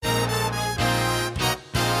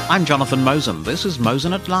I'm Jonathan Mosen. This is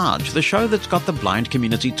Mosen at Large, the show that's got the blind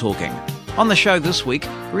community talking. On the show this week,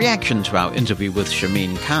 reaction to our interview with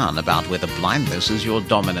Shameen Khan about whether blindness is your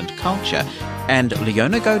dominant culture, and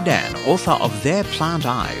Leona Godin, author of Their Plant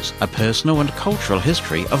Eyes, a personal and cultural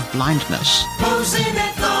history of blindness. Mosen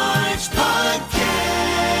at Large Podcast.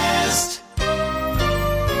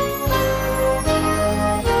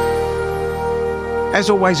 As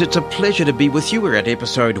always, it's a pleasure to be with you. We're at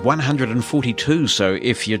episode 142, so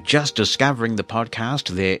if you're just discovering the podcast,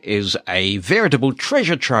 there is a veritable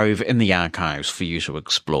treasure trove in the archives for you to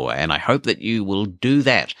explore, and I hope that you will do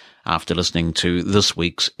that after listening to this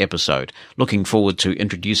week's episode. Looking forward to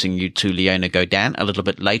introducing you to Leona Godin a little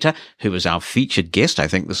bit later, who is our featured guest. I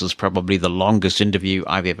think this is probably the longest interview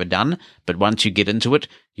I've ever done, but once you get into it,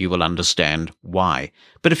 you will understand why.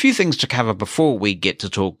 But a few things to cover before we get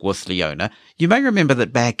to talk with Leona. You may remember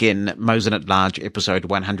that back in Mosen at Large episode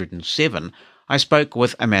 107, I spoke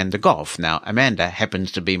with Amanda Goff. Now, Amanda happens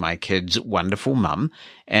to be my kid's wonderful mum,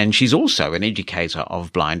 and she's also an educator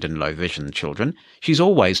of blind and low vision children. She's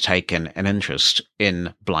always taken an interest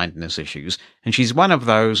in blindness issues, and she's one of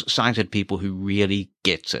those sighted people who really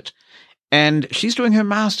gets it. And she's doing her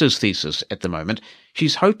master's thesis at the moment.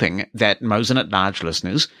 She's hoping that Mosen at Large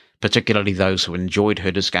listeners, particularly those who enjoyed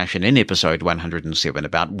her discussion in episode 107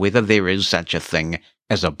 about whether there is such a thing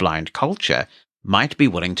as a blind culture, might be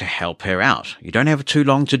willing to help her out. You don't have too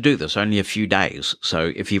long to do this, only a few days.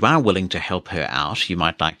 So if you are willing to help her out, you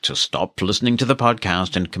might like to stop listening to the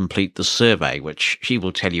podcast and complete the survey, which she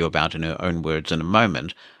will tell you about in her own words in a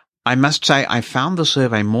moment. I must say I found the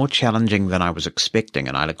survey more challenging than I was expecting,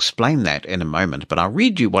 and I'll explain that in a moment, but I'll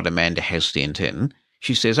read you what Amanda has sent in.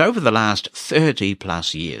 She says, over the last 30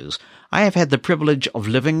 plus years, I have had the privilege of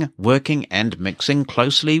living, working, and mixing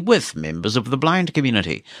closely with members of the blind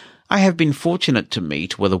community. I have been fortunate to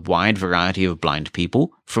meet with a wide variety of blind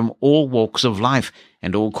people from all walks of life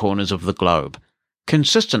and all corners of the globe.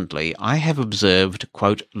 Consistently, I have observed,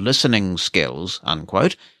 quote, listening skills,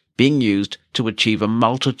 unquote, being used to achieve a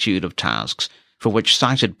multitude of tasks for which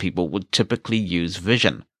sighted people would typically use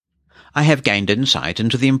vision. I have gained insight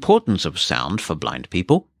into the importance of sound for blind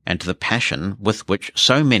people and the passion with which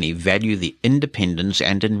so many value the independence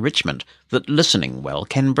and enrichment that listening well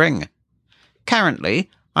can bring. Currently,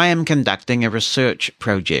 I am conducting a research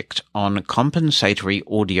project on compensatory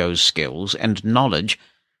audio skills and knowledge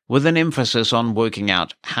with an emphasis on working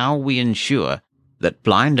out how we ensure that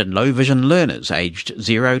blind and low vision learners aged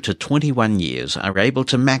 0 to 21 years are able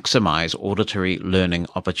to maximize auditory learning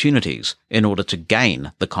opportunities in order to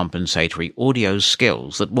gain the compensatory audio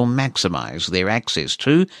skills that will maximize their access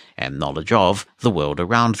to and knowledge of the world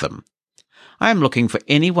around them. I am looking for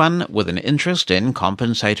anyone with an interest in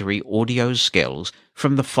compensatory audio skills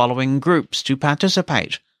from the following groups to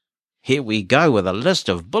participate. Here we go with a list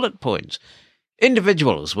of bullet points.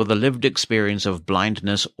 Individuals with a lived experience of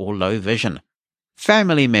blindness or low vision.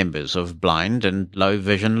 Family members of blind and low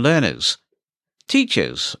vision learners.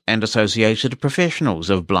 Teachers and associated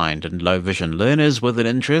professionals of blind and low vision learners with an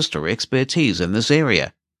interest or expertise in this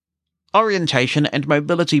area. Orientation and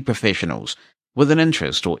mobility professionals with an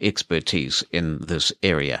interest or expertise in this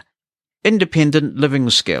area. Independent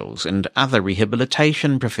living skills and other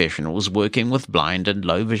rehabilitation professionals working with blind and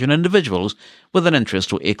low vision individuals with an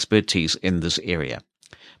interest or expertise in this area.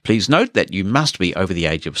 Please note that you must be over the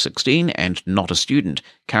age of 16 and not a student,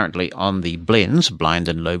 currently on the BLENZ, Blind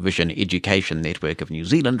and Low Vision Education Network of New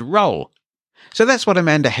Zealand, roll. So that's what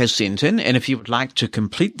Amanda has sent in, and if you would like to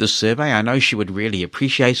complete this survey, I know she would really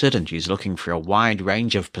appreciate it, and she's looking for a wide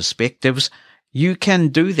range of perspectives. You can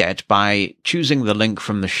do that by choosing the link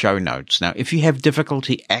from the show notes. Now, if you have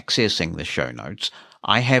difficulty accessing the show notes,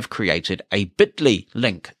 I have created a bit.ly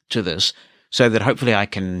link to this so that hopefully I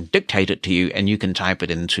can dictate it to you and you can type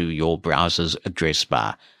it into your browser's address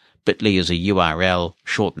bar. Bit.ly is a URL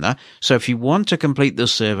shortener, so if you want to complete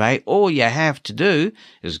this survey, all you have to do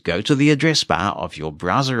is go to the address bar of your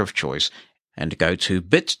browser of choice and go to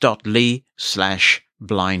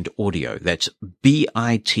bit.ly/blind audio. That's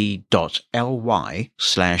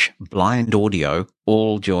bit.ly/blind audio,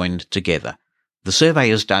 all joined together. The survey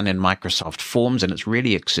is done in Microsoft Forms and it's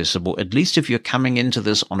really accessible. At least if you're coming into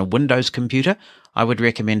this on a Windows computer, I would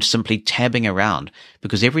recommend simply tabbing around,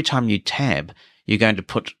 because every time you tab, you're going to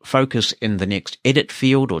put focus in the next edit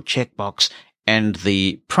field or checkbox, and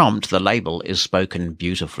the prompt, the label, is spoken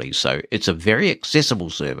beautifully. So it's a very accessible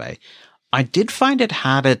survey. I did find it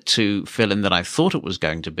harder to fill in than I thought it was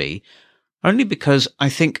going to be, only because I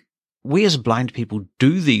think we as blind people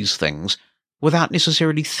do these things without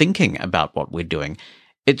necessarily thinking about what we're doing.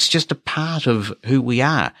 It's just a part of who we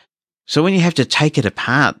are. So when you have to take it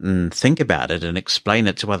apart and think about it and explain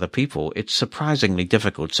it to other people, it's surprisingly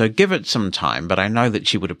difficult. So give it some time, but I know that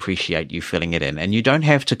she would appreciate you filling it in. And you don't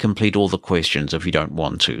have to complete all the questions if you don't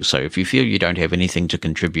want to. So if you feel you don't have anything to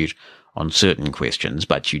contribute on certain questions,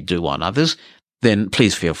 but you do on others, then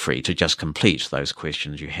please feel free to just complete those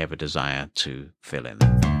questions you have a desire to fill in.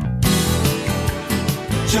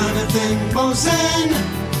 Jonathan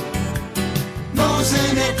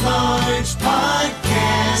Mosen at Large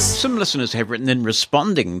Podcast. Some listeners have written in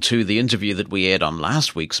responding to the interview that we aired on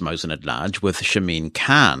last week's Mosen at Large with Shameen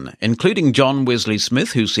Khan, including John Wesley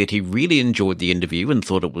Smith, who said he really enjoyed the interview and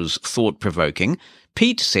thought it was thought-provoking.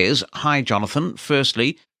 Pete says, "Hi, Jonathan.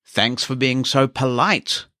 Firstly, thanks for being so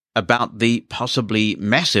polite about the possibly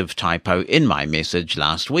massive typo in my message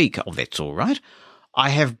last week." Oh, that's all right. "I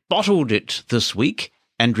have bottled it this week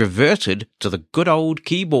and reverted to the good old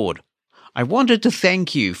keyboard. I wanted to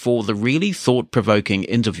thank you for the really thought-provoking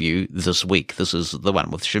interview this week." This is the one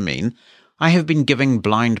with Shameen. "I have been giving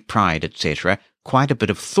Blind Pride, etc. quite a bit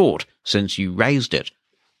of thought since you raised it.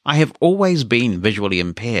 I have always been visually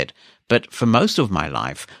impaired, but for most of my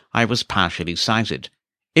life I was partially sighted.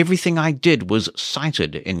 Everything I did was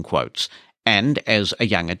sighted, in quotes, and as a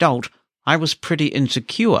young adult, I was pretty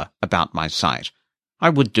insecure about my sight. I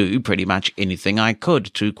would do pretty much anything I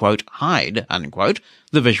could to, quote, hide, unquote,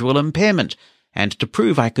 the visual impairment, and to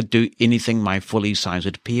prove I could do anything my fully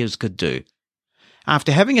sighted peers could do.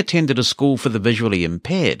 After having attended a school for the visually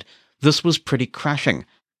impaired, this was pretty crushing,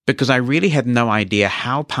 because I really had no idea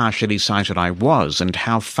how partially sighted I was and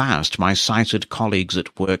how fast my sighted colleagues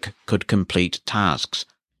at work could complete tasks.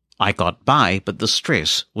 I got by, but the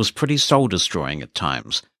stress was pretty soul-destroying at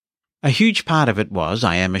times. A huge part of it was,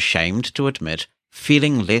 I am ashamed to admit,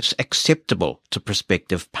 feeling less acceptable to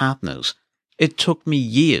prospective partners. It took me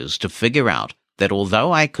years to figure out that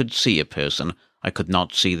although I could see a person, I could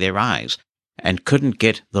not see their eyes, and couldn't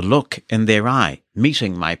get the look in their eye.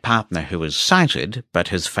 Meeting my partner who is sighted, but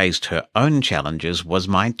has faced her own challenges, was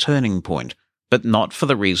my turning point, but not for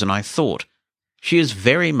the reason I thought. She is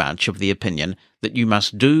very much of the opinion that you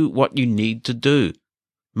must do what you need to do.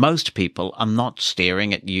 Most people are not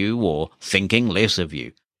staring at you or thinking less of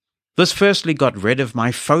you. This firstly got rid of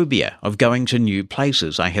my phobia of going to new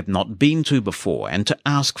places I had not been to before and to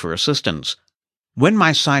ask for assistance. When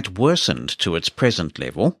my sight worsened to its present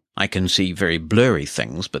level, I can see very blurry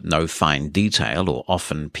things but no fine detail or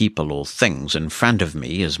often people or things in front of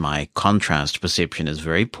me as my contrast perception is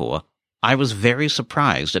very poor, I was very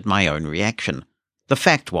surprised at my own reaction. The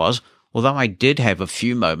fact was, although I did have a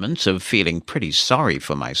few moments of feeling pretty sorry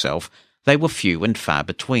for myself, they were few and far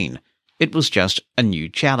between. It was just a new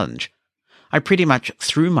challenge. I pretty much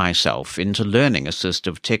threw myself into learning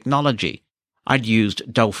assistive technology. I'd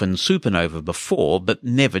used Dolphin Supernova before, but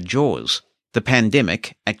never JAWS. The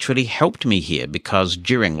pandemic actually helped me here because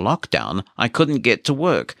during lockdown I couldn't get to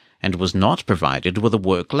work and was not provided with a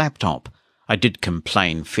work laptop. I did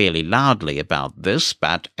complain fairly loudly about this,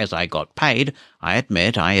 but as I got paid, I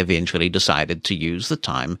admit I eventually decided to use the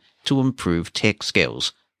time to improve tech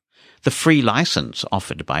skills. The free license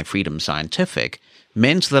offered by Freedom Scientific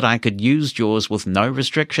meant that I could use JAWS with no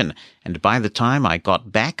restriction, and by the time I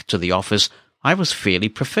got back to the office, I was fairly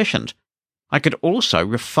proficient. I could also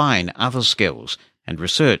refine other skills and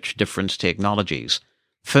research different technologies.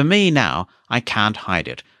 For me now, I can't hide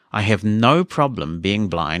it. I have no problem being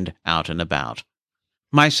blind out and about.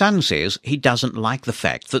 My son says he doesn't like the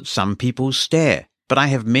fact that some people stare, but I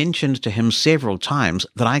have mentioned to him several times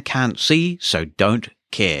that I can't see, so don't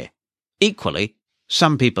care. Equally,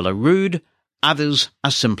 some people are rude, others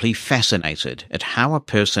are simply fascinated at how a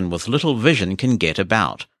person with little vision can get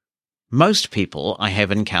about. Most people I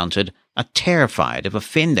have encountered are terrified of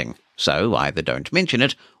offending, so either don't mention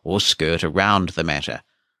it or skirt around the matter.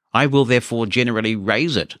 I will therefore generally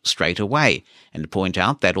raise it straight away and point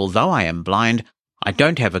out that although I am blind, I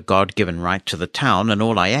don't have a God-given right to the town, and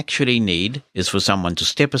all I actually need is for someone to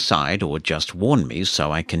step aside or just warn me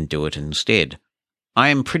so I can do it instead. I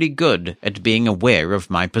am pretty good at being aware of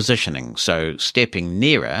my positioning, so stepping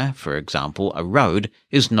nearer, for example, a road,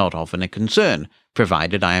 is not often a concern,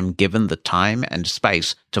 provided I am given the time and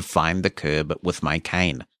space to find the curb with my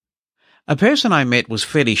cane. A person I met was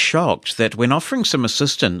fairly shocked that when offering some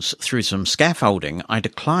assistance through some scaffolding, I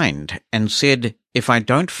declined and said, if I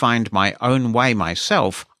don't find my own way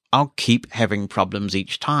myself, I'll keep having problems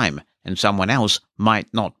each time, and someone else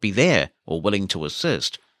might not be there or willing to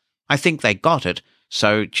assist. I think they got it,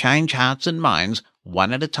 so change hearts and minds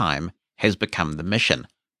one at a time has become the mission.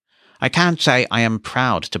 I can't say I am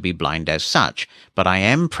proud to be blind as such, but I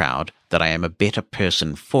am proud that I am a better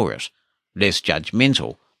person for it. Less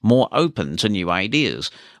judgmental, more open to new ideas,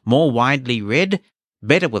 more widely read,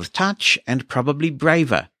 better with touch, and probably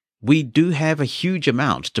braver. We do have a huge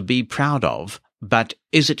amount to be proud of, but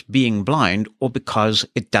is it being blind or because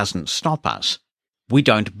it doesn't stop us? We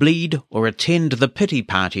don't bleed or attend the pity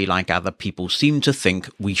party like other people seem to think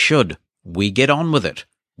we should. We get on with it.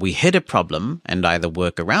 We hit a problem and either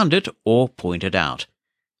work around it or point it out.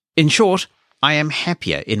 In short, I am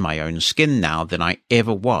happier in my own skin now than I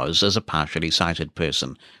ever was as a partially sighted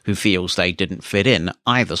person who feels they didn't fit in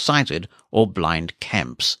either sighted or blind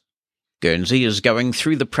camps. Guernsey is going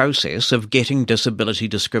through the process of getting disability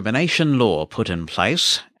discrimination law put in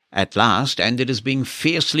place at last, and it is being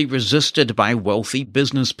fiercely resisted by wealthy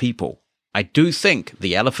business people. I do think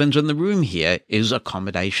the elephant in the room here is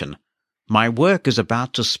accommodation. My work is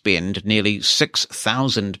about to spend nearly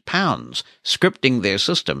 £6,000 scripting their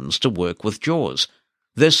systems to work with JAWS.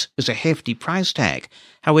 This is a hefty price tag.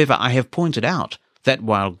 However, I have pointed out that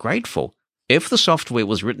while grateful, if the software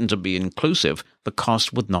was written to be inclusive, the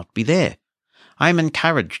cost would not be there. I am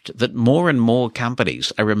encouraged that more and more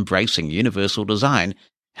companies are embracing universal design.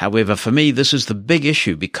 However, for me, this is the big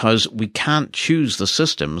issue because we can't choose the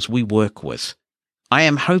systems we work with. I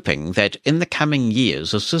am hoping that in the coming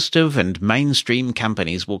years, assistive and mainstream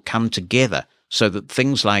companies will come together so that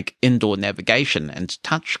things like indoor navigation and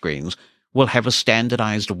touchscreens will have a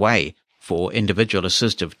standardized way for individual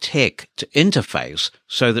assistive tech to interface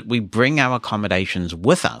so that we bring our accommodations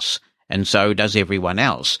with us, and so does everyone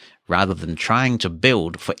else, rather than trying to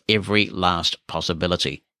build for every last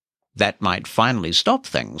possibility. That might finally stop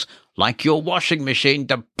things like your washing machine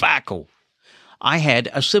debacle. I had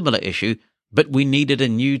a similar issue, but we needed a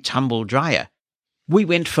new tumble dryer. We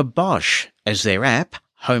went for Bosch, as their app,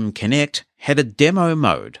 Home Connect, had a demo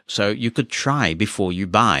mode, so you could try before you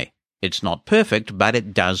buy. It's not perfect, but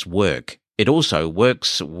it does work. It also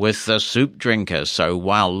works with the soup drinker, so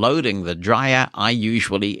while loading the dryer, I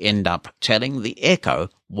usually end up telling the Echo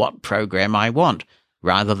what program I want,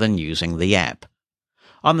 rather than using the app.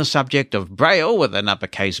 On the subject of Braille with an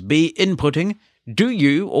uppercase B inputting, do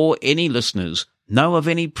you or any listeners know of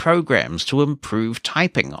any programs to improve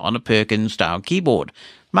typing on a Perkins-style keyboard,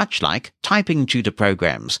 much like typing tutor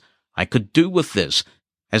programs? I could do with this,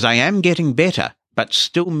 as I am getting better, but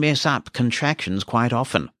still mess up contractions quite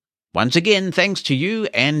often. Once again, thanks to you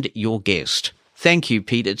and your guest. Thank you,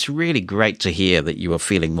 Pete. It's really great to hear that you are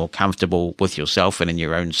feeling more comfortable with yourself and in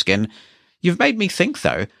your own skin. You've made me think,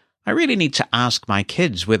 though. I really need to ask my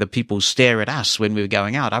kids whether people stare at us when we're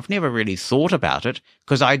going out. I've never really thought about it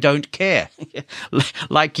because I don't care.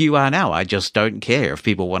 Like you are now, I just don't care. If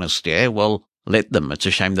people want to stare, well, let them. It's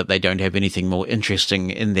a shame that they don't have anything more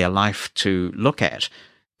interesting in their life to look at.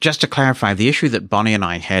 Just to clarify, the issue that Bonnie and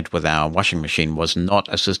I had with our washing machine was not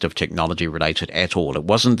assistive technology related at all. It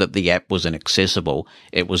wasn't that the app was inaccessible.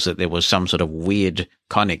 It was that there was some sort of weird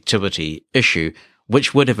connectivity issue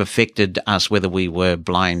which would have affected us whether we were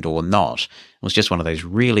blind or not. It was just one of those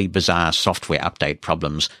really bizarre software update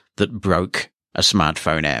problems that broke a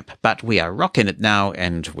smartphone app. But we are rocking it now,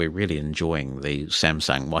 and we're really enjoying the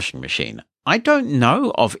Samsung washing machine. I don't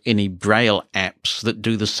know of any Braille apps that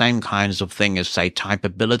do the same kinds of thing as, say,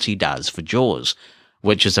 Typability does for JAWS,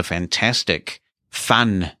 which is a fantastic,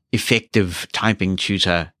 fun, effective typing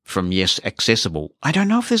tutor from Yes Accessible. I don't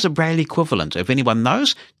know if there's a Braille equivalent. If anyone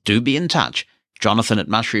knows, do be in touch.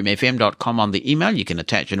 Jonathan@mushroomfm.com on the email. You can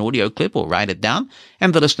attach an audio clip or write it down.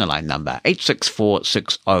 And the listener line number,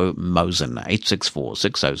 86460-MOSEN,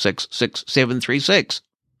 864-606-6736.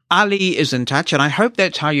 Ali is in touch, and I hope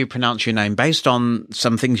that's how you pronounce your name. Based on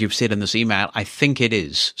some things you've said in this email, I think it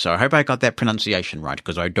is. So I hope I got that pronunciation right,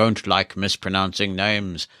 because I don't like mispronouncing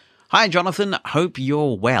names. Hi, Jonathan. Hope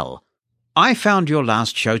you're well. I found your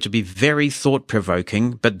last show to be very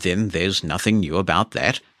thought-provoking, but then there's nothing new about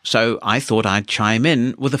that. So I thought I'd chime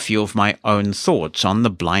in with a few of my own thoughts on the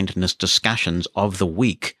blindness discussions of the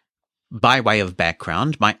week. By way of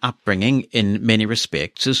background, my upbringing in many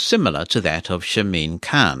respects is similar to that of Shameen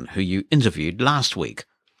Khan, who you interviewed last week.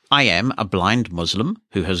 I am a blind Muslim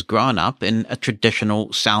who has grown up in a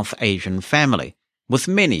traditional South Asian family, with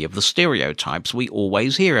many of the stereotypes we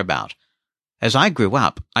always hear about. As I grew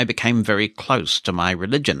up, I became very close to my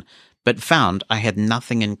religion, but found I had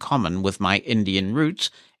nothing in common with my Indian roots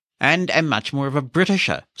and am much more of a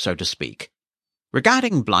Britisher, so to speak.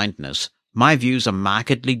 Regarding blindness, my views are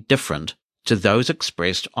markedly different to those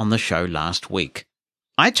expressed on the show last week.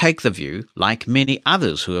 I take the view, like many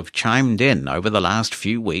others who have chimed in over the last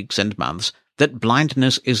few weeks and months, that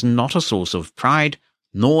blindness is not a source of pride,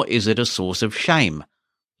 nor is it a source of shame.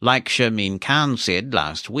 Like Shameen Khan said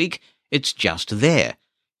last week, it's just there.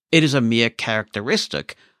 It is a mere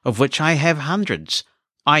characteristic, of which I have hundreds.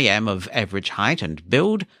 I am of average height and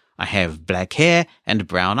build. I have black hair and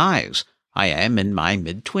brown eyes. I am in my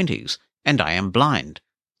mid-20s, and I am blind.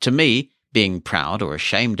 To me, being proud or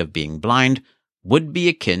ashamed of being blind would be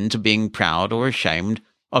akin to being proud or ashamed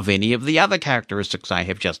of any of the other characteristics I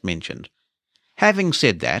have just mentioned. Having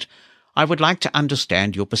said that, I would like to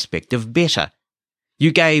understand your perspective better.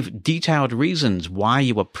 You gave detailed reasons why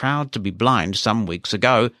you were proud to be blind some weeks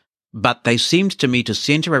ago, but they seemed to me to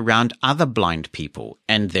centre around other blind people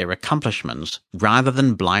and their accomplishments rather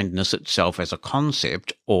than blindness itself as a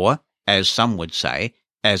concept or, as some would say,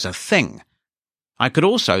 as a thing. I could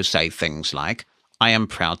also say things like, I am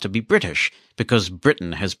proud to be British because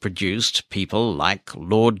Britain has produced people like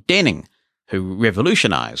Lord Denning, who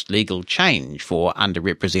revolutionised legal change for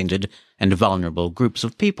underrepresented and vulnerable groups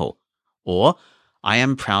of people. Or, I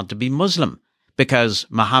am proud to be Muslim because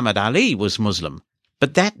Muhammad Ali was Muslim.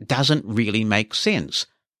 But that doesn't really make sense.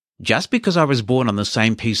 Just because I was born on the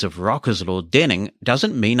same piece of rock as Lord Denning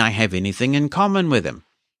doesn't mean I have anything in common with him.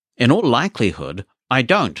 In all likelihood, I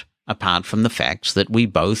don't, apart from the facts that we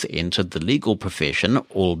both entered the legal profession,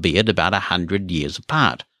 albeit about 100 years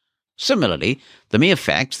apart. Similarly, the mere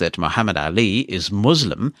fact that Muhammad Ali is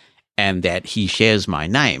Muslim and that he shares my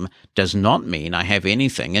name does not mean I have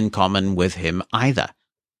anything in common with him either.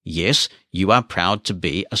 Yes, you are proud to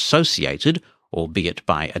be associated, albeit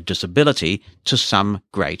by a disability, to some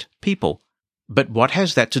great people. But what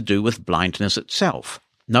has that to do with blindness itself?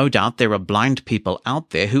 No doubt there are blind people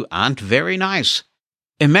out there who aren't very nice.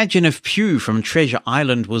 Imagine if Pew from Treasure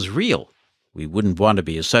Island was real. We wouldn't want to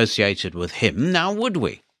be associated with him, now would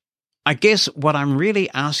we? I guess what I'm really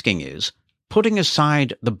asking is, putting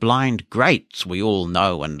aside the blind greats we all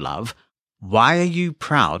know and love, why are you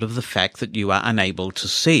proud of the fact that you are unable to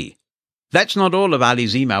see? That's not all of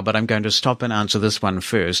Ali's email, but I'm going to stop and answer this one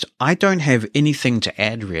first. I don't have anything to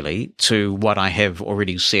add, really, to what I have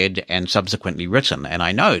already said and subsequently written, and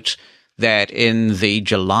I note that in the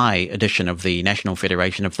July edition of the National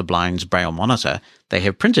Federation of the Blind's Braille Monitor, they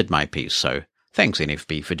have printed my piece, so thanks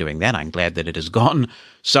NFB for doing that. I'm glad that it has gone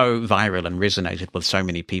so viral and resonated with so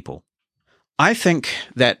many people. I think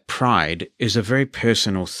that pride is a very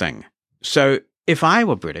personal thing. So if I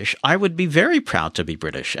were British, I would be very proud to be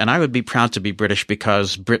British, and I would be proud to be British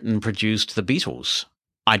because Britain produced the Beatles.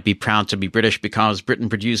 I'd be proud to be British because Britain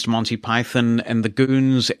produced Monty Python and the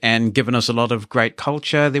Goons and given us a lot of great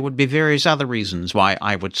culture. There would be various other reasons why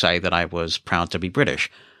I would say that I was proud to be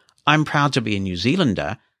British. I'm proud to be a New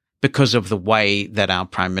Zealander because of the way that our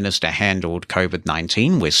Prime Minister handled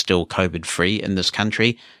COVID-19. We're still COVID-free in this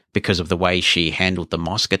country because of the way she handled the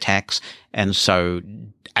mosque attacks and so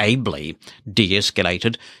ably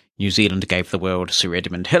de-escalated. New Zealand gave the world Sir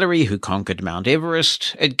Edmund Hillary, who conquered Mount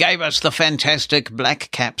Everest. It gave us the fantastic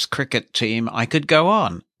Black Caps cricket team. I could go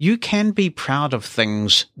on. You can be proud of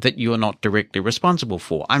things that you're not directly responsible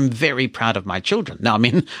for. I'm very proud of my children. Now, I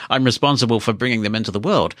mean, I'm responsible for bringing them into the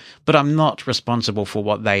world, but I'm not responsible for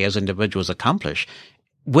what they as individuals accomplish.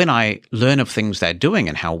 When I learn of things they're doing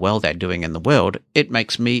and how well they're doing in the world, it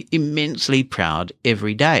makes me immensely proud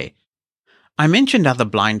every day. I mentioned other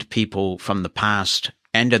blind people from the past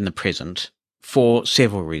and in the present for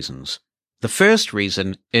several reasons. The first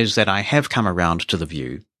reason is that I have come around to the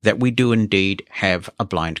view that we do indeed have a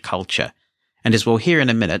blind culture. And as we'll hear in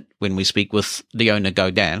a minute when we speak with Leona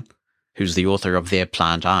Godin, who's the author of Their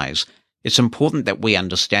Plant Eyes, it's important that we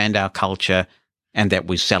understand our culture and that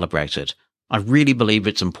we celebrate it. I really believe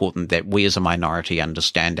it's important that we as a minority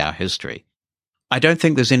understand our history. I don't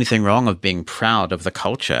think there's anything wrong of being proud of the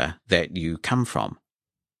culture that you come from.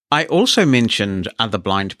 I also mentioned other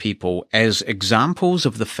blind people as examples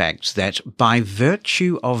of the fact that by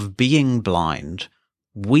virtue of being blind,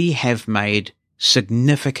 we have made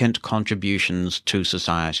significant contributions to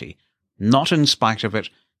society, not in spite of it,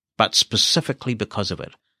 but specifically because of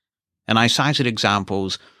it. And I cited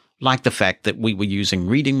examples like the fact that we were using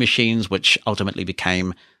reading machines, which ultimately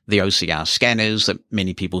became the OCR scanners that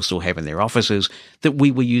many people still have in their offices, that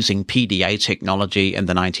we were using PDA technology in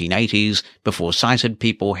the 1980s before sighted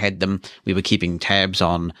people had them. We were keeping tabs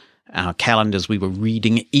on our calendars. We were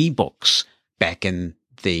reading ebooks back in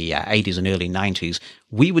the 80s and early 90s.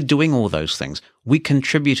 We were doing all those things. We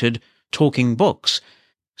contributed talking books.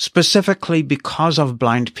 Specifically because of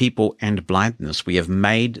blind people and blindness, we have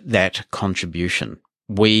made that contribution.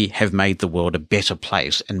 We have made the world a better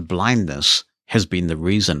place, and blindness has been the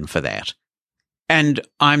reason for that. And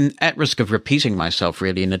I'm at risk of repeating myself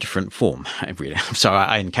really in a different form. So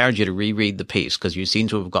I encourage you to reread the piece because you seem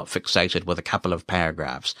to have got fixated with a couple of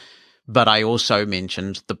paragraphs. But I also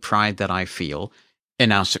mentioned the pride that I feel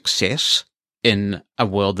in our success in a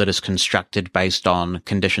world that is constructed based on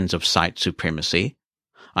conditions of sight supremacy.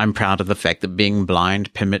 I'm proud of the fact that being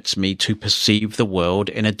blind permits me to perceive the world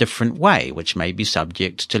in a different way, which may be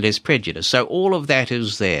subject to less prejudice. So all of that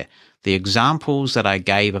is there. The examples that I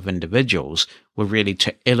gave of individuals were really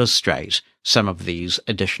to illustrate some of these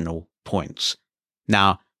additional points.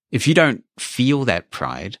 Now, if you don't feel that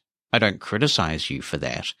pride, I don't criticize you for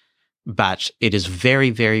that, but it is very,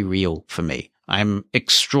 very real for me. I'm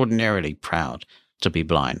extraordinarily proud to be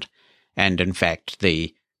blind. And in fact,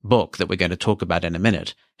 the book that we're going to talk about in a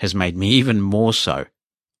minute has made me even more so.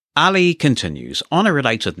 Ali continues, on a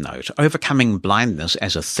related note, overcoming blindness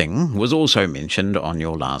as a thing was also mentioned on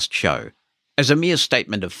your last show. As a mere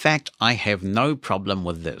statement of fact, I have no problem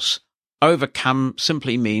with this. Overcome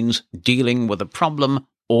simply means dealing with a problem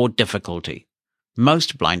or difficulty.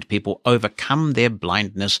 Most blind people overcome their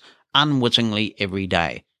blindness unwittingly every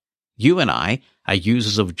day. You and I are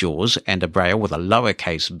users of JAWS and a braille with a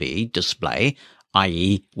lowercase b display,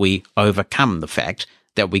 i.e. we overcome the fact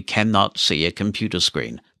that we cannot see a computer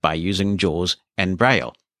screen by using JAWS and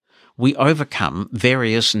braille. We overcome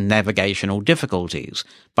various navigational difficulties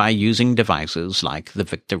by using devices like the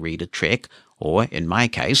Victor Reader Trek, or, in my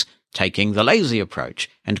case, taking the lazy approach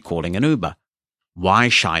and calling an Uber. Why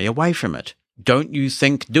shy away from it? Don't you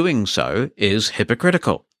think doing so is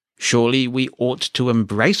hypocritical? Surely we ought to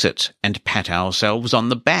embrace it and pat ourselves on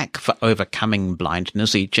the back for overcoming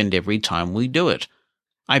blindness each and every time we do it.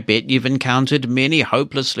 I bet you've encountered many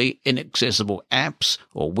hopelessly inaccessible apps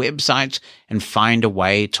or websites and find a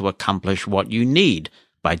way to accomplish what you need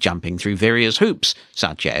by jumping through various hoops,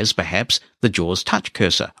 such as perhaps the JAWS touch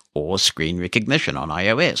cursor or screen recognition on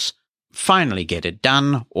iOS. Finally get it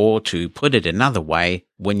done, or to put it another way,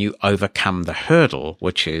 when you overcome the hurdle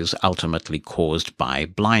which is ultimately caused by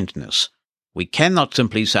blindness. We cannot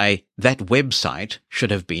simply say that website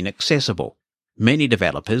should have been accessible. Many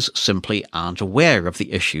developers simply aren't aware of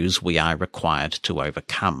the issues we are required to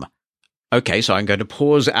overcome. Okay, so I'm going to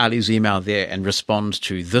pause Ali's email there and respond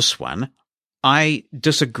to this one. I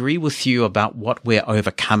disagree with you about what we're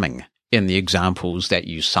overcoming in the examples that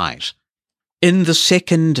you cite. In the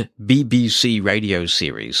second BBC radio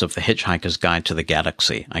series of The Hitchhiker's Guide to the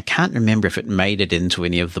Galaxy, I can't remember if it made it into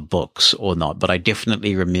any of the books or not, but I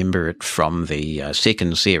definitely remember it from the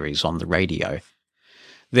second series on the radio.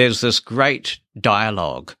 There's this great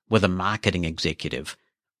dialogue with a marketing executive,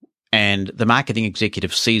 and the marketing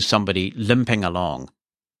executive sees somebody limping along,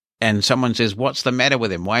 and someone says, "What's the matter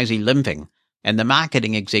with him? Why is he limping?" And the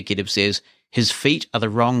marketing executive says, "His feet are the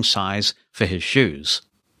wrong size for his shoes."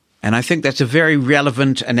 And I think that's a very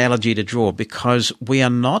relevant analogy to draw, because we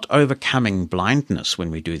are not overcoming blindness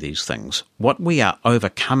when we do these things. What we are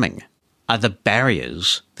overcoming are the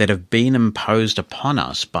barriers that have been imposed upon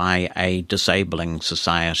us by a disabling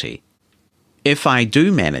society. If I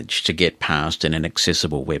do manage to get past an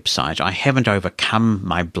inaccessible website, I haven't overcome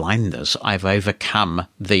my blindness. I've overcome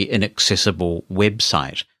the inaccessible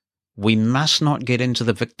website. We must not get into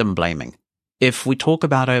the victim blaming. If we talk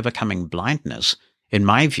about overcoming blindness, in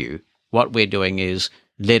my view, what we're doing is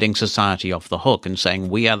letting society off the hook and saying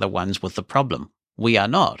we are the ones with the problem. We are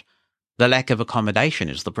not. The lack of accommodation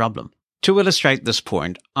is the problem. To illustrate this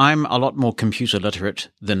point, I'm a lot more computer literate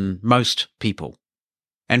than most people.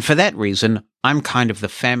 And for that reason, I'm kind of the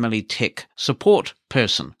family tech support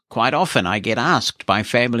person. Quite often I get asked by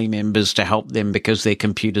family members to help them because their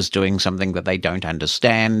computer's doing something that they don't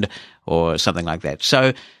understand or something like that.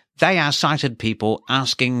 So they are sighted people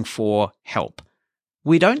asking for help.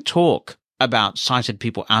 We don't talk about sighted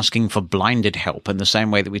people asking for blinded help in the same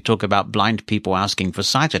way that we talk about blind people asking for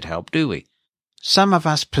sighted help, do we? Some of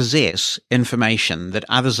us possess information that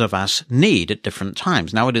others of us need at different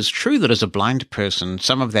times. Now, it is true that as a blind person,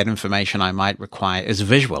 some of that information I might require is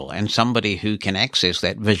visual, and somebody who can access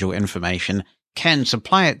that visual information can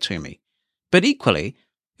supply it to me. But equally,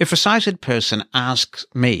 if a sighted person asks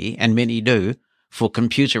me, and many do, for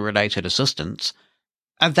computer-related assistance,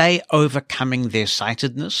 are they overcoming their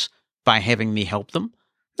sightedness by having me help them?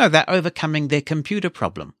 No, they're overcoming their computer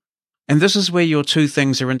problem. And this is where your two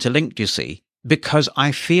things are interlinked, you see, because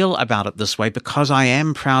I feel about it this way because I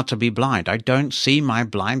am proud to be blind. I don't see my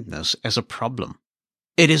blindness as a problem.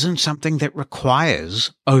 It isn't something that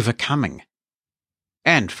requires overcoming.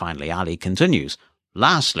 And finally, Ali continues,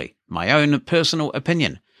 lastly, my own personal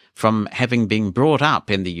opinion, from having been brought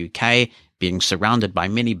up in the UK, being surrounded by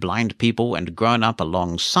many blind people and grown up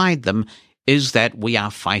alongside them, is that we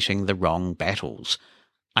are fighting the wrong battles.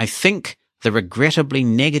 I think the regrettably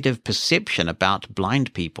negative perception about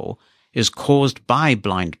blind people is caused by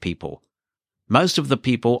blind people. Most of the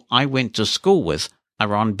people I went to school with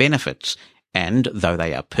are on benefits, and, though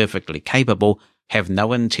they are perfectly capable, have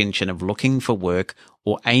no intention of looking for work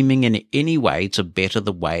or aiming in any way to better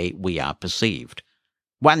the way we are perceived.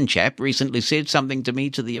 One chap recently said something to me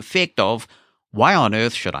to the effect of, "Why on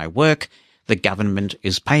earth should I work? The government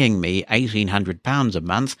is paying me £1,800 a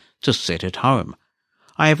month to sit at home."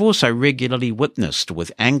 I have also regularly witnessed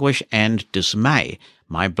with anguish and dismay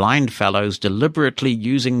my blind fellows deliberately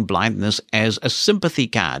using blindness as a sympathy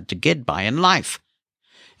card to get by in life.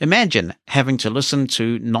 Imagine having to listen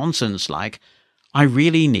to nonsense like, "I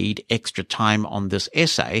really need extra time on this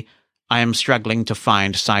essay. I am struggling to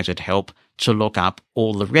find sighted help to look up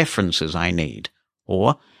all the references I need."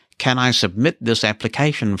 Or, "Can I submit this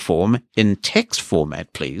application form in text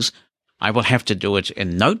format, please? I will have to do it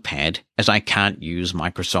in Notepad as I can't use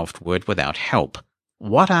Microsoft Word without help."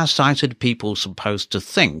 What are sighted people supposed to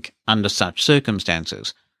think under such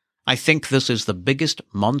circumstances? I think this is the biggest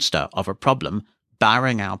monster of a problem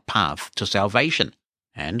barring our path to salvation,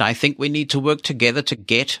 and I think we need to work together to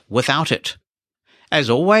get without it. As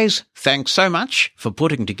always, thanks so much for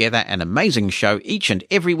putting together an amazing show each and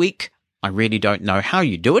every week. I really don't know how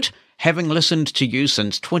you do it, having listened to you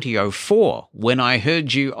since 2004 when I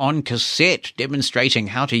heard you on cassette demonstrating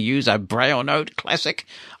how to use a Braille Note Classic.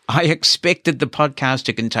 I expected the podcast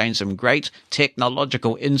to contain some great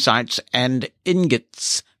technological insights and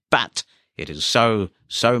ingots, but it is so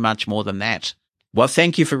much more than that. Well,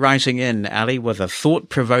 thank you for writing in, Ali, with a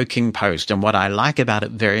thought-provoking post. And what I like about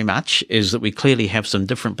it very much is that we clearly have some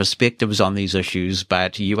different perspectives on these issues,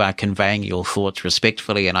 but you are conveying your thoughts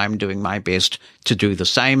respectfully, and I'm doing my best to do the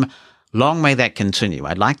same. Long may that continue.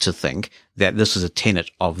 I'd like to think that this is a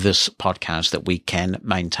tenet of this podcast that we can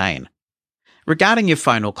maintain. Regarding your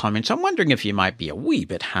final comments, I'm wondering if you might be a wee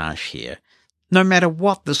bit harsh here. No matter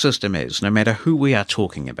what the system is, no matter who we are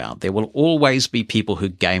talking about, there will always be people who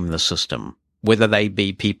game the system. Whether they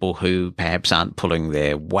be people who perhaps aren't pulling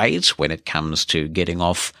their weight when it comes to getting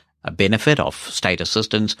off a benefit of state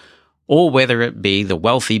assistance, or whether it be the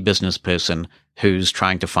wealthy business person who's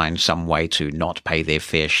trying to find some way to not pay their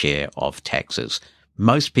fair share of taxes.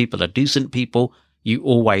 Most people are decent people. You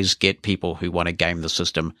always get people who want to game the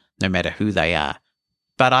system, no matter who they are.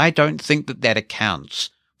 But I don't think that that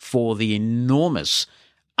accounts for the enormous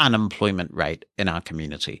unemployment rate in our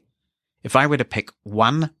community. If I were to pick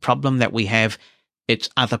one problem that we have, it's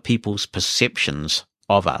other people's perceptions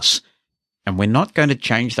of us. And we're not going to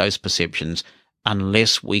change those perceptions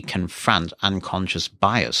unless we confront unconscious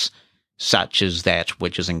bias, such as that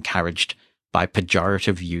which is encouraged by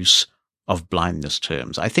pejorative use of blindness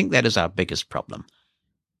terms. I think that is our biggest problem.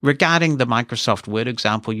 Regarding the Microsoft Word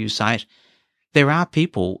example you cite, there are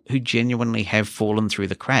people who genuinely have fallen through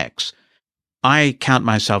the cracks. I count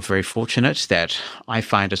myself very fortunate that I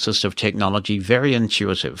find assistive technology very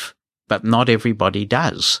intuitive, but not everybody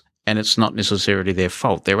does, and it's not necessarily their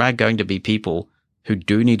fault. There are going to be people who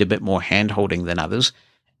do need a bit more hand-holding than others,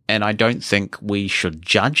 and I don't think we should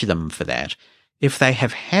judge them for that. If they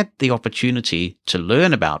have had the opportunity to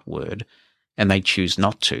learn about Word and they choose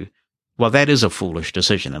not to, well, that is a foolish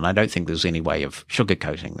decision, and I don't think there's any way of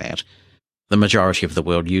sugarcoating that. The majority of the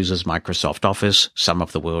world uses Microsoft Office. Some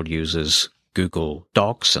of the world uses Google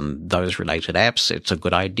Docs and those related apps. It's a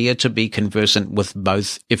good idea to be conversant with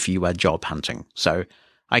both if you are job hunting. So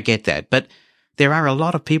I get that. But there are a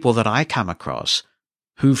lot of people that I come across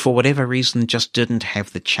who, for whatever reason, just didn't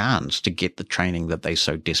have the chance to get the training that they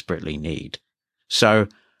so desperately need. So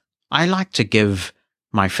I like to give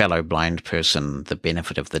my fellow blind person the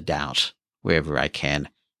benefit of the doubt wherever I can.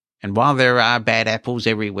 And while there are bad apples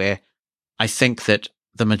everywhere, I think that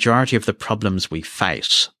the majority of the problems we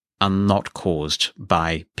face are not caused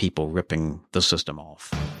by people ripping the system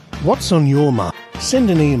off. What's on your mind? Send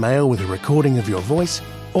an email with a recording of your voice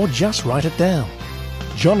or just write it down.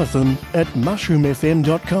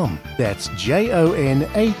 Jonathan@mushroomfm.com. That's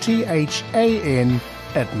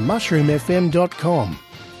JONATHAN@mushroomfm.com.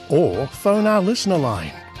 Or phone our listener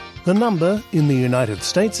line. The number in the United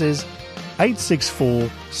States is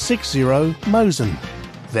 864-60-MOSEN.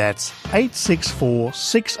 That's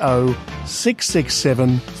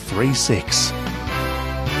 864-60-66736.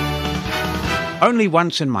 Only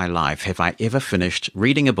once in my life have I ever finished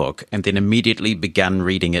reading a book and then immediately begun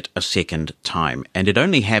reading it a second time, and it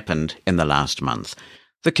only happened in the last month.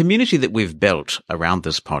 The community that we've built around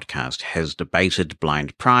this podcast has debated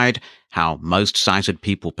blind pride, how most sighted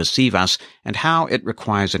people perceive us, and how it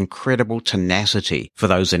requires incredible tenacity for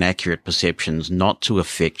those inaccurate perceptions not to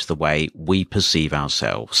affect the way we perceive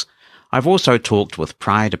ourselves. I've also talked with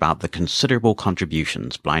pride about the considerable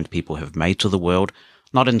contributions blind people have made to the world,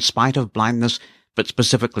 not in spite of blindness, but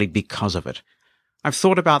specifically because of it. I've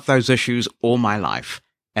thought about those issues all my life,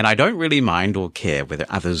 and I don't really mind or care whether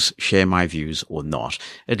others share my views or not.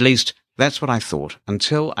 At least That's what I thought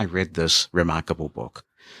until I read this remarkable book.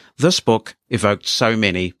 This book evoked so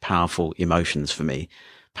many powerful emotions for me.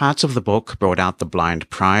 Parts of the book brought out the blind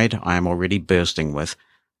pride I am already bursting with.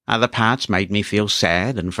 Other parts made me feel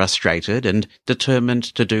sad and frustrated and determined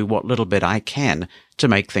to do what little bit I can to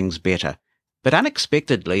make things better. But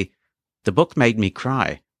unexpectedly, the book made me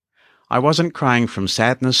cry. I wasn't crying from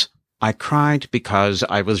sadness. I cried because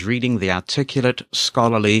I was reading the articulate,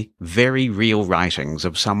 scholarly, very real writings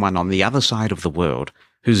of someone on the other side of the world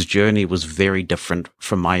whose journey was very different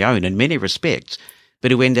from my own in many respects,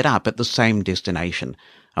 but who ended up at the same destination,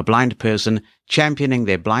 a blind person championing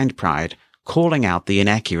their blind pride, calling out the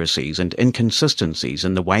inaccuracies and inconsistencies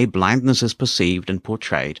in the way blindness is perceived and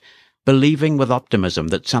portrayed, believing with optimism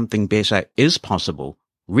that something better is possible,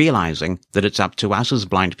 realizing that it's up to us as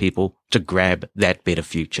blind people to grab that better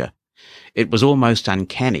future. It was almost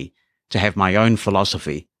uncanny to have my own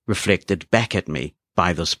philosophy reflected back at me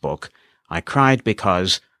by this book. I cried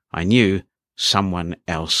because I knew someone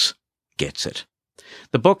else gets it.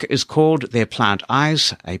 The book is called Their Plant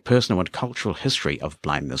Eyes, A Personal and Cultural History of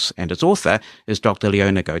Blindness, and its author is Dr.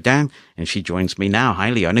 Leona Godin, and she joins me now. Hi,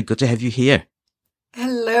 Leona. Good to have you here.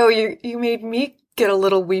 Hello. You made me get a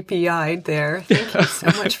little weepy-eyed there. Thank you so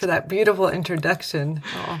much for that beautiful introduction.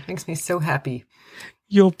 Oh, it makes me so happy.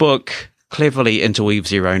 Your book cleverly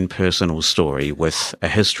interweaves your own personal story with a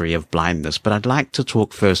history of blindness, but I'd like to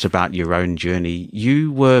talk first about your own journey.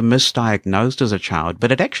 You were misdiagnosed as a child,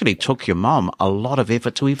 but it actually took your mom a lot of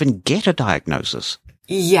effort to even get a diagnosis.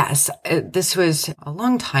 Yes, this was a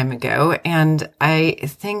long time ago, and I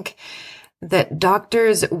think that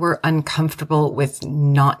doctors were uncomfortable with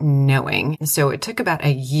not knowing. So it took about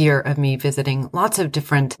a year of me visiting lots of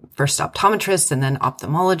different first optometrists and then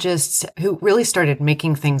ophthalmologists who really started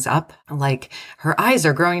making things up, like her eyes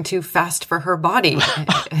are growing too fast for her body.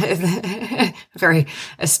 Very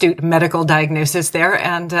astute medical diagnosis there.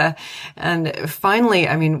 And finally,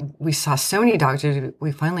 I mean, we saw so many doctors.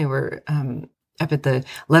 We finally were, up at the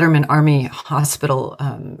Letterman Army Hospital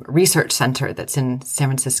Research Center that's in San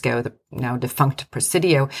Francisco, the now defunct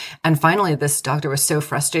Presidio. And finally, this doctor was so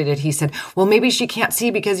frustrated, he said, well, maybe she can't see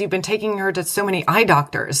because you've been taking her to so many eye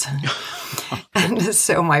doctors. And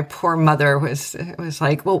so my poor mother was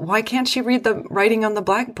like, well, why can't she read the writing on the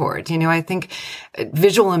blackboard? You know, I think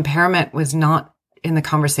visual impairment was not in the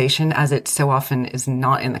conversation, as it so often is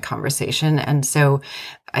not in the conversation. And so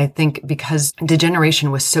I think because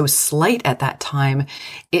degeneration was so slight at that time,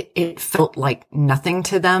 it felt like nothing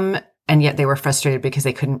to them. And yet they were frustrated because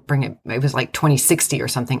they couldn't bring it. It was like 2060 or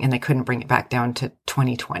something, and they couldn't bring it back down to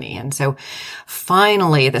 2020. And so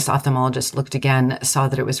finally, this ophthalmologist looked again, saw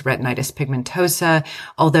that it was retinitis pigmentosa.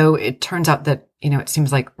 Although it turns out that, you know, it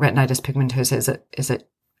seems like retinitis pigmentosa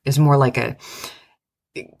is more like a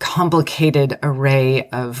complicated array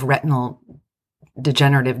of retinal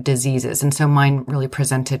degenerative diseases. And so mine really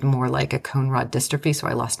presented more like a cone rod dystrophy. So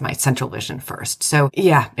I lost my central vision first. So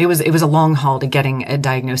yeah, it was a long haul to getting a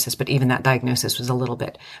diagnosis, but even that diagnosis was a little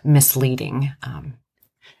bit misleading.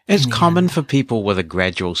 It's common for people with a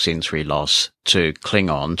gradual sensory loss to cling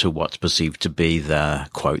on to what's perceived to be the,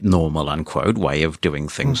 quote, normal, unquote, way of doing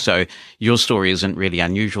things. So your story isn't really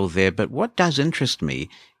unusual there. But what does interest me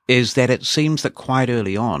is that it seems that quite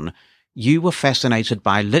early on, you were fascinated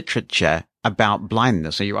by literature about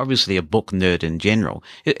blindness. So you're obviously a book nerd in general.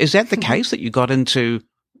 Is that the case, that you got into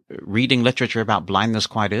reading literature about blindness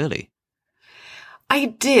quite early? I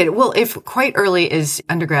did. Well, if quite early is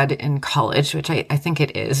undergrad in college, which I think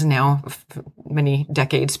it is now, many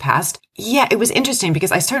decades past. Yeah, it was interesting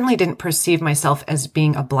because I certainly didn't perceive myself as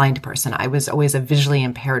being a blind person. I was always a visually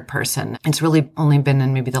impaired person. It's really only been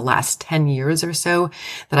in maybe the last 10 years or so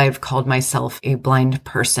that I've called myself a blind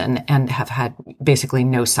person and have had basically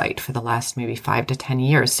no sight for the last maybe 5 to 10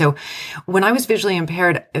 years. So when I was visually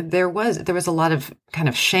impaired, there was a lot of kind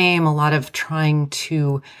of shame, a lot of trying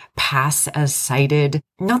to pass as sighted.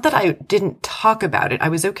 Not that I didn't talk about it. I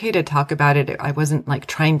was okay to talk about it. I wasn't like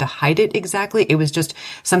trying to hide it exactly. It was just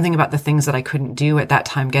something about the things that I couldn't do at that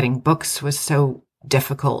time. Getting books was so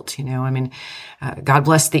difficult, you know. I mean, God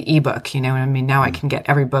bless the ebook, you know. I mean, now I can get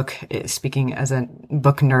every book, speaking as a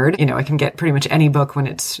book nerd, you know, I can get pretty much any book when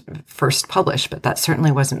it's first published, but that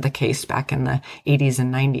certainly wasn't the case back in the 80s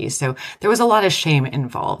and 90s. So there was a lot of shame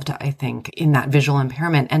involved, I think, in that visual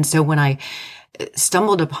impairment. And so when I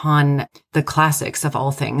stumbled upon the classics of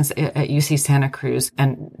all things at UC Santa Cruz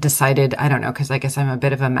and decided, I don't know, because I guess I'm a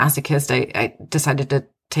bit of a masochist, I decided to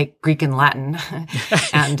take Greek and Latin.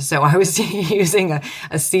 And so I was using a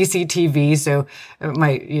CCTV. So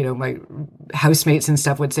my housemates and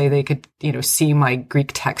stuff would say they could, see my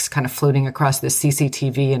Greek text kind of floating across the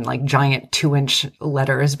CCTV in like giant 2-inch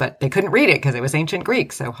letters, but they couldn't read it because it was ancient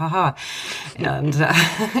Greek. So haha. And,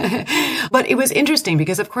 but it was interesting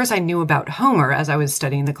because of course I knew about Homer as I was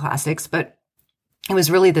studying the classics, but it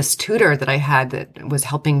was really this tutor that I had that was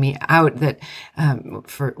helping me out with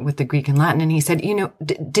the Greek and Latin. And he said,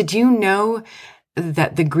 did you know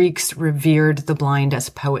that the Greeks revered the blind as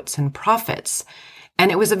poets and prophets?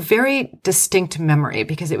 And it was a very distinct memory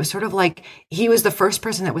because it was sort of like he was the first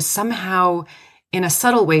person that was somehow in a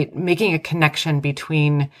subtle way making a connection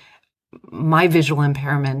between my visual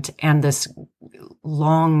impairment and this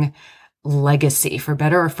long legacy, for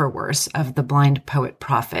better or for worse, of the blind poet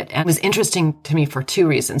prophet. And it was interesting to me for two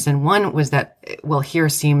reasons. And one was that, here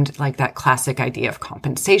seemed like that classic idea of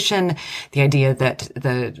compensation, the idea that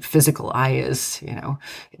the physical eye is,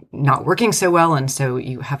 not working so well. And so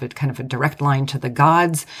you have a kind of a direct line to the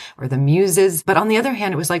gods or the muses. But on the other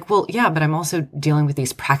hand, it was like, but I'm also dealing with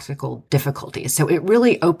these practical difficulties. So it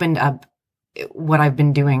really opened up what I've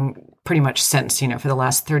been doing pretty much since, for the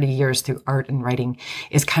last 30 years through art and writing,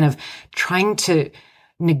 is kind of trying to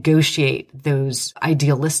negotiate those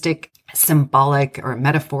idealistic, symbolic, or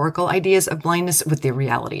metaphorical ideas of blindness with the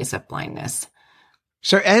realities of blindness.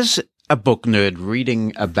 So as a book nerd,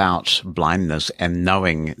 reading about blindness and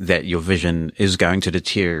knowing that your vision is going to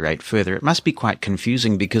deteriorate further, it must be quite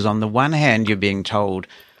confusing because on the one hand, you're being told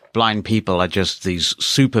blind people are just these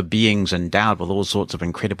super beings endowed with all sorts of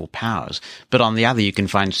incredible powers. But on the other, you can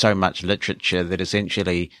find so much literature that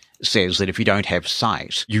essentially says that if you don't have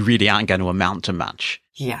sight, you really aren't going to amount to much.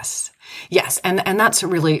 Yes. And that's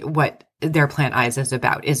really what Their Plant Eyes is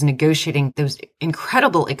about, is negotiating those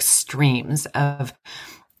incredible extremes of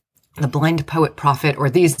the blind poet prophet, or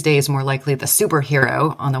these days more likely the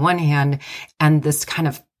superhero on the one hand, and this kind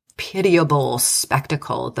of pitiable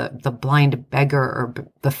spectacle, the blind beggar or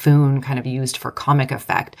buffoon kind of used for comic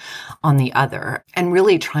effect on the other, and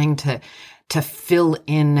really trying to fill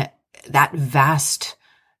in that vast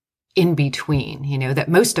in between, that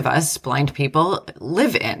most of us blind people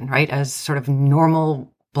live in, right, as sort of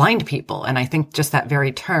normal blind people. And I think just that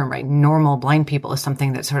very term, right, normal blind people, is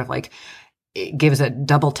something that sort of like it gives a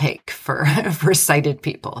double take for sighted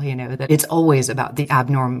people, that it's always about the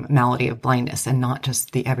abnormality of blindness and not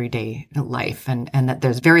just the everyday life. And that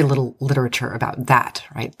there's very little literature about that,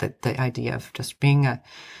 right? The idea of just being a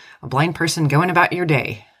blind person going about your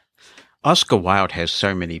day. Oscar Wilde has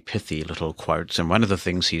so many pithy little quotes, and one of the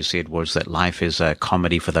things he said was that life is a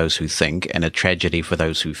comedy for those who think and a tragedy for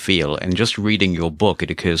those who feel. And just reading your book,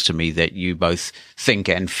 it occurs to me that you both think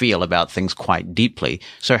and feel about things quite deeply.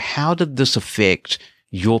 So how did this affect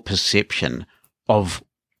your perception of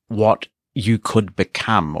what you could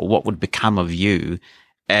become, or what would become of you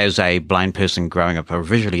as a blind person growing up, or a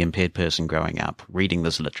visually impaired person growing up, reading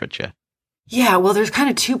this literature? Yeah, well, there's kind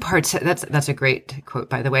of two parts. That's a great quote,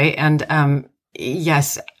 by the way. And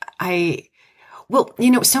yes,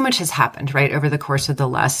 so much has happened, right, over the course of the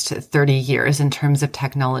last 30 years in terms of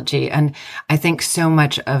technology. And I think so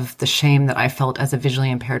much of the shame that I felt as a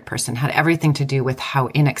visually impaired person had everything to do with how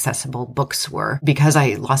inaccessible books were. Because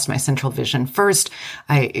I lost my central vision first,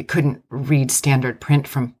 I couldn't read standard print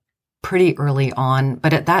from pretty early on.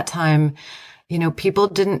 But at that time, people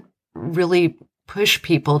didn't really push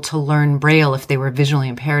people to learn Braille if they were visually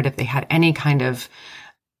impaired, if they had any kind of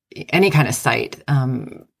sight.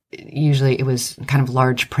 Usually it was kind of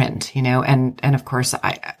large print, and of course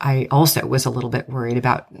I also was a little bit worried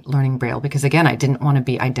about learning Braille because, again, I didn't want to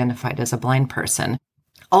be identified as a blind person.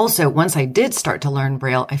 Also, once I did start to learn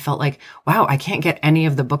Braille, I felt like, wow, I can't get any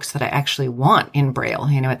of the books that I actually want in Braille.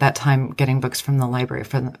 At that time, getting books from the library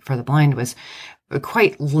for the blind was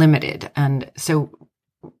quite limited. And so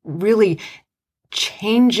really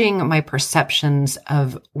changing my perceptions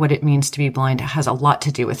of what it means to be blind has a lot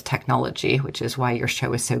to do with technology, which is why your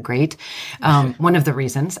show is so great. One of the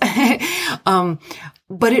reasons.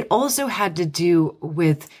 But it also had to do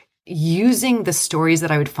with using the stories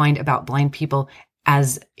that I would find about blind people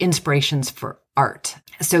as inspirations for art.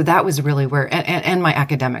 So that was really where, and my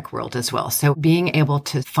academic world as well. So being able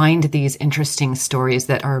to find these interesting stories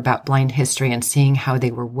that are about blind history and seeing how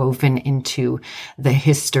they were woven into the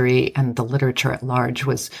history and the literature at large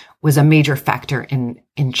was a major factor in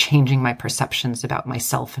changing my perceptions about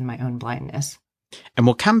myself and my own blindness. And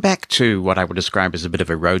we'll come back to what I would describe as a bit of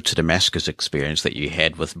a road to Damascus experience that you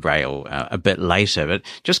had with Braille a bit later. But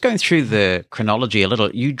just going through the chronology a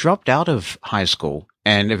little, you dropped out of high school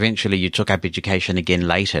and eventually you took up education again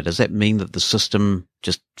later. Does that mean that the system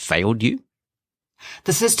just failed you?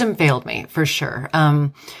 The system failed me for sure.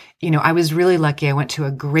 I was really lucky. I went to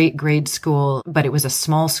a great grade school, but it was a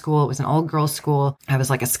small school. It was an all girls school. I was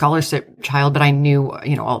like a scholarship child, but I knew,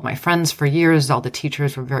 all of my friends for years. All the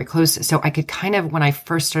teachers were very close. So I could kind of, when I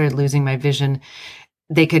first started losing my vision,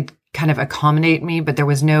 they could kind of accommodate me, but there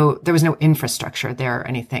was no infrastructure there or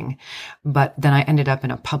anything. But then I ended up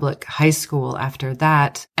in a public high school after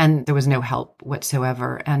that, and there was no help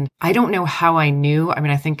whatsoever. And I don't know how I knew. I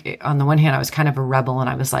mean, I think on the one hand, I was kind of a rebel, and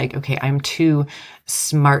I was like, okay, I'm too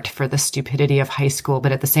smart for the stupidity of high school.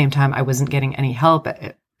 But at the same time, I wasn't getting any help.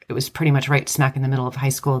 It was pretty much right smack in the middle of high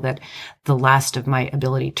school that the last of my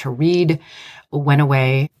ability to read went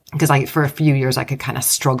away, because for a few years, I could kind of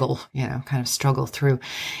struggle through.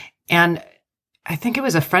 And I think it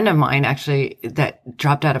was a friend of mine actually that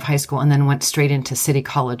dropped out of high school and then went straight into City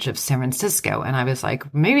College of San Francisco. And I was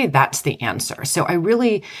like, maybe that's the answer. So I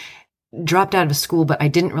really dropped out of school, but I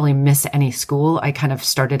didn't really miss any school. I kind of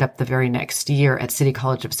started up the very next year at City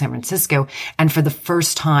College of San Francisco. And for the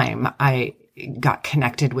first time, I got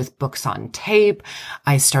connected with Books on Tape.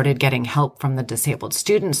 I started getting help from the Disabled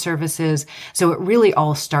Student Services. So it really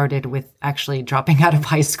all started with actually dropping out of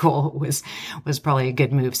high school was probably a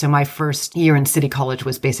good move. So my first year in City College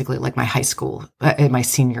was basically like my high school,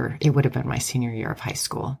 it would have been my senior year of high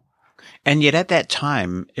school. And yet at that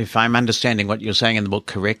time, if I'm understanding what you're saying in the book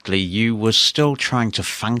correctly, you were still trying to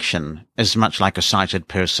function as much like a sighted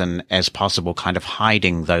person as possible, kind of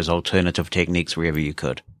hiding those alternative techniques wherever you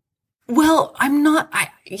could. Well,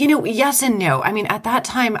 yes and no. I mean, at that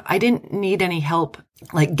time, I didn't need any help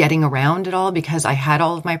like getting around at all because I had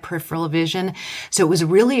all of my peripheral vision. So it was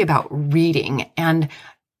really about reading. And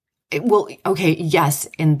yes,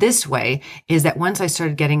 in this way is that once I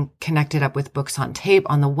started getting connected up with Books on Tape,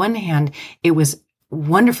 on the one hand, it was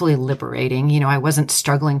wonderfully liberating. I wasn't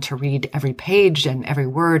struggling to read every page and every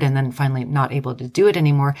word and then finally not able to do it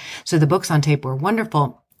anymore. So the Books on Tape were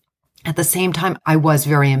wonderful. At the same time, I was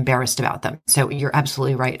very embarrassed about them. So you're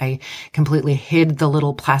absolutely right. I completely hid the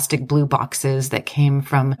little plastic blue boxes that came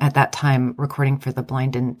from, at that time, Recording for the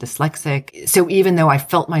Blind and Dyslexic. So even though I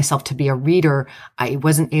felt myself to be a reader, I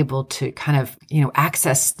wasn't able to kind of,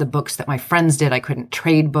 access the books that my friends did. I couldn't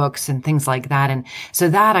trade books and things like that. And so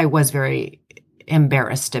that I was very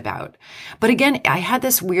embarrassed about. But again, I had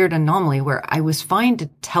this weird anomaly where I was fine to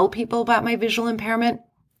tell people about my visual impairment.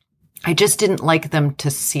 I just didn't like them to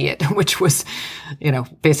see it, which was,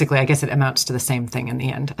 basically, I guess it amounts to the same thing in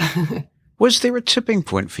the end. Was there a tipping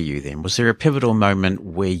point for you then? Was there a pivotal moment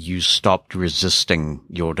where you stopped resisting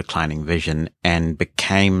your declining vision and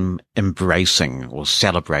became embracing or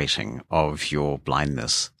celebrating of your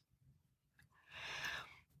blindness?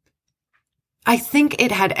 I think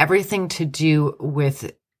it had everything to do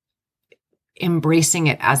with embracing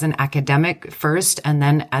it as an academic first and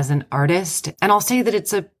then as an artist. And I'll say that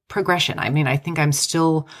it's a progression. I mean, I think I'm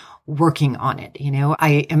still working on it.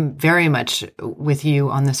 I am very much with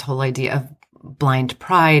you on this whole idea of blind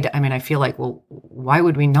pride. I mean, I feel like, well, why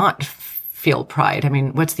would we not feel pride? I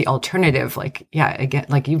mean, what's the alternative? Like, yeah, again,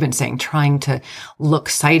 like you've been saying, trying to look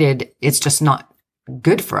sighted, it's just not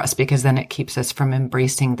good for us because then it keeps us from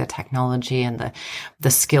embracing the technology and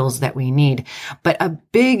the skills that we need. But a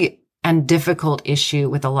big and difficult issue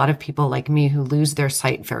with a lot of people like me who lose their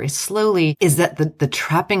sight very slowly is that the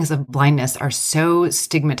trappings of blindness are so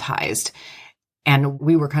stigmatized. And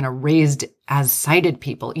we were kind of raised as sighted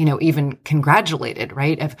people, even congratulated,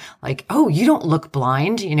 right? Of like, oh, you don't look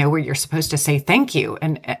blind, where you're supposed to say thank you.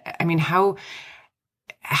 And I mean,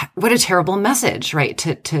 what a terrible message, right?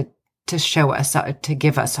 To show us, to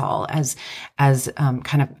give us all as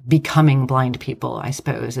kind of becoming blind people, I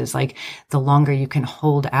suppose, is like the longer you can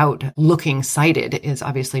hold out looking sighted is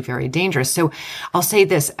obviously very dangerous. So I'll say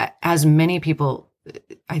this, as many people,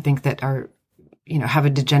 I think that are, have a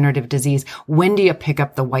degenerative disease, when do you pick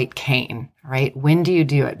up the white cane, right? When do you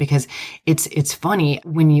do it? Because it's funny,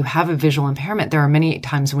 when you have a visual impairment, there are many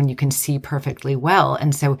times when you can see perfectly well.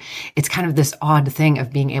 And so it's kind of this odd thing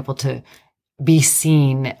of being able to be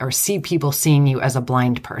seen or see people seeing you as a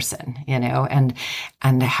blind person,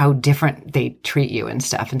 and how different they treat you and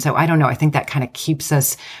stuff. And so I don't know, I think that kind of keeps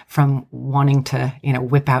us from wanting to,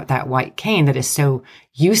 whip out that white cane that is so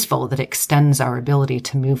useful, that extends our ability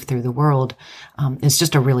to move through the world. It's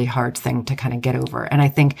just a really hard thing to kind of get over. And I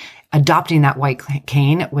think adopting that white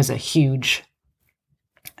cane was a huge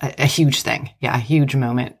thing. Yeah. A huge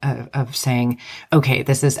moment of saying, okay,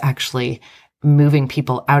 this is actually moving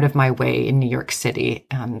people out of my way in New York City.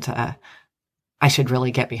 And I should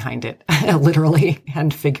really get behind it, literally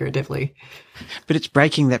and figuratively. But it's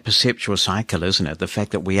breaking that perceptual cycle, isn't it? The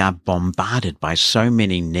fact that we are bombarded by so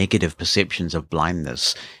many negative perceptions of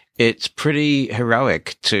blindness. it's pretty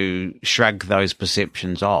heroic to shrug those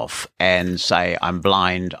perceptions off and say, I'm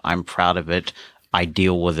blind, I'm proud of it, I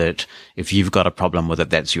deal with it. If you've got a problem with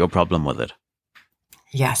it, that's your problem with it.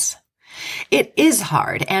 Yes, it is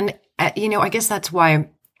hard. And, I guess that's why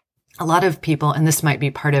a lot of people, and this might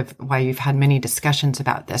be part of why you've had many discussions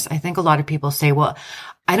about this. I think a lot of people say, well,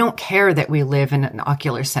 I don't care that we live in an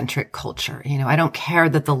ocular-centric culture. I don't care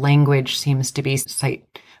that the language seems to be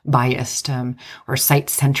sight biased, or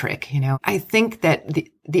sight-centric. I think that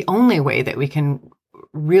the only way that we can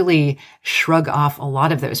really shrug off a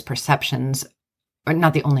lot of those perceptions, or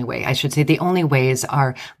not the only way, I should say, the only ways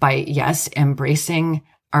are by, yes, embracing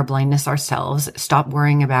our blindness ourselves, stop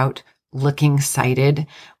worrying about looking sighted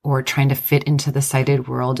or trying to fit into the sighted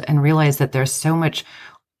world, and realize that there's so much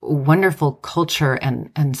wonderful culture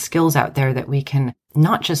and skills out there that we can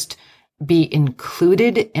not just be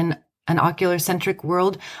included in an ocular-centric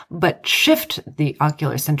world, but shift the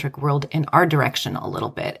ocular-centric world in our direction a little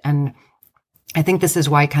bit. And I think this is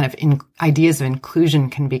why kind of ideas of inclusion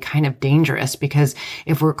can be kind of dangerous, because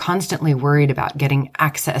if we're constantly worried about getting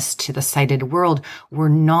access to the sighted world, we're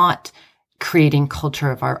not creating culture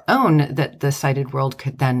of our own that the sighted world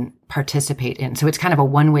could then participate in. So it's kind of a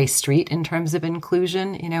one-way street in terms of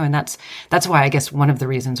inclusion, and that's why I guess one of the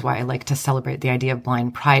reasons why I like to celebrate the idea of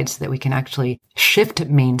blind pride, so that we can actually shift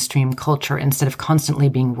mainstream culture instead of constantly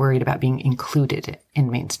being worried about being included in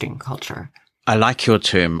mainstream culture. I like your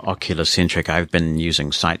term ocular-centric. I've been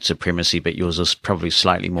using sight supremacy, but yours is probably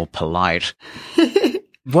slightly more polite.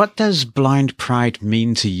 What does blind pride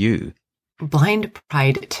mean to you? Blind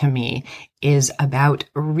pride to me is about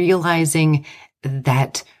realizing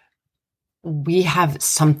that we have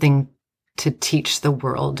something to teach the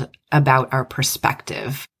world about our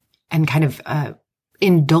perspective, and kind of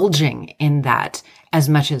indulging in that as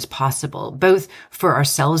much as possible, both for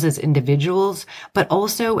ourselves as individuals, but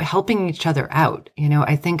also helping each other out.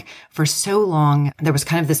 I think for so long, there was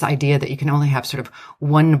kind of this idea that you can only have sort of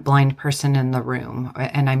one blind person in the room.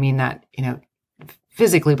 And I mean that,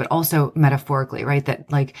 physically, but also metaphorically, right? That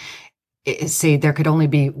say there could only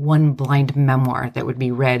be one blind memoir that would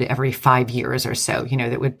be read every 5 years or so,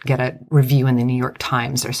 that would get a review in the New York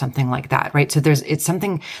Times or something like that, right? So there's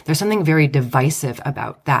something very divisive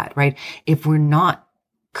about that, right? If we're not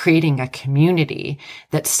creating a community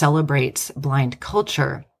that celebrates blind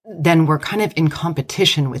culture, then we're kind of in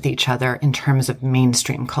competition with each other in terms of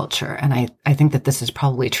mainstream culture. And I think that this is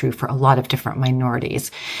probably true for a lot of different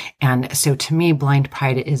minorities. And so to me, blind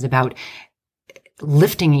pride is about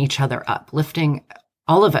lifting each other up, lifting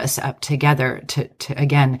all of us up together to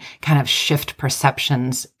again, kind of shift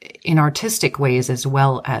perceptions in artistic ways as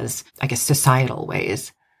well as, I guess, societal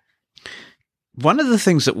ways. One of the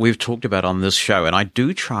things that we've talked about on this show, and I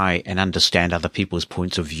do try and understand other people's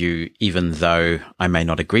points of view, even though I may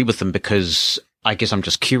not agree with them, because I guess I'm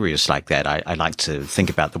just curious like that. I like to think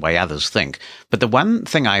about the way others think. But the one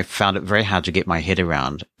thing I found it very hard to get my head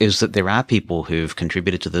around is that there are people who've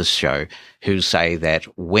contributed to this show who say that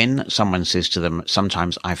when someone says to them,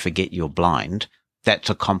 sometimes I forget you're blind, that's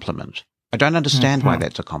a compliment. I don't understand why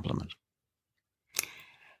that's a compliment.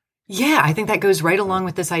 Yeah, I think that goes right along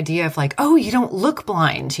with this idea of oh, you don't look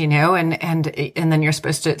blind, and then you're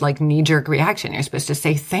supposed to knee-jerk reaction. You're supposed to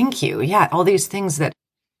say thank you. Yeah, all these things that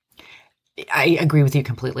I agree with you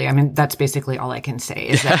completely. I mean, that's basically all I can say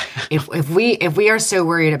is that if we are so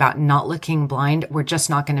worried about not looking blind, we're just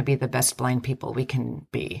not going to be the best blind people we can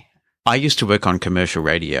be. I used to work on commercial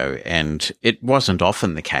radio, and it wasn't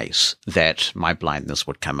often the case that my blindness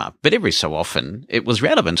would come up, but every so often it was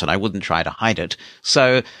relevant and I wouldn't try to hide it.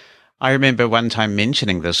 So I remember one time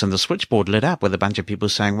mentioning this and the switchboard lit up with a bunch of people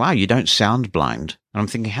saying, wow, you don't sound blind. And I'm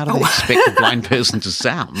thinking, how do they expect a blind person to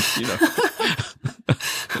sound?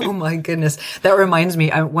 Oh my goodness. That reminds me,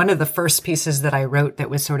 one of the first pieces that I wrote that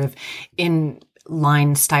was sort of in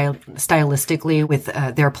line stylistically with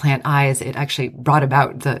Their Plant Eyes, it actually brought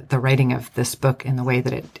about the writing of this book in the way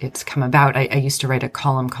that it's come about. I used to write a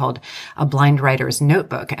column called A Blind Writer's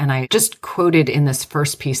Notebook, and I just quoted in this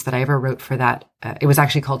first piece that I ever wrote for that. It was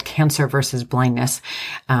actually called Cancer versus Blindness.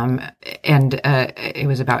 And it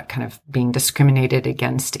was about kind of being discriminated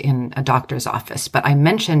against in a doctor's office. But I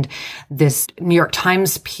mentioned this New York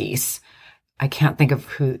Times piece. I can't think of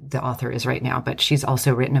who the author is right now, but she's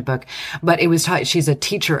also written a book. But it was she's a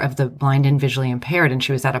teacher of the blind and visually impaired, and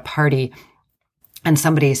she was at a party, and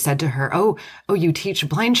somebody said to her, "Oh, you teach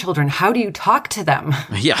blind children. How do you talk to them?"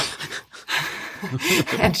 Yeah.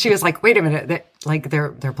 And she was like, wait a minute,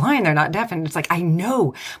 they're blind, they're not deaf. And it's like, I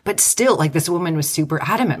know, but still, like, this woman was super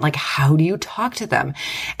adamant. Like, how do you talk to them?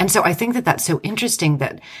 And so I think that that's so interesting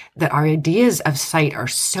that our ideas of sight are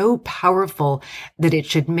so powerful that it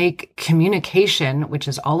should make communication, which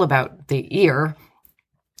is all about the ear,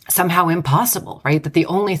 somehow impossible, right? That the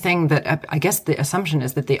only thing that, I guess the assumption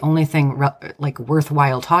is that the only thing like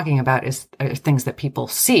worthwhile talking about is things that people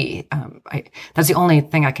see. That's the only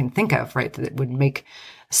thing I can think of, right? That would make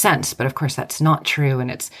sense. But of course that's not true. And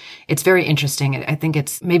it's very interesting. I think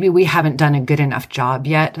it's, maybe we haven't done a good enough job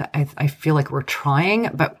yet. I feel like we're trying,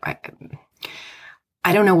 but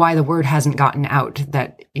I don't know why the word hasn't gotten out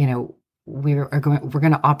that, you know, we're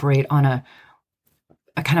going to operate on a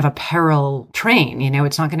kind of a parallel train. You know,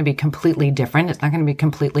 it's not going to be completely different. It's not going to be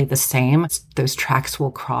completely the same. Those tracks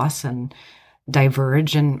will cross and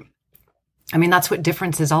diverge. And I mean, that's what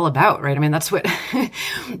difference is all about, right? I mean, that's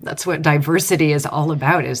what diversity is all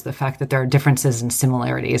about, is the fact that there are differences and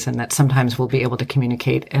similarities, and that sometimes we'll be able to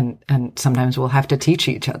communicate and sometimes we'll have to teach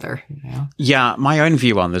each other. You know? Yeah. My own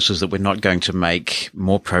view on this is that we're not going to make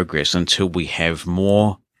more progress until we have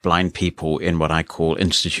more blind people in what I call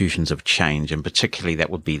institutions of change, and particularly that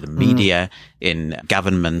would be the media, in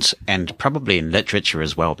government, and probably in literature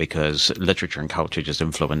as well, because literature and culture just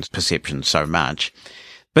influence perception so much.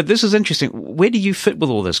 But this is interesting. Where do you fit with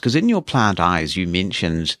all this? Because in your Plant Eyes, you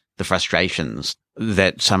mentioned the frustrations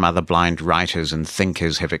that some other blind writers and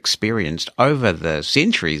thinkers have experienced over the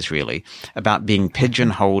centuries, really, about being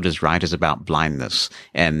pigeonholed as writers about blindness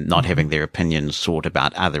and not having their opinions sought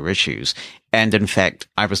about other issues. And in fact,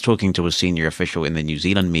 I was talking to a senior official in the New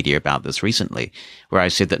Zealand media about this recently, where I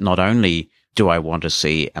said that not only do I want to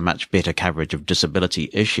see a much better coverage of disability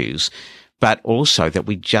issues, but also that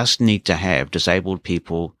we just need to have disabled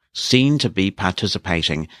people seen to be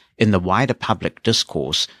participating in the wider public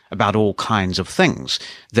discourse about all kinds of things,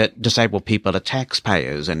 that disabled people are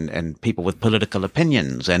taxpayers and people with political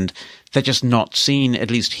opinions, and they're just not seen,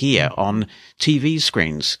 at least here, on TV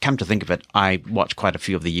screens. Come to think of it, I watch quite a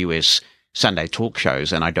few of the US Sunday talk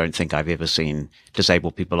shows, and I don't think I've ever seen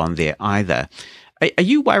disabled people on there either. Are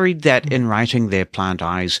you worried that in writing their Plant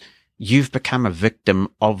Eyes, you've become a victim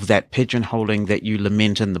of that pigeonholing that you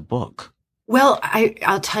lament in the book? Well,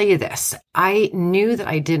 I'll tell you this. I knew that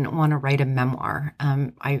I didn't want to write a memoir.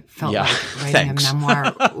 I felt like writing a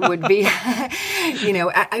memoir would be, you know,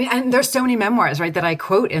 and there's so many memoirs, right, that I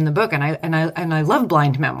quote in the book, and I love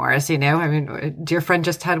blind memoirs, you know. I mean, a dear friend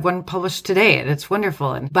just had one published today, and it's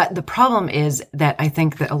wonderful. But the problem is that I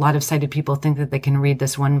think that a lot of sighted people think that they can read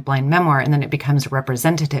this one blind memoir and then it becomes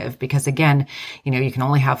representative, because again, you know, you can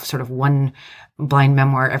only have sort of one blind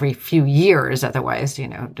memoir every few years. Otherwise, you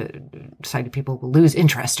know, sighted people will lose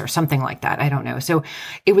interest or something like that. I don't know. So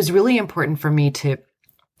it was really important for me to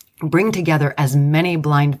bring together as many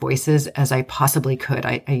blind voices as I possibly could.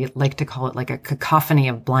 I like to call it like a cacophony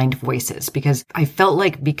of blind voices, because I felt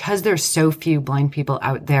like, because there's so few blind people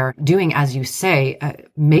out there doing, as you say,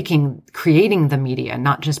 creating the media,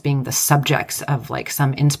 not just being the subjects of like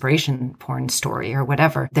some inspiration porn story or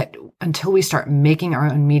whatever, that until we start making our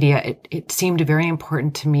own media, it seemed very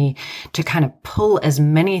important to me to kind of pull as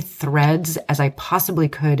many threads as I possibly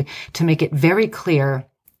could to make it very clear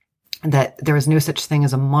that there is no such thing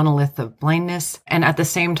as a monolith of blindness. And at the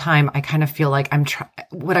same time, I kind of feel like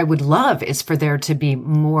what I would love is for there to be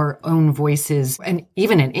more own voices, and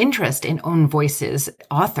even an interest in own voices,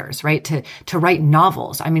 authors, right? To write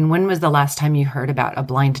novels. I mean, when was the last time you heard about a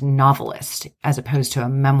blind novelist as opposed to a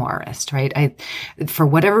memoirist, right? For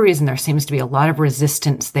whatever reason, there seems to be a lot of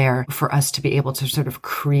resistance there for us to be able to sort of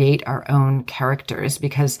create our own characters,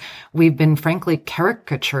 because we've been frankly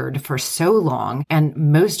caricatured for so long. And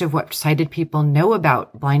most of what sighted people know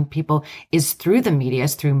about blind people is through the media,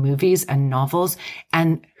 through movies and novels.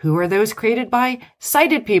 And who are those created by?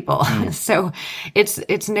 Sighted people. So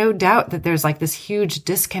it's no doubt that there's like this huge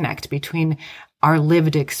disconnect between our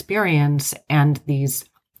lived experience and these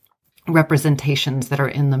representations that are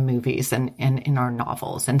in the movies and in our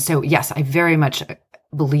novels. And so, yes, I very much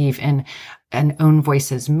believe in an own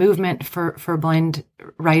voices movement for blind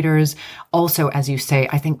writers. Also, as you say,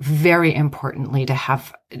 I think very importantly to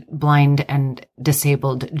have blind and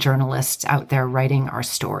disabled journalists out there writing our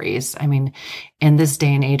stories. I mean, in this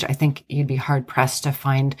day and age, I think you'd be hard pressed to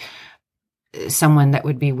find someone that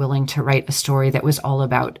would be willing to write a story that was all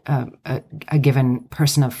about a given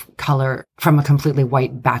person of color from a completely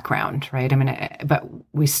white background, right? I mean, but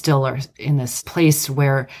we still are in this place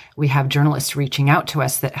where we have journalists reaching out to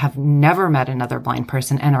us that have never met another blind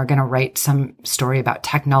person and are going to write some story about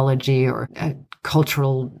technology or a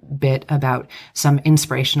cultural bit about some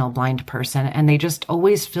inspirational blind person. And they just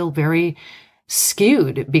always feel very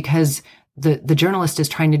skewed because the journalist is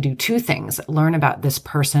trying to do two things: learn about this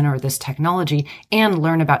person or this technology and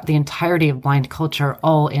learn about the entirety of blind culture,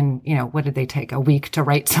 all in, what did they take, a week to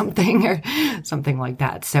write something or something like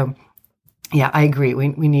that. So yeah, I agree.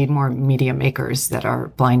 We need more media makers that are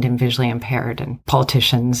blind and visually impaired, and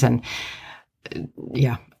politicians, and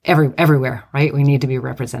everywhere, right? We need to be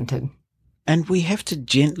represented. And we have to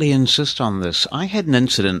gently insist on this. I had an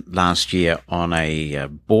incident last year on a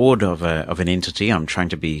board of an entity. I'm trying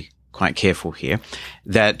to be quite careful here,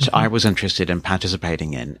 that I was interested in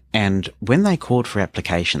participating in. And when they called for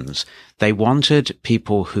applications, they wanted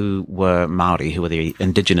people who were Māori, who were the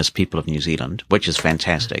indigenous people of New Zealand, which is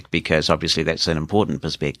fantastic because obviously that's an important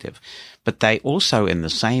perspective. But they also, in the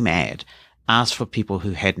same ad, asked for people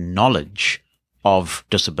who had knowledge of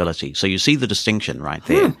disability. So you see the distinction right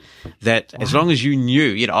there, that as long as you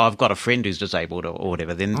knew, I've got a friend who's disabled or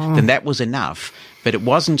whatever, then that was enough. But it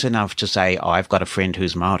wasn't enough to say, I've got a friend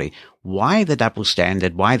who's Māori. Why the double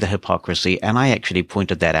standard? Why the hypocrisy? And I actually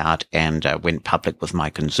pointed that out and went public with my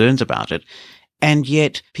concerns about it. And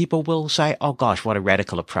yet people will say, oh gosh, what a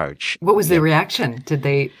radical approach. What was the reaction? Did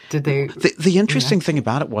they? The interesting thing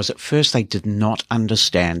about it was at first they did not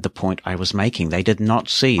understand the point I was making. They did not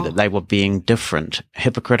see that they were being different,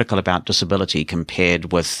 hypocritical about disability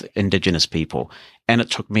compared with Indigenous people. And it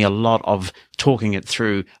took me a lot of talking it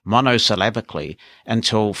through monosyllabically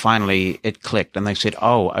until finally it clicked and they said,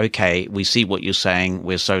 oh, okay, we see what you're saying.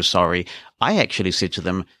 We're so sorry. I actually said to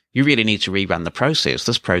them, you really need to rerun the process.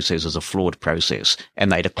 This process is a flawed process.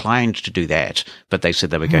 And they declined to do that, but they said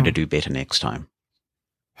they were going to do better next time.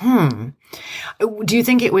 Do you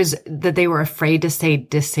think it was that they were afraid to say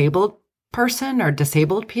disabled person or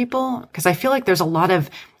disabled people? Because I feel like there's a lot of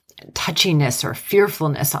touchiness or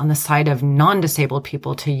fearfulness on the side of non-disabled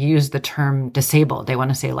people to use the term disabled. They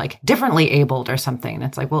want to say like differently abled or something. And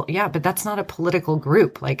it's like, well, yeah, but that's not a political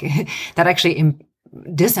group. Like that actually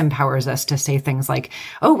disempowers us to say things like,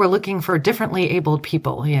 oh, we're looking for differently abled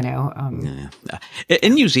people, In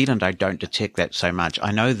New Zealand, I don't detect that so much.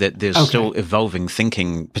 I know that there's still evolving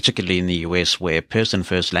thinking, particularly in the US, where person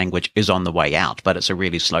first language is on the way out, but it's a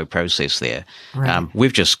really slow process there. Right.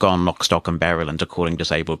 We've just gone lock, stock and barrel into calling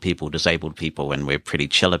disabled people, and we're pretty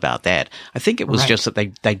chill about that. I think it was just that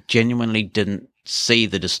they genuinely didn't see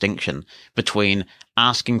the distinction between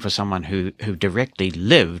asking for someone who directly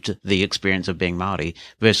lived the experience of being Māori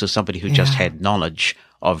versus somebody who just had knowledge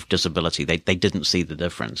of disability. They didn't see the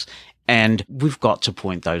difference. And we've got to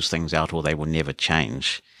point those things out or they will never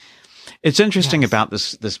change. It's interesting about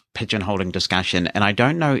this pigeonholing discussion. And I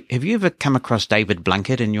don't know, have you ever come across David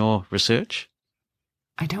Blunkett in your research?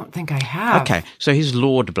 I don't think I have. Okay, so he's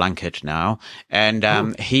Lord Blunkett now,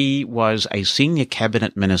 and he was a senior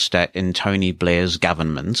cabinet minister in Tony Blair's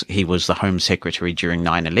government. He was the Home Secretary during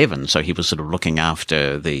 9/11, so he was sort of looking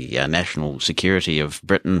after the national security of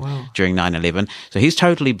Britain during 9/11. So he's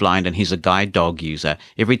totally blind, and he's a guide dog user.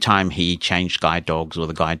 Every time he changed guide dogs or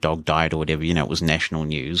the guide dog died or whatever, it was national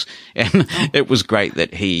news. And it was great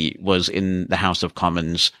that he was in the House of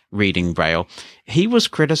Commons reading Braille. He was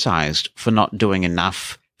criticised for not doing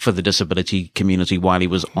enough for the disability community while he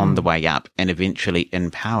was on the way up and eventually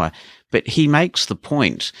in power. But he makes the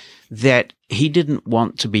point that he didn't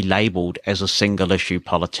want to be labelled as a single issue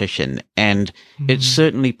politician. And it's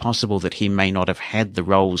certainly possible that he may not have had the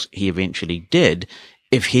roles he eventually did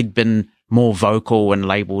if he'd been more vocal and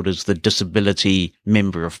labelled as the disability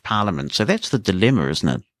member of parliament. So that's the dilemma, isn't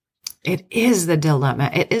it? It is the dilemma.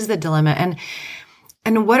 It is the dilemma.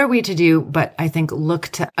 And what are we to do but, I think, look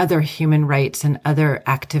to other human rights and other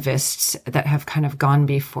activists that have kind of gone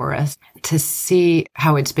before us to see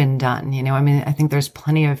how it's been done. I think there's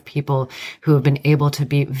plenty of people who have been able to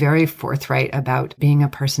be very forthright about being a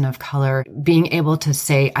person of color, being able to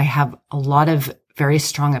say, I have a lot of very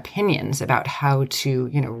strong opinions about how to,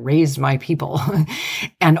 raise my people.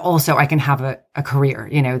 And also I can have a career,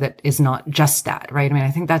 that is not just that, right? I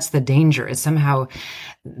think that's the danger, is somehow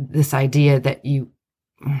this idea that you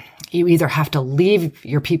either have to leave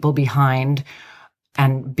your people behind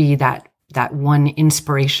and be that one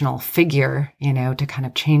inspirational figure, to kind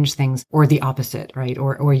of change things, or the opposite, right?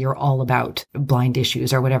 Or you're all about blind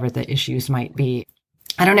issues or whatever the issues might be.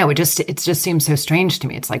 I don't know. It just seems so strange to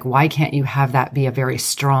me. It's like, why can't you have that be a very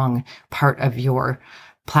strong part of your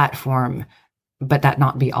platform, but that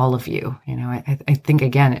not be all of you? I think,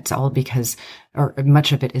 again, it's all because, or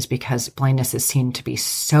much of it is because blindness is seen to be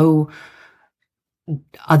so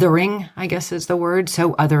othering, I guess is the word,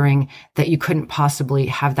 so othering that you couldn't possibly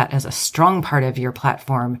have that as a strong part of your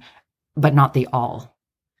platform, but not the all.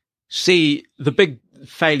 See, the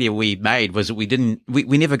failure we made was that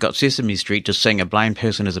we never got Sesame Street to sing "A blind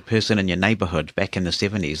person is a person in your neighborhood" back in the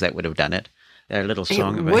 70s. That would have done it. A little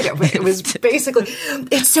song It was basically,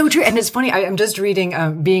 it's so true. And it's funny. I'm just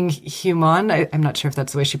reading, Being Human. I'm not sure if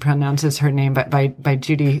that's the way she pronounces her name, but by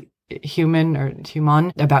Judy Human,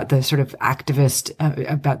 about the sort of activist,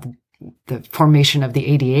 about the formation of the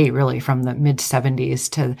ADA, really from the mid 70s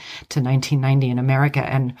to 1990 in America.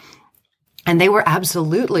 And they were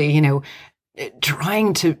absolutely,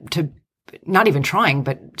 trying to not even trying,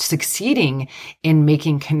 but succeeding in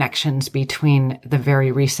making connections between the very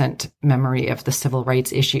recent memory of the civil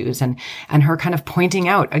rights issues and her kind of pointing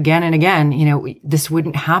out again and again, this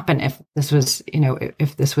wouldn't happen if this was,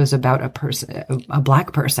 if this was about a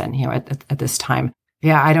Black person, at this time.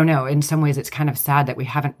 Yeah, I don't know. In some ways, it's kind of sad that we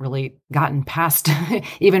haven't really gotten past,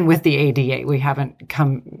 even with the ADA, we haven't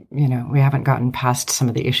gotten past some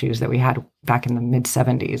of the issues that we had back in the mid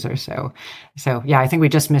 70s or so. So yeah, I think we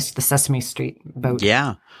just missed the Sesame Street boat.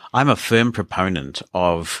 Yeah. I'm a firm proponent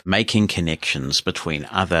of making connections between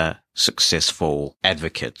other successful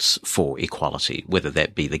advocates for equality, whether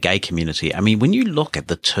that be the gay community. I mean, when you look at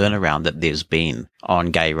the turnaround that there's been on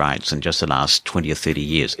gay rights in just the last 20 or 30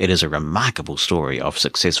 years, it is a remarkable story of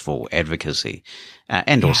successful advocacy.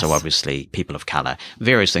 And Yes. also, obviously, people of color,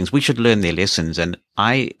 various things. We should learn their lessons. And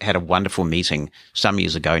I had a wonderful meeting some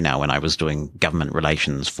years ago now when I was doing government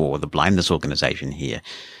relations for the blindness organization here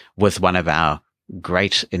with one of our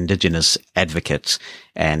great Indigenous advocates.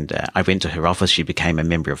 And I went to her office. She became a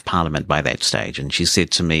member of parliament by that stage. And she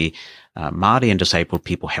said to me, Māori and disabled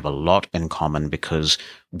people have a lot in common because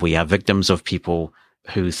we are victims of people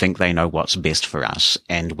who think they know what's best for us,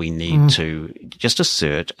 and we need to just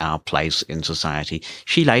assert our place in society.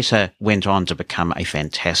 She later went on to become a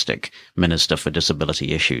fantastic Minister for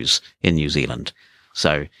Disability Issues in New Zealand.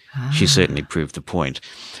 So she certainly proved the point.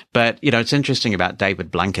 But, it's interesting about David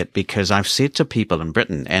Blunkett because I've said to people in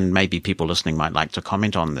Britain, and maybe people listening might like to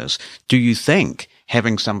comment on this, do you think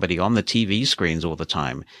having somebody on the TV screens all the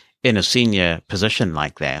time in a senior position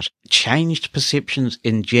like that changed perceptions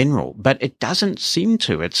in general? But it doesn't seem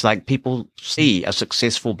to. It's like people see a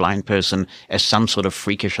successful blind person as some sort of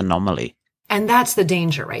freakish anomaly. And that's the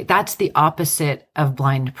danger, right? That's the opposite of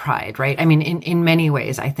blind pride, right? I mean, in many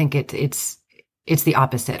ways, I think it's the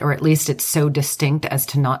opposite, or at least it's so distinct as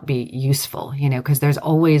to not be useful, because there's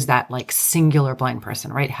always that like singular blind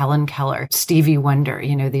person, right? Helen Keller, Stevie Wonder,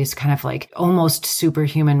 these kind of like almost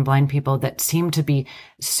superhuman blind people that seem to be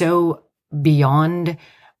so beyond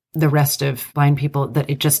the rest of blind people that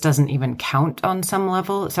it just doesn't even count on some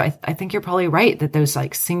level. So I think you're probably right that those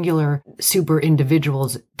like singular super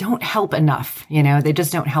individuals don't help enough, they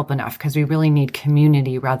just don't help enough because we really need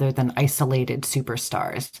community rather than isolated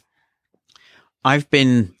superstars. I've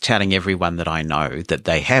been telling everyone that I know that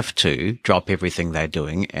they have to drop everything they're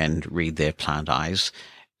doing and read their plant eyes.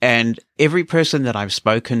 And every person that I've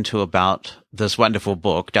spoken to about this wonderful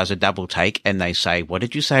book does a double take and they say, what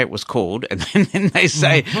did you say it was called? And then they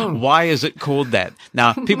say, why is it called that?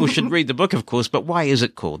 Now, people should read the book, of course, but why is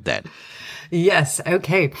it called that? Yes.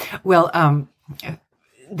 Okay. Well,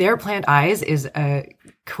 Their Plant Eyes is a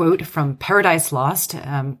quote from Paradise Lost,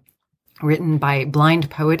 written by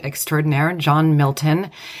blind poet extraordinaire John Milton.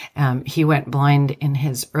 He went blind in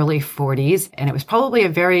his early 40s, and it was probably a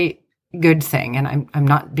very good thing. And I'm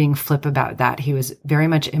not being flip about that. He was very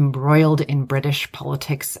much embroiled in British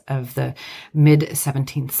politics of the mid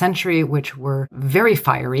 17th century, which were very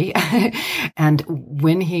fiery. And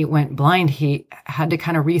when he went blind, he had to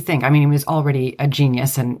kind of rethink. I mean, he was already a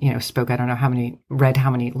genius and, spoke, read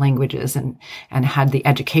how many languages and had the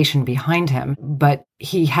education behind him. But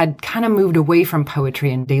he had kind of moved away from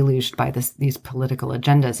poetry and deluged by these political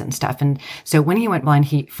agendas and stuff. And so when he went blind,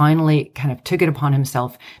 he finally kind of took it upon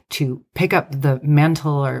himself to pick up the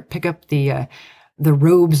mantle or pick up the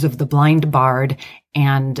robes of the blind bard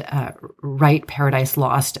and write Paradise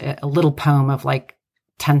Lost, a little poem of like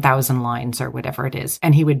 10,000 lines or whatever it is.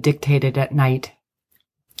 And he would dictate it at night.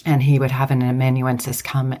 And he would have an amanuensis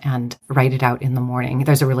come and write it out in the morning.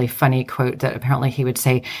 There's a really funny quote that apparently he would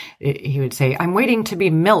say, I'm waiting to be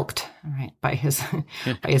milked, right, by his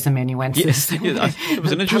amanuensis. Yes, it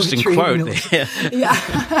was an interesting quote there. Yeah.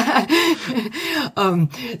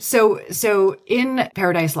 So in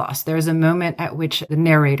Paradise Lost, there's a moment at which the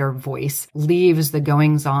narrator voice leaves the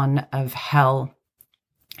goings on of hell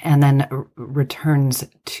and then returns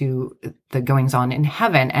to the goings on in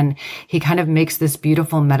heaven. And he kind of makes this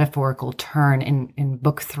beautiful metaphorical turn in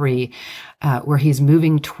book 3, where he's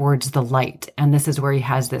moving towards the light. And this is where he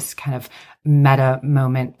has this kind of meta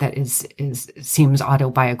moment that seems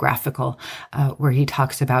autobiographical, where he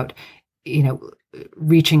talks about,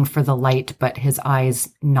 reaching for the light, but his eyes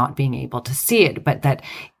not being able to see it, but that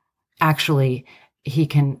actually he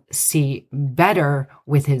can see better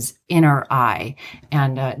with his inner eye.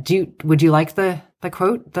 And would you like the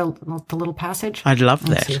quote, the little passage? I'd love that.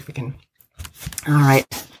 Let's see if we can. All right,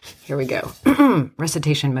 here we go.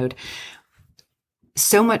 Recitation mode.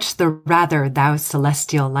 So much the rather, thou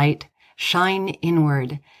celestial light, shine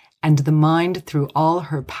inward, and the mind through all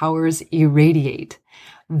her powers irradiate.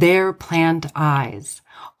 There plant eyes,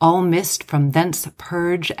 all mist from thence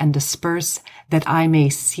purge and disperse, that I may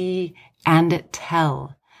see and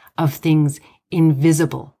tell of things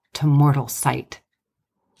invisible to mortal sight.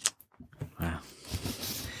 Wow.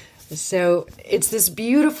 So it's this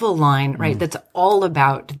beautiful line, right? That's all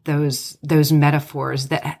about those metaphors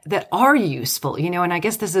that are useful, and I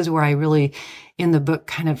guess this is where I really, in the book,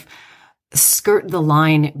 kind of skirt the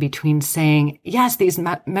line between saying, yes, these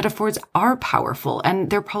metaphors are powerful, and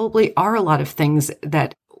there probably are a lot of things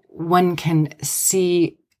that one can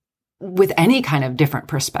see with any kind of different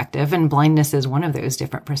perspective, and blindness is one of those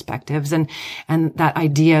different perspectives. And that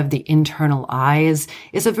idea of the internal eyes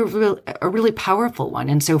is a really powerful one.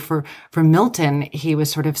 And so for Milton, he was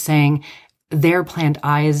sort of saying, there plant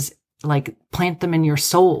eyes, like plant them in your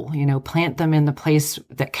soul, plant them in the place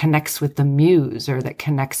that connects with the muse or that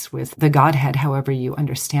connects with the Godhead, however you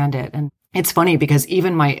understand it. And it's funny because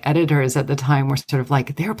even my editors at the time were sort of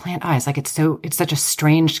like, there plant eyes. Like it's such a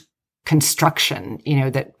strange construction,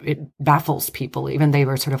 that it baffles people. Even they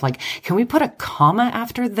were sort of like, can we put a comma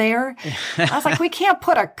after there? I was like, we can't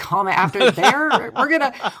put a comma after there. We're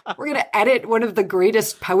gonna edit one of the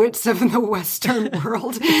greatest poets of the Western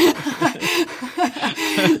world.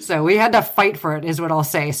 So we had to fight for it, is what I'll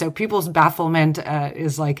say. So people's bafflement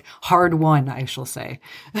is like hard won, I shall say.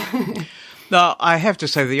 No, I have to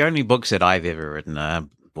say the only books that I've ever written are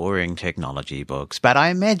boring technology books, but I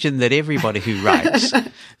imagine that everybody who writes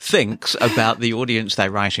thinks about the audience they're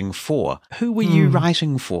writing for. Who were you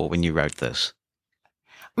writing for when you wrote this?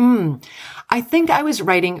 I think I was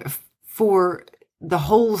writing for the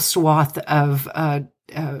whole swath of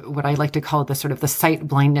what I like to call the sort of the sight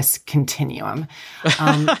blindness continuum.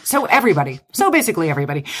 So basically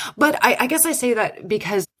everybody. But I guess I say that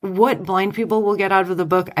because what blind people will get out of the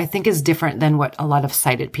book, I think is different than what a lot of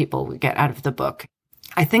sighted people will get out of the book.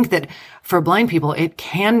 I think that for blind people, it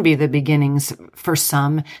can be the beginnings for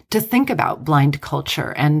some to think about blind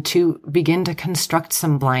culture and to begin to construct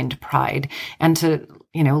some blind pride and to,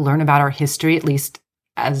 learn about our history, at least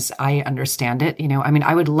as I understand it.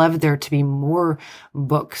 I would love there to be more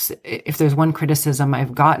books. If there's one criticism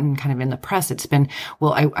I've gotten kind of in the press, it's been,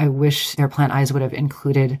 well, I wish There Plant Eyes would have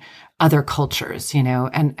included other cultures,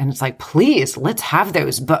 and it's like, please, let's have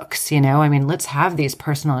those books, let's have these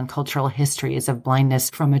personal and cultural histories of blindness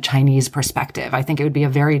from a Chinese perspective. I think it would be a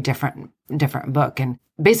very different book. And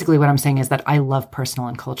basically what I'm saying is that I love personal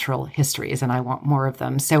and cultural histories and I want more of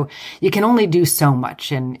them. So you can only do so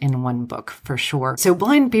much in one book for sure. So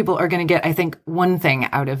blind people are going to get, I think, one thing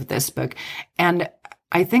out of this book. And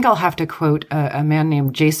I think I'll have to quote a man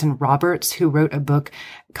named Jason Roberts, who wrote a book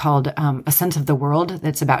called A Sense of the World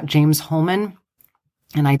that's about James Holman.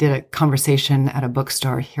 And I did a conversation at a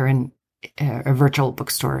bookstore here in a virtual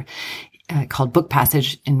bookstore called Book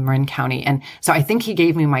Passage in Marin County. And so I think he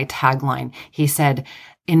gave me my tagline. He said,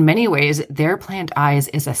 in many ways, There Plant Eyes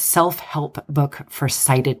is a self-help book for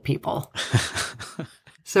sighted people.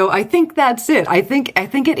 So I think that's it. I think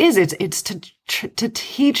it is. It's to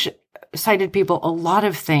teach sighted people a lot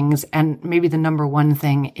of things. And maybe the number one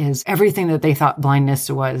thing is everything that they thought blindness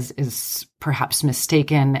is perhaps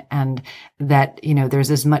mistaken. And that,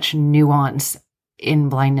 there's as much nuance in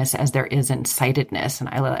blindness as there is in sightedness. And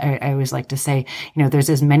I always like to say, there's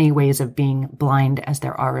as many ways of being blind as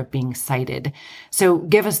there are of being sighted. So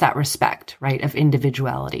give us that respect, right, of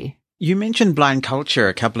individuality. You mentioned blind culture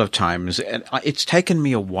a couple of times, and it's taken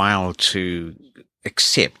me a while to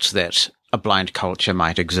accept that a blind culture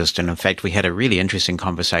might exist. And in fact, we had a really interesting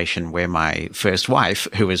conversation where my first wife,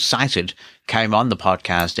 who is sighted, came on the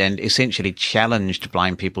podcast and essentially challenged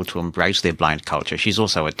blind people to embrace their blind culture. She's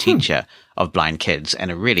also a teacher of blind kids and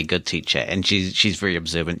a really good teacher. And she's very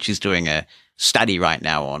observant. She's doing a study right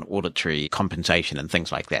now on auditory compensation and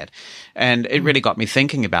things like that. And it really got me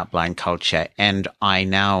thinking about blind culture. And I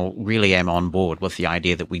now really am on board with the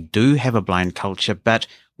idea that we do have a blind culture, but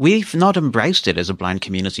we've not embraced it as a blind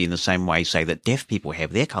community in the same way, say, that deaf people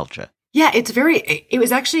have their culture. Yeah, it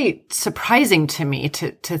was actually surprising to me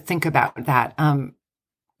to think about that.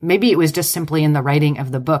 Maybe it was just simply in the writing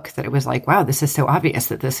of the book that it was like, wow, this is so obvious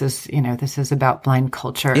that this is about blind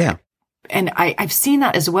culture. Yeah. And I've seen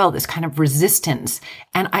that as well, this kind of resistance.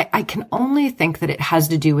 And I can only think that it has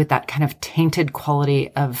to do with that kind of tainted quality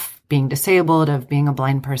of being disabled, of being a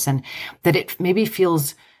blind person, that it maybe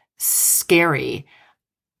feels scary.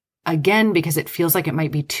 Again, because it feels like it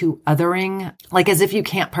might be too othering, like as if you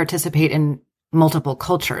can't participate in multiple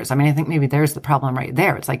cultures. I mean, I think maybe there's the problem right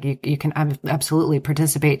there. It's like you can absolutely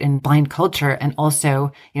participate in blind culture. And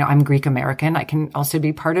also, I'm Greek American. I can also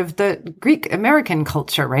be part of the Greek American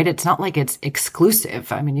culture, right? It's not like it's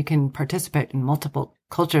exclusive. I mean, you can participate in multiple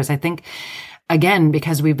cultures. I think, again,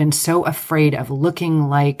 because we've been so afraid of looking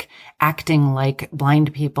like, acting like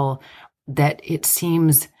blind people, that it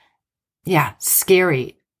seems,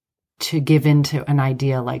 scary to give into an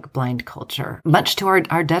idea like blind culture, much to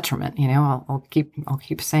our detriment. I'll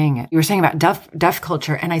keep saying it. You were saying about deaf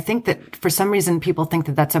culture. And I think that for some reason, people think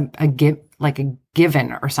that that's a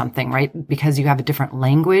given or something, right? Because you have a different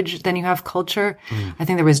language than you have culture. I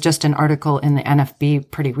think there was just an article in the NFB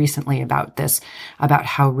pretty recently about this, about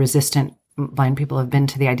how resistant blind people have been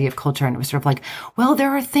to the idea of culture. And it was sort of like, well,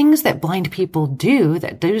 there are things that blind people do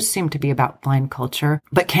that do seem to be about blind culture,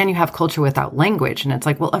 but can you have culture without language? And it's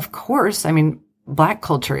like, well, of course. I mean, Black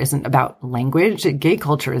culture isn't about language. Gay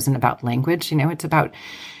culture isn't about language. It's about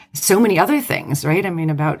so many other things, right? I mean,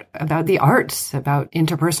 about the arts, about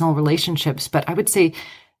interpersonal relationships. But I would say,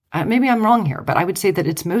 maybe I'm wrong here, but I would say that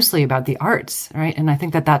it's mostly about the arts, right? And I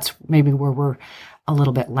think that that's maybe where we're a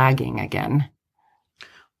little bit lagging again.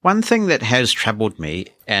 One thing that has troubled me,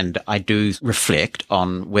 and I do reflect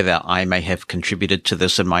on whether I may have contributed to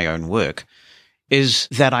this in my own work, is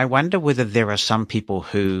that I wonder whether there are some people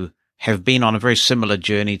who have been on a very similar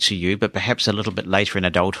journey to you, but perhaps a little bit later in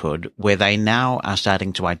adulthood, where they now are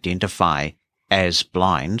starting to identify as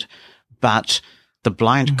blind, but the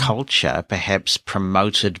blind culture, perhaps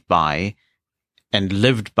promoted by and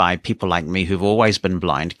lived by people like me who've always been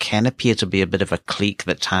blind, can appear to be a bit of a clique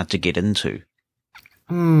that's hard to get into.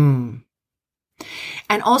 And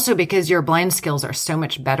also because your blind skills are so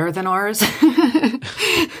much better than ours,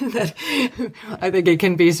 that I think it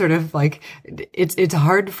can be sort of like, it's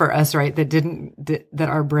hard for us, right? That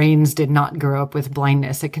our brains did not grow up with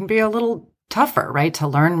blindness. It can be a little tougher, right? To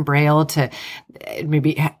learn Braille, to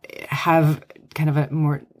maybe have kind of a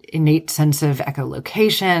more innate sense of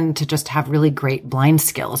echolocation, to just have really great blind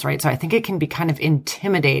skills, right? So I think it can be kind of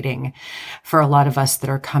intimidating for a lot of us that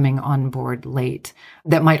are coming on board late.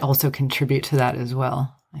 That might also contribute to that as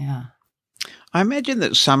well. Yeah. I imagine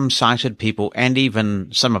that some sighted people, and even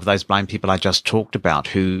some of those blind people I just talked about,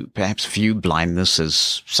 who perhaps view blindness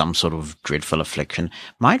as some sort of dreadful affliction,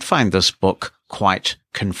 might find this book quite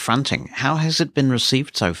confronting. How has it been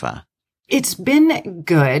received so far? It's been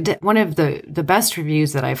good. One of the best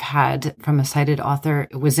reviews that I've had from a sighted author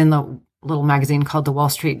was in the little magazine called the Wall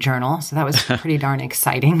Street Journal. So that was pretty darn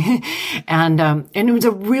exciting. And it was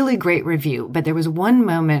a really great review. But there was one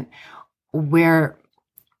moment where,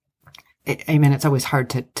 I mean, it's always hard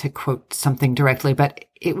to quote something directly, but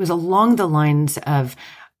it was along the lines of,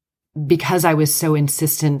 because I was so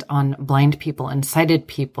insistent on blind people and sighted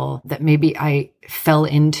people, that maybe I fell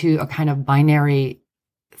into a kind of binary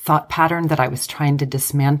thought pattern that I was trying to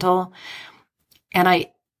dismantle. And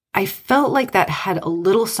I felt like that had a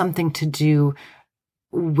little something to do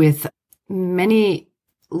with many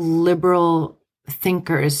liberal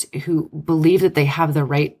thinkers who believe that they have the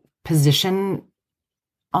right position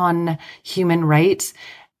on human rights,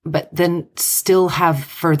 but then still have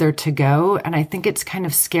further to go. And I think it's kind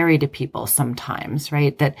of scary to people sometimes,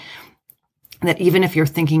 right? That even if you're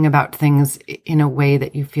thinking about things in a way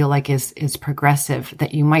that you feel like is progressive,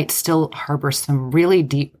 that you might still harbor some really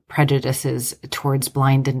deep prejudices towards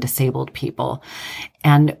blind and disabled people.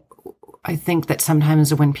 And I think that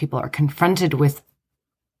sometimes when people are confronted with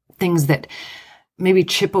things that maybe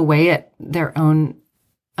chip away at their own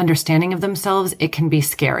understanding of themselves, it can be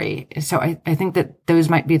scary. So I think that those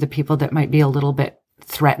might be the people that might be a little bit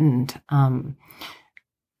threatened,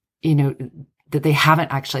 that they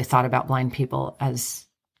haven't actually thought about blind people as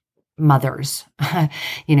mothers, that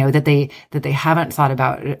they haven't thought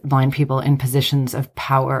about blind people in positions of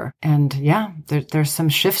power. And yeah, there's some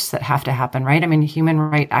shifts that have to happen, right? I mean, human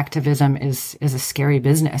rights activism is a scary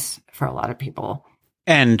business for a lot of people.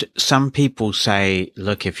 And some people say,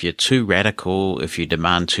 look, if you're too radical, if you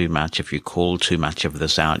demand too much, if you call too much of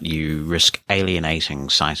this out, you risk alienating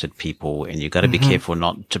sighted people, and you've got to be careful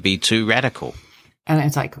not to be too radical. And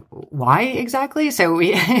it's like, why exactly? So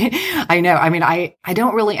I know, I mean, I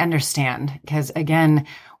don't really understand, because again,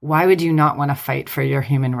 why would you not want to fight for your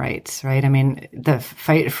human rights, right? I mean, the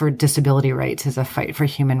fight for disability rights is a fight for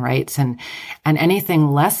human rights, and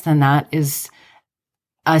anything less than that is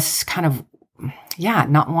us kind of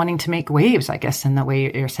not wanting to make waves, I guess, in the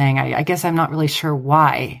way you're saying. I guess I'm not really sure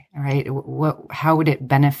why, right? How would it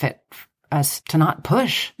benefit us to not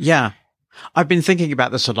push? Yeah. I've been thinking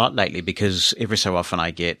about this a lot lately because every so often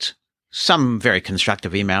I get some very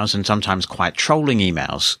constructive emails and sometimes quite trolling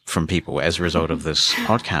emails from people as a result of this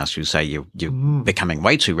podcast who say you're becoming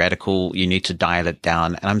way too radical. You need to dial it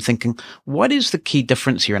down. And I'm thinking, what is the key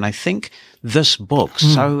difference here? And I think this book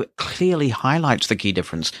so clearly highlights the key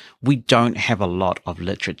difference. We don't have a lot of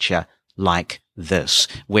literature like this,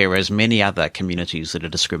 whereas many other communities that are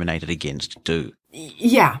discriminated against do.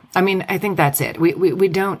 Yeah. I mean, I think that's it. We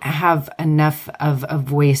don't have enough of a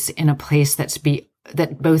voice in a place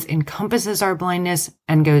that both encompasses our blindness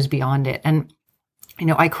and goes beyond it. And,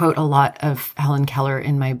 I quote a lot of Helen Keller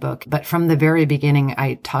in my book, but from the very beginning,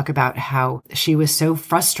 I talk about how she was so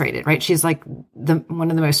frustrated, right? She's like one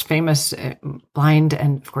of the most famous blind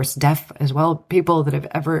and of course deaf as well people that have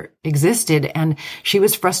ever existed. And she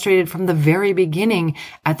was frustrated from the very beginning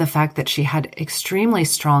at the fact that she had extremely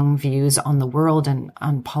strong views on the world and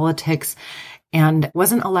on politics and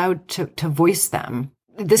wasn't allowed to voice them.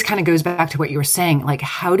 This kind of goes back to what you were saying, like,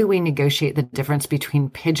 how do we negotiate the difference between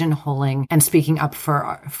pigeonholing and speaking up for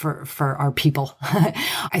our people?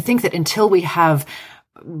 I think that until we have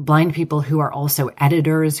blind people who are also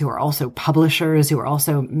editors, who are also publishers, who are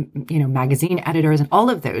also, magazine editors and all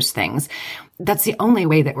of those things, that's the only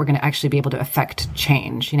way that we're going to actually be able to affect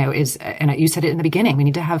change, and you said it in the beginning, we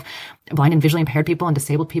need to have blind and visually impaired people and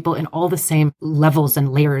disabled people in all the same levels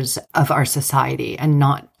and layers of our society and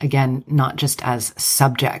not just as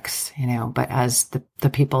subjects, but as the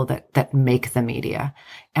people that make the media.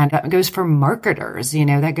 And that goes for marketers,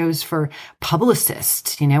 that goes for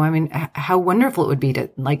publicists, I mean, how wonderful it would be to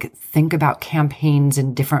think about campaigns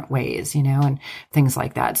in different ways, and things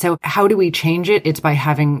like that. So how do we change it? It's by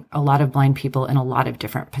having a lot of blind people in a lot of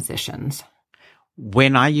different positions.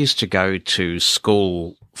 When I used to go to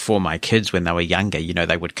school for my kids when they were younger,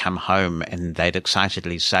 they would come home and they'd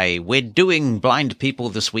excitedly say, "We're doing blind people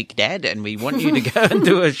this week, Dad, and we want you to go and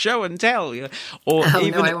do a show and tell." Or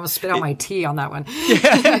no, I almost spit out my tea on that one.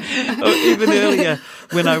 Yeah. Or even earlier,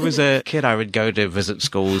 when I was a kid, I would go to visit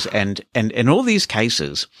schools and in all these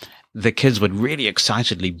cases, the kids would really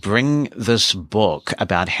excitedly bring this book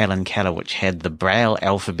about Helen Keller, which had the Braille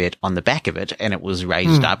alphabet on the back of it, and it was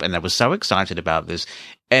raised up, and they were so excited about this.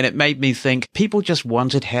 And it made me think people just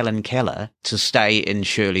wanted Helen Keller to stay in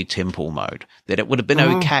Shirley Temple mode, that it would have been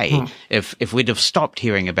okay if we'd have stopped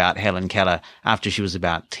hearing about Helen Keller after she was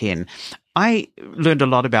about 10. I learned a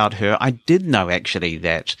lot about her. I did know actually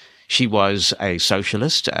that she was a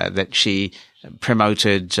socialist, that she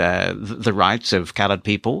promoted the rights of coloured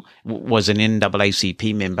people, was an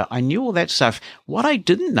NAACP member. I knew all that stuff. What I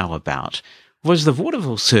didn't know about was the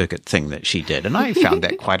vaudeville circuit thing that she did, and I found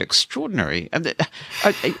that quite extraordinary.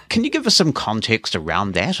 Can you give us some context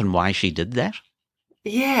around that and why she did that?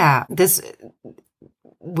 Yeah, this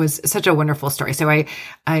was such a wonderful story. So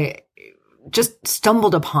I just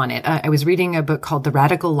stumbled upon it. I was reading a book called The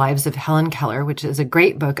Radical Lives of Helen Keller, which is a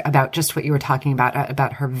great book about just what you were talking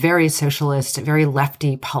about her very socialist, very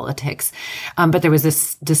lefty politics. But there was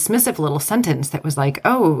this dismissive little sentence that was like,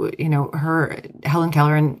 Helen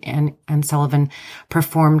Keller and Sullivan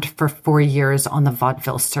performed for 4 years on the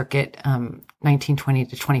vaudeville circuit, 1920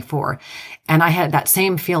 to 24. And I had that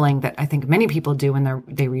same feeling that I think many people do when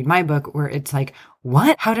they read my book, where it's like,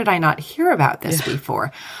 what? How did I not hear about this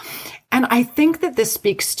before? And I think that this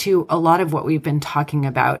speaks to a lot of what we've been talking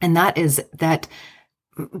about. And that is that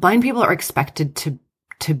blind people are expected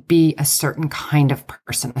to be a certain kind of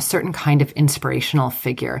person, a certain kind of inspirational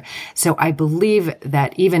figure. So I believe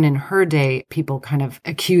that even in her day, people kind of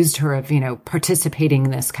accused her of, participating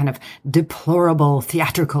in this kind of deplorable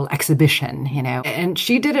theatrical exhibition, and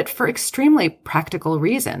she did it for extremely practical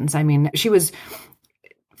reasons. I mean, she was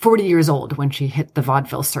 40 years old when she hit the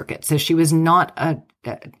vaudeville circuit. So she was not a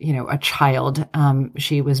child.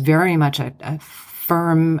 She was very much a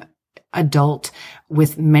firm adult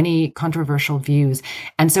with many controversial views.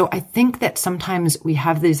 And so I think that sometimes we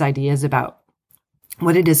have these ideas about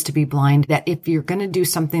what it is to be blind, that if you're going to do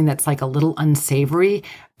something that's like a little unsavory,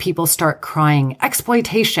 people start crying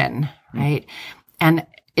exploitation, right? And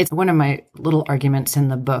it's one of my little arguments in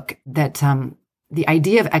the book that, the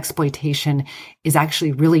idea of exploitation is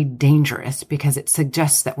actually really dangerous because it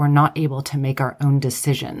suggests that we're not able to make our own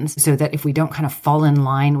decisions. So that if we don't kind of fall in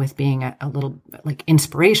line with being a little like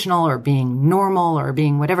inspirational or being normal or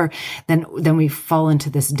being whatever, then we fall into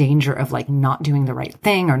this danger of like not doing the right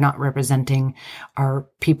thing or not representing our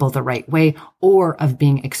people the right way, or of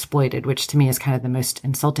being exploited, which to me is kind of the most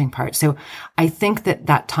insulting part. So I think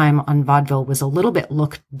that time on vaudeville was a little bit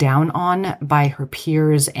looked down on by her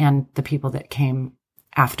peers and the people that came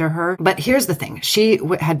after her. But here's the thing. She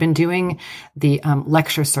had been doing the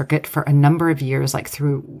lecture circuit for a number of years, like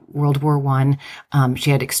through World War I.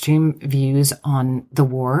 She had extreme views on the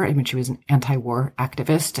war. I mean, she was an anti-war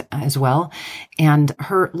activist as well. And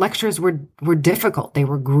her lectures were difficult. They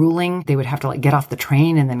were grueling. They would have to like get off the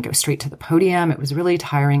train and then go straight to the podium. It was really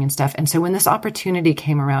tiring and stuff. And so when this opportunity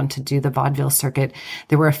came around to do the vaudeville circuit,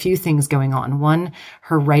 there were a few things going on. One,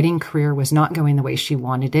 her writing career was not going the way she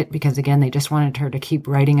wanted it because, again, they just wanted her to keep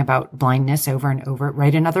writing about blindness over and over,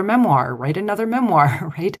 write another memoir,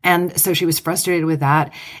 right? And so she was frustrated with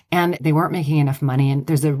that, and they weren't making enough money. And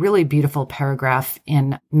there's a really beautiful paragraph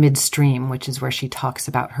in Midstream, which is where she talks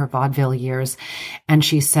about her vaudeville years. And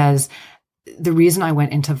she says, the reason I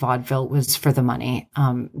went into vaudeville was for the money,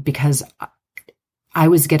 because I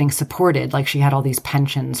was getting supported. Like she had all these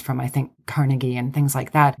pensions from, I think, Carnegie and things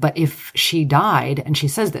like that. But if she died, and she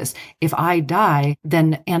says this, if I die,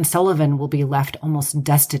 then Anne Sullivan will be left almost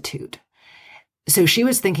destitute. So she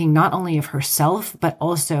was thinking not only of herself, but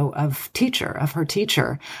also of her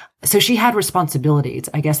teacher. So she had responsibilities.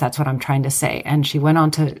 I guess that's what I'm trying to say. And she went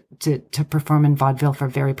on to perform in vaudeville for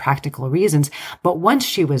very practical reasons. But once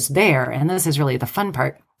she was there, and this is really the fun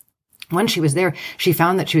part, when she was there, she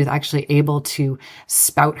found that she was actually able to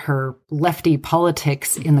spout her lefty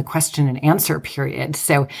politics in the question and answer period.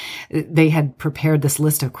 So they had prepared this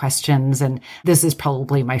list of questions, and this is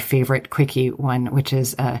probably my favorite quickie one, which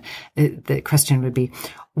is the question would be,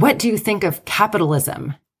 what do you think of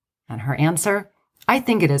capitalism? And her answer, I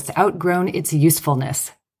think it has outgrown its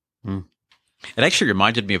usefulness. Mm. It actually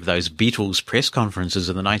reminded me of those Beatles press conferences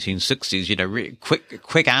in the 1960s, you know,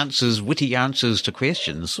 quick answers, witty answers to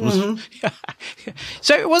questions. Mm-hmm.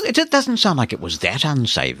 So it doesn't sound like it was that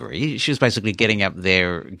unsavory. She was basically getting up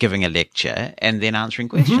there, giving a lecture, and then answering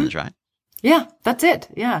questions, mm-hmm. right? Yeah, that's it.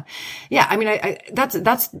 Yeah. Yeah. I mean,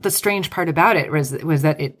 that's the strange part about it was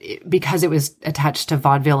that it because it was attached to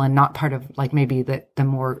vaudeville and not part of like maybe the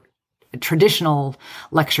more traditional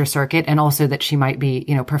lecture circuit, and also that she might be,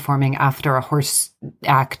 you know, performing after a horse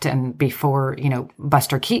act and before, you know,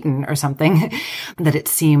 Buster Keaton or something, that it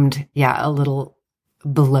seemed, a little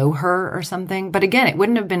below her or something. But again, it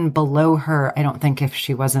wouldn't have been below her, I don't think, if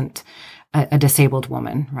she wasn't a disabled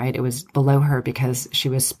woman, right? It was below her because she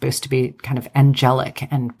was supposed to be kind of angelic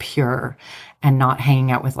and pure and not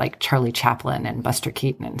hanging out with like Charlie Chaplin and Buster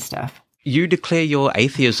Keaton and stuff. You declare your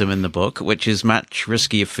atheism in the book, which is much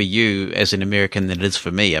riskier for you as an American than it is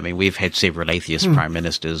for me. I mean, we've had several atheist prime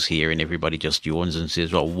ministers here, and everybody just yawns and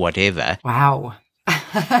says, well, whatever. Wow.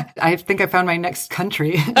 I think I found my next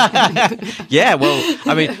country. Yeah, well,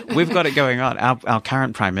 I mean, we've got it going on. Our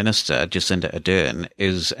current Prime Minister, Jacinda Ardern,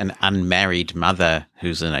 is an unmarried mother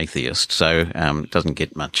who's an atheist, so it doesn't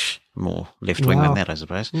get much more left-wing than that, I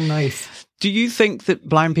suppose. Nice. Do you think that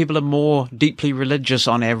blind people are more deeply religious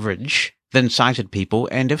on average than sighted people?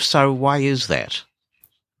 And if so, why is that?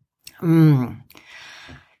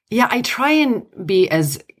 Yeah, I try and be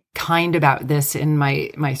as kind about this in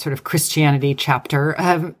my sort of Christianity chapter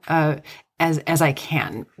as I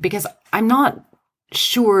can, because I'm not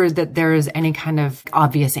sure that there is any kind of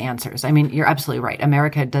obvious answers. I mean, you're absolutely right.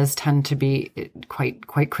 America does tend to be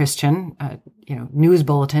quite Christian, news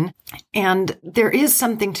bulletin. And there is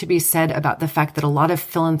something to be said about the fact that a lot of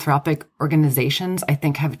philanthropic organizations, I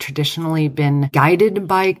think, have traditionally been guided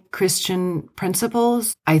by Christian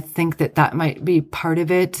principles. I think that might be part of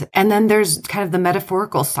it. And then there's kind of the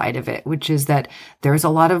metaphorical side of it, which is that there's a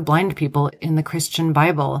lot of blind people in the Christian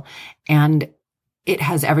Bible, and it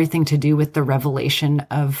has everything to do with the revelation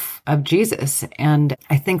of Jesus. And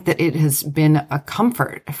I think that it has been a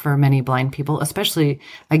comfort for many blind people, especially,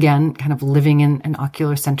 again, kind of living in an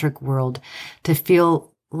ocular-centric world, to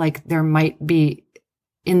feel like there might be,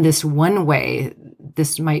 in this one way,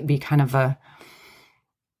 this might be kind of a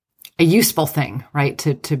useful thing, right?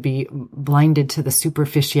 To be blinded to the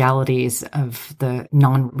superficialities of the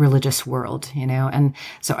non-religious world, And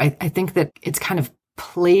so I think that it's kind of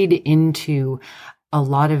played into a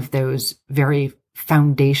lot of those very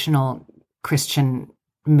foundational Christian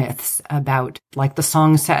myths about, like the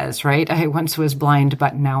song says, right? I once was blind,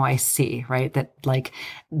 but now I see, right? That like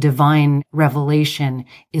divine revelation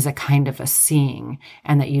is a kind of a seeing,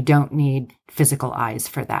 and that you don't need physical eyes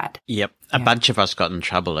for that. Yep. A bunch of us got in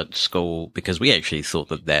trouble at school because we actually thought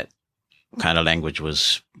that kind of language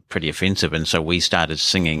was pretty offensive. And so we started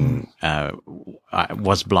singing, I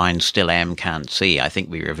was blind, still am, can't see. I think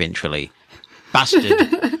we were eventually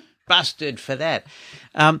busted for that.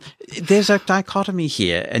 There's a dichotomy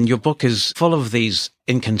here, and your book is full of these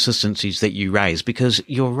inconsistencies that you raise, because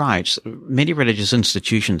you're right. Many religious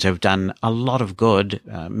institutions have done a lot of good.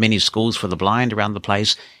 Many schools for the blind around the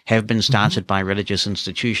place have been started by religious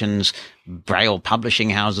institutions, Braille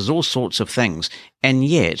publishing houses, all sorts of things. And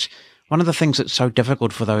yet, one of the things that's so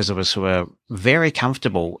difficult for those of us who are very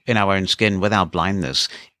comfortable in our own skin with our blindness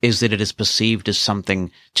is that it is perceived as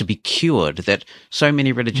something to be cured, that so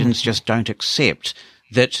many religions just don't accept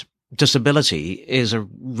that disability is a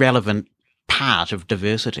relevant part of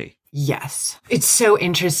diversity. Yes. It's so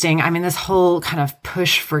interesting. I mean, this whole kind of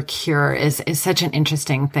push for cure is such an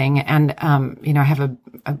interesting thing. And, I have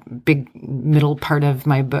a big middle part of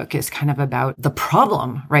my book is kind of about the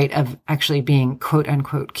problem, right, of actually being quote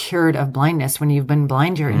unquote cured of blindness when you've been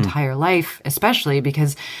blind your entire life, especially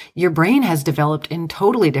because your brain has developed in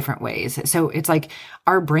totally different ways. So it's like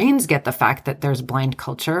our brains get the fact that there's blind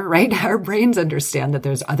culture, right? Our brains understand that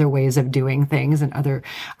there's other ways of doing things and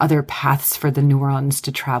other paths for the neurons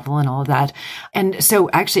to travel and all of that. And so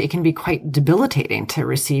actually it can be quite debilitating to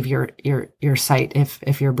receive your sight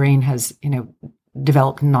if your brain has,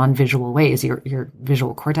 developed non-visual ways. Your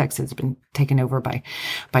visual cortex has been taken over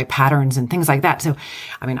by patterns and things like that. So,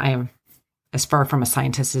 I mean, I am as far from a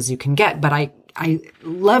scientist as you can get, but I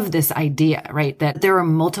love this idea, right? That there are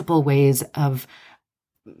multiple ways of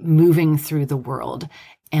moving through the world.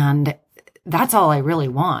 And that's all I really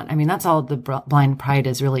want. I mean, that's all the Blind Pride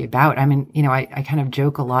is really about. I mean, I kind of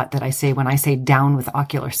joke a lot that I say when I say down with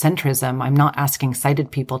ocular centrism, I'm not asking sighted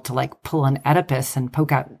people to like pull an Oedipus and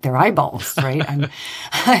poke out their eyeballs, right?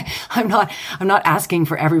 I'm not asking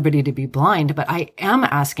for everybody to be blind, but I am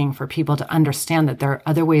asking for people to understand that there are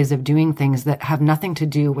other ways of doing things that have nothing to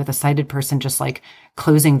do with a sighted person just like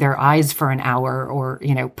closing their eyes for an hour or,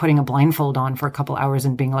 putting a blindfold on for a couple hours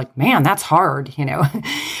and being like, man, that's hard.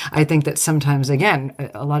 I think that sometimes, again,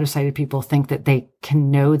 a lot of sighted people think that they can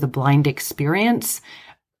know the blind experience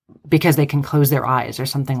because they can close their eyes or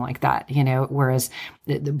something like that, whereas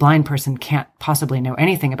the blind person can't possibly know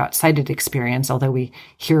anything about sighted experience, although we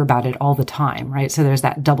hear about it all the time, right? So there's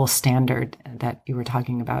that double standard that you were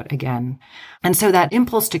talking about again. And so that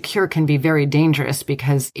impulse to cure can be very dangerous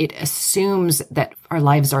because it assumes that our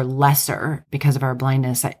lives are lesser because of our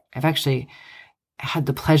blindness. I've actually had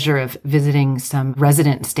the pleasure of visiting some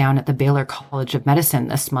residents down at the Baylor College of Medicine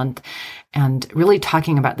this month and really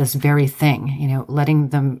talking about this very thing, letting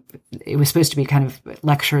them, it was supposed to be kind of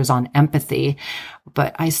lectures on empathy,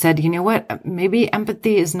 but I said, you know what, maybe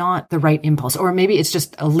empathy is not the right impulse, or maybe it's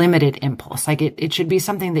just a limited impulse. Like it should be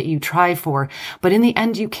something that you try for, but in the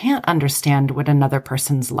end, you can't understand what another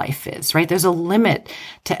person's life is, right? There's a limit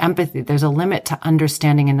to empathy. There's a limit to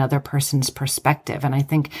understanding another person's perspective. And I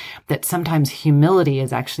think that sometimes humility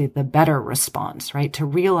is actually the better response, right? To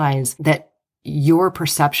realize that your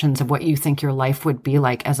perceptions of what you think your life would be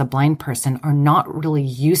like as a blind person are not really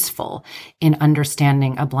useful in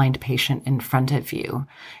understanding a blind patient in front of you.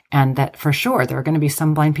 And that for sure, there are going to be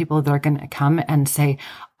some blind people that are going to come and say,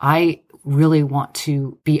 I really want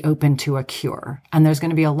to be open to a cure. And there's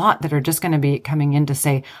going to be a lot that are just going to be coming in to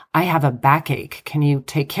say, I have a backache. Can you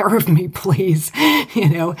take care of me, please?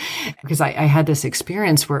 Because I had this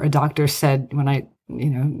experience where a doctor said when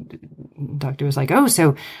doctor was like, oh,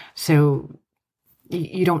 so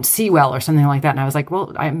you don't see well or something like that. And I was like,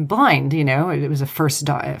 well, I'm blind, it was a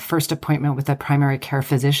first appointment with a primary care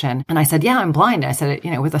physician. And I said, yeah, I'm blind. I said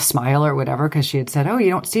it, with a smile or whatever, because she had said, oh, you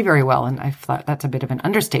don't see very well. And I thought that's a bit of an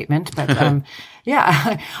understatement, but,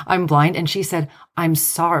 yeah, I'm blind. And she said, I'm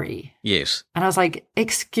sorry. Yes. And I was like,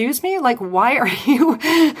 excuse me? Like, why are you?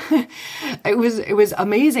 It was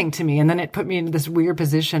amazing to me. And then it put me in this weird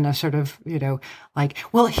position of sort of, like,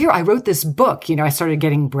 well, here, I wrote this book. I started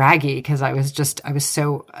getting braggy because I was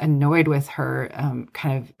so annoyed with her,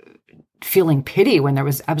 kind of feeling pity when there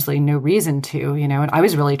was absolutely no reason to, and I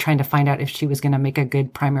was really trying to find out if she was going to make a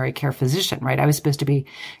good primary care physician, right? I was supposed to be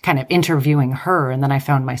kind of interviewing her. And then I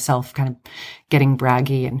found myself kind of getting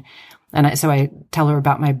braggy. So I tell her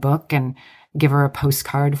about my book and give her a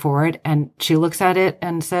postcard for it. And she looks at it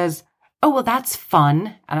and says, oh, well, that's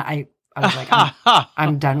fun. And I was like,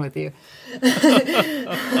 I'm done with you.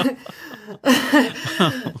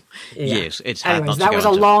 Yes, it's hard Anyways, not to that go was a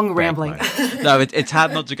into long brag rambling. mode. No, it's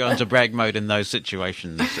hard not to go into brag mode in those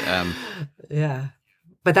situations. Yeah.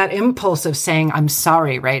 But that impulse of saying, I'm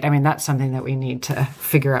sorry, right? I mean, that's something that we need to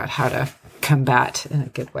figure out how to combat in a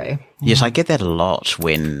good way. Yes, I get that a lot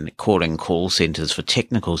when calling call centers for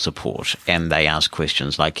technical support and they ask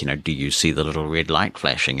questions like, do you see the little red light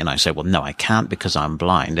flashing? And I say, well, no, I can't because I'm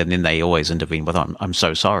blind. And then they always intervene with, I'm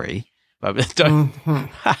so sorry. But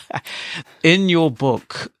in your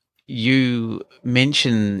book, you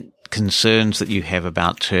mention concerns that you have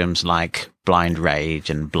about terms like blind rage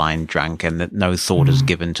and blind drunk, and that no thought is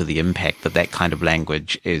given to the impact that kind of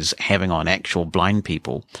language is having on actual blind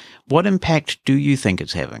people. What impact do you think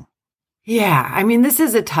it's having? Yeah, I mean, this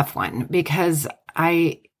is a tough one because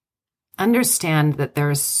I understand that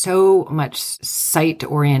there's so much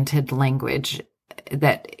sight-oriented language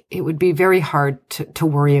that it would be very hard to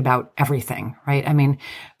worry about everything, right? I mean,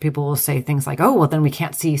 people will say things like, oh, well, then we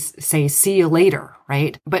can't say see you later,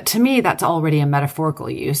 right? But to me, that's already a metaphorical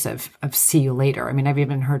use of see you later. I mean, I've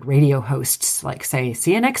even heard radio hosts like say,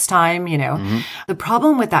 see you next time, The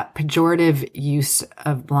problem with that pejorative use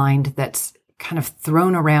of blind that's kind of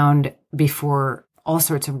thrown around before all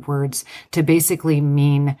sorts of words to basically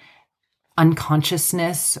mean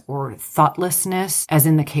unconsciousness or thoughtlessness, as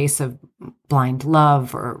in the case of blind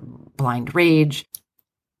love or blind rage,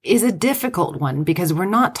 is a difficult one because we're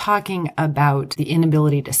not talking about the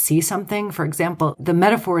inability to see something. For example, the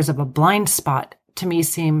metaphors of a blind spot to me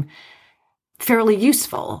seem fairly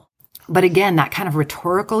useful. But again, that kind of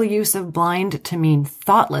rhetorical use of blind to mean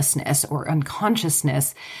thoughtlessness or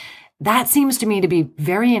unconsciousness, that seems to me to be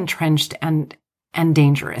very entrenched and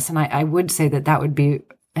dangerous. And I would say that would be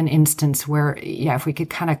an instance where, if we could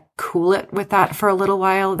kind of cool it with that for a little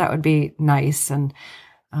while, that would be nice. And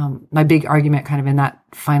my big argument kind of in that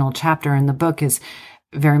final chapter in the book is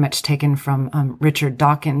very much taken from Richard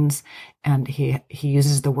Dawkins, and he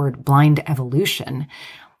uses the word blind evolution.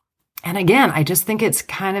 And again, I just think it's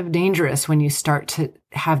kind of dangerous when you start to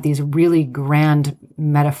have these really grand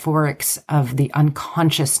metaphorics of the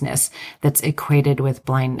unconsciousness that's equated with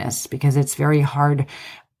blindness, because it's very hard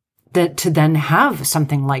to then have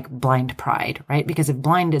something like blind pride, right? Because if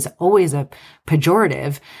blind is always a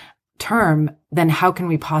pejorative term, then how can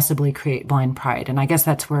we possibly create blind pride? And I guess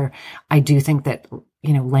that's where I do think that,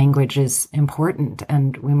 language is important,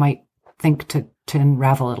 and we might think to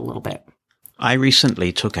unravel it a little bit. I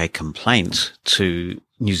recently took a complaint to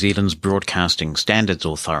New Zealand's Broadcasting Standards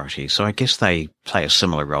Authority. So I guess they play a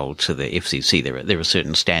similar role to the FCC. There are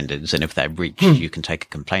certain standards, and if they're breached, you can take a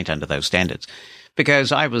complaint under those standards.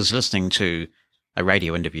 Because I was listening to a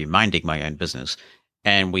radio interview, minding my own business,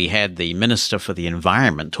 and we had the Minister for the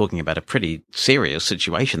Environment talking about a pretty serious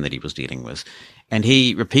situation that he was dealing with. And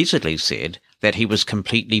he repeatedly said that he was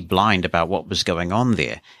completely blind about what was going on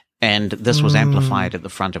there. And this was amplified at the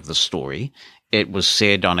front of the story. It was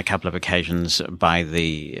said on a couple of occasions by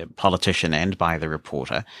the politician and by the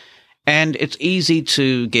reporter. And it's easy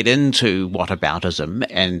to get into whataboutism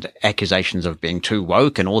and accusations of being too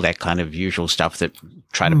woke and all that kind of usual stuff that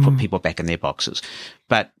try to put people back in their boxes.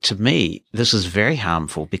 But to me, this is very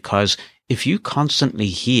harmful, because if you constantly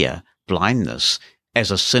hear blindness as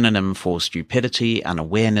a synonym for stupidity,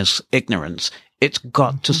 unawareness, ignorance, it's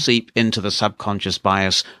got to seep into the subconscious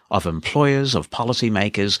bias of employers, of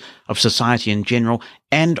policymakers, of society in general,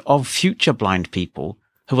 and of future blind people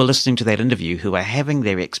who are listening to that interview, who are having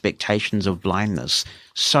their expectations of blindness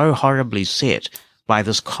so horribly set by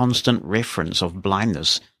this constant reference of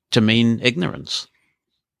blindness to mean ignorance.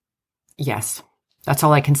 Yes. That's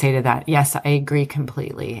all I can say to that. Yes, I agree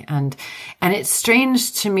completely. And it's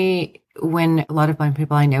strange to me when a lot of blind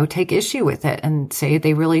people I know take issue with it and say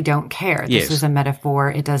they really don't care. Yes. This is a metaphor.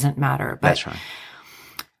 It doesn't matter. But that's right.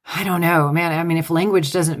 I don't know, man. I mean, if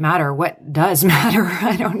language doesn't matter, what does matter?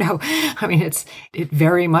 I don't know. I mean, it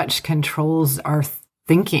very much controls our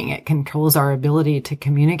thinking. It controls our ability to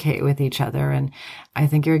communicate with each other. And I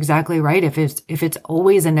think you're exactly right. If it's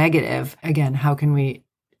always a negative, again, how can we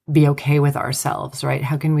be okay with ourselves, right?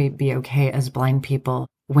 How can we be okay as blind people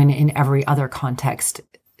when in every other context,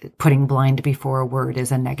 putting blind before a word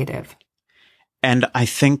is a negative? And I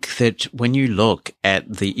think that when you look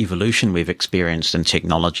at the evolution we've experienced in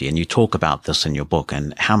technology, and you talk about this in your book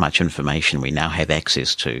and how much information we now have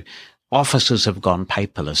access to, offices have gone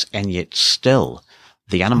paperless, and yet still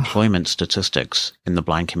the unemployment statistics in the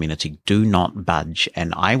blind community do not budge.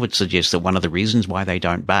 And I would suggest that one of the reasons why they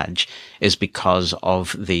don't budge is because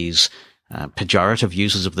of these pejorative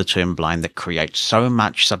uses of the term blind that create so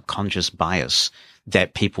much subconscious bias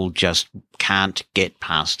that people just can't get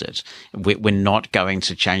past it. We're not going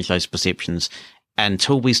to change those perceptions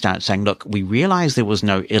until we start saying, look, we realize there was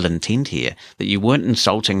no ill intent here, that you weren't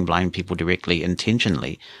insulting blind people directly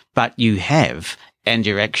intentionally, but you have, and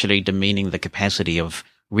you're actually demeaning the capacity of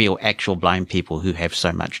real, actual blind people who have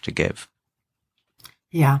so much to give.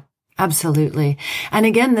 Yeah, absolutely. And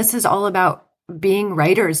again, this is all about being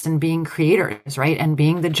writers and being creators, right? And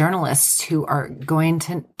being the journalists who are going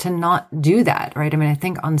to not do that, right? I mean, I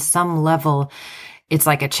think on some level, it's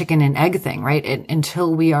like a chicken and egg thing, right?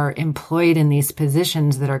 Until we are employed in these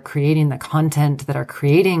positions that are creating the content, that are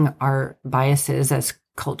creating our biases as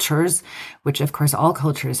cultures, which of course all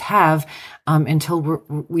cultures have, until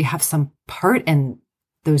we have some part in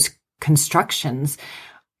those constructions,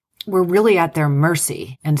 we're really at their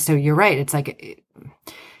mercy. And so you're right. It's like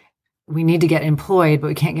we need to get employed, but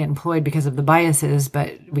we can't get employed because of the biases,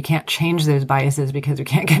 but we can't change those biases because we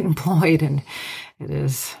can't get employed. And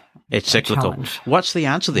it's cyclical. Challenge. What's the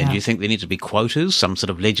answer then? Yeah. Do you think there need to be quotas, some sort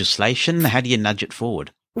of legislation? How do you nudge it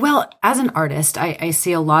forward? Well, as an artist, I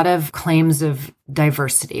see a lot of claims of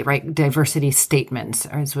diversity, right? Diversity statements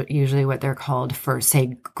is usually what they're called for,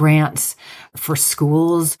 say, grants, for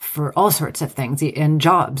schools, for all sorts of things, and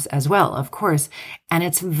jobs as well, of course. And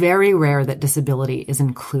it's very rare that disability is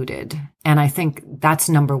included. And I think that's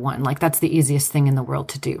number one. Like, that's the easiest thing in the world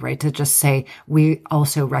to do, right? To just say, we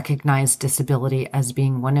also recognize disability as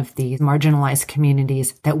being one of the marginalized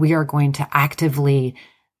communities that we are going to actively,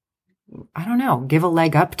 I don't know, give a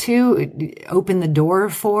leg up to, open the door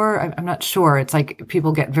for. I'm not sure. It's like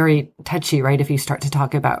people get very touchy, right? If you start to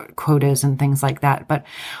talk about quotas and things like that. But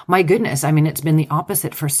my goodness, I mean, it's been the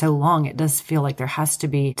opposite for so long. It does feel like there has to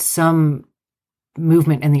be some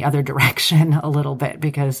movement in the other direction a little bit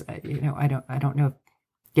because, I don't know.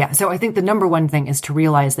 Yeah. So I think the number one thing is to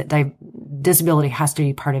realize that disability has to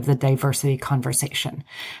be part of the diversity conversation.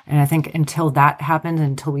 And I think until that happens,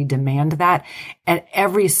 until we demand that, at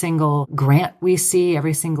every single grant we see,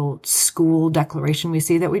 every single school declaration we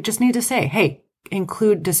see, that we just need to say, hey,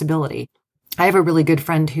 include disability. I have a really good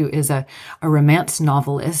friend who is a romance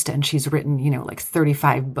novelist, and she's written, like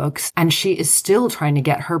 35 books, and she is still trying to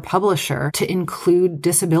get her publisher to include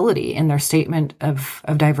disability in their statement of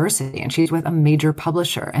diversity. And she's with a major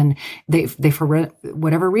publisher, and they for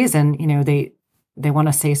whatever reason, they want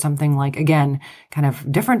to say something like, again, kind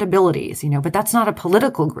of different abilities, but that's not a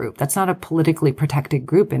political group. That's not a politically protected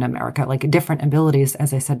group in America. Like, different abilities,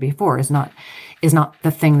 as I said before, is not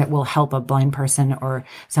the thing that will help a blind person or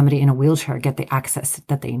somebody in a wheelchair get the access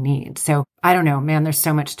that they need. So I don't know, man, there's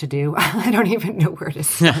so much to do. I don't even know where to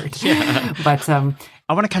start. Yeah. But,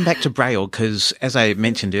 I want to come back to Braille because, as I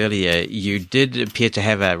mentioned earlier, you did appear to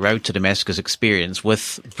have a road to Damascus experience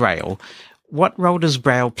with Braille. What role does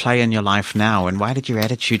Braille play in your life now, and why did your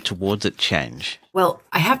attitude towards it change? Well,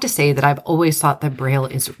 I have to say that I've always thought that Braille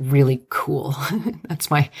is really cool.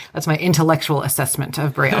 That's my intellectual assessment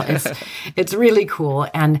of Braille. It's really cool.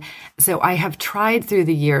 And so I have tried through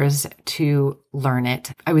the years to learn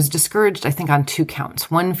it. I was discouraged, I think, on two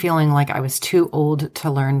counts. One, feeling like I was too old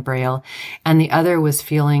to learn Braille, and the other was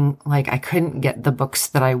feeling like I couldn't get the books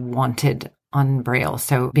that I wanted on Braille.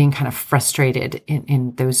 So being kind of frustrated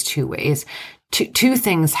in those two ways. Two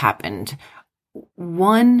things happened.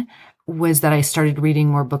 One was that I started reading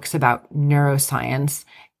more books about neuroscience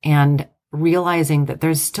and realizing that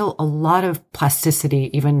there's still a lot of plasticity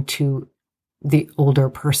even to the older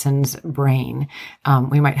person's brain.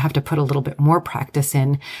 We might have to put a little bit more practice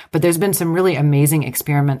in, but there's been some really amazing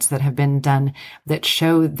experiments that have been done that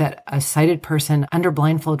show that a sighted person under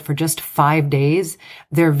blindfold for just 5 days,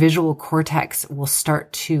 their visual cortex will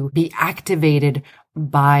start to be activated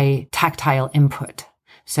by tactile input.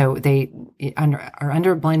 So they are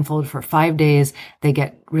under blindfold for 5 days. They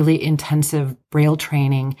get really intensive Braille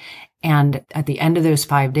training. And at the end of those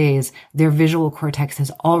 5 days, their visual cortex has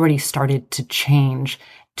already started to change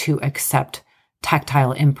to accept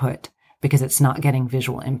tactile input because it's not getting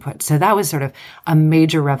visual input. So that was sort of a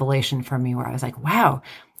major revelation for me where I was like, wow.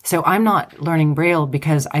 So I'm not learning Braille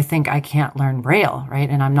because I think I can't learn Braille, right?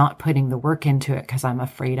 And I'm not putting the work into it because I'm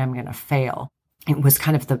afraid I'm going to fail. It was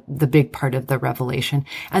kind of the big part of the revelation.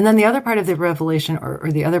 And then the other part of the revelation or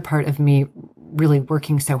the other part of me really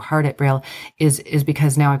working so hard at Braille is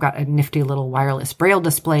because now I've got a nifty little wireless Braille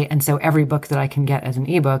display. And so every book that I can get as an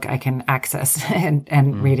ebook, I can access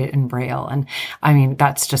and read it in Braille. And I mean,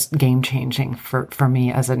 that's just game changing for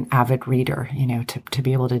me as an avid reader, to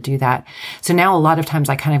be able to do that. So now a lot of times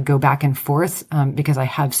I kind of go back and forth, because I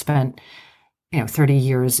have spent 30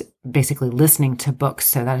 years basically listening to books.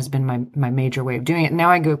 So that has been my major way of doing it. Now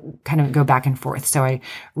I go back and forth. So I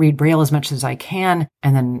read Braille as much as I can,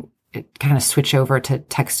 and then kind of switch over to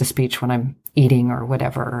text to speech when I'm eating or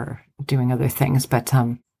whatever, or doing other things. But,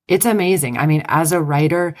 It's amazing. I mean, as a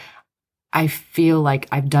writer, I feel like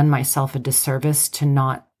I've done myself a disservice to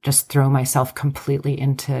not just throw myself completely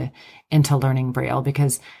into learning Braille,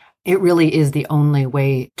 because it really is the only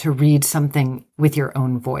way to read something with your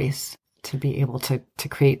own voice, to be able to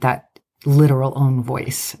create that literal own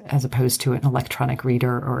voice as opposed to an electronic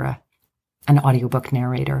reader or an audiobook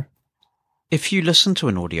narrator. If you listen to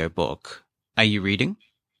an audiobook, are you reading?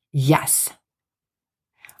 Yes.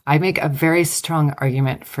 I make a very strong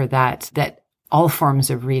argument for that all forms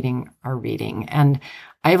of reading are reading. And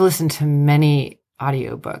I've listened to many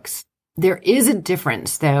audiobooks. There is a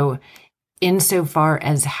difference, though, insofar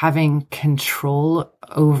as having control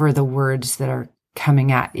over the words that are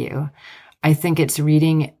coming at you. I think it's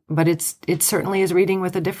reading, but it certainly is reading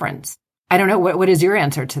with a difference. I don't know. What is your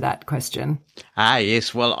answer to that question?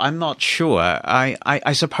 Yes. Well, I'm not sure.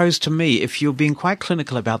 I suppose to me, if you're being quite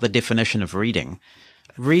clinical about the definition of reading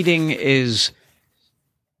is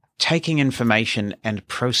taking information and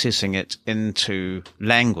processing it into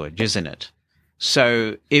language, isn't it?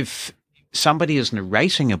 So if somebody is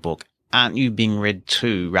narrating a book, aren't you being read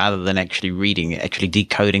to rather than actually reading, actually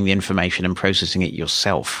decoding the information and processing it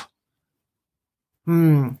yourself?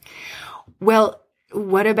 Well,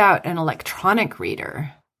 what about an electronic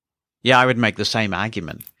reader? Yeah, I would make the same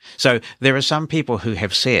argument. So there are some people who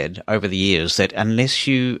have said over the years that unless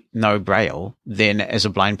you know Braille, then as a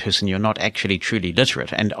blind person, you're not actually truly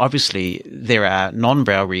literate. And obviously there are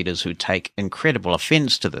non-Braille readers who take incredible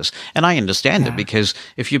offense to this. And I understand it, because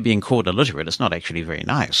if you're being called illiterate, it's not actually very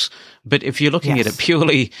nice. But if you're looking at it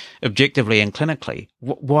purely objectively and clinically,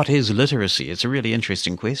 what is literacy? It's a really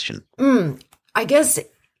interesting question. I guess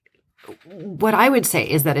what I would say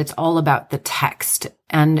is that it's all about the text.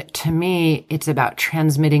 And to me, it's about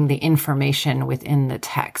transmitting the information within the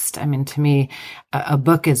text. I mean, to me, a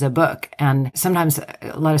book is a book. And sometimes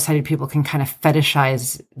a lot of sighted people can kind of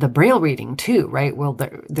fetishize the Braille reading too, right? Well,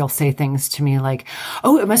 they'll say things to me like,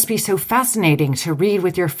 oh, it must be so fascinating to read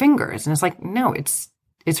with your fingers. And it's like, no, it's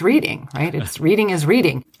reading, right? It's reading is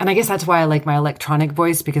reading. And I guess that's why I like my electronic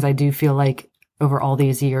voice, because I do feel like over all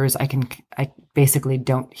these years, I basically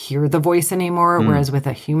don't hear the voice anymore. Whereas with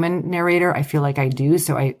a human narrator, I feel like I do.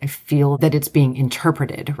 So I feel that it's being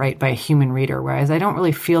interpreted, right, by a human reader. Whereas I don't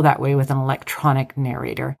really feel that way with an electronic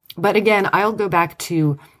narrator. But again, I'll go back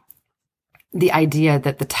to the idea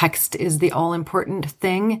that the text is the all important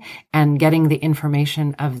thing, and getting the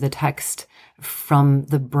information of the text from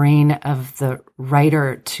the brain of the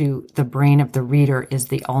writer to the brain of the reader is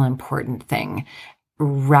the all important thing,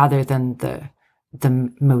 rather than the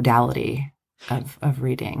modality of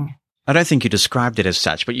reading. I don't think you described it as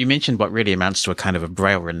such, but you mentioned what really amounts to a kind of a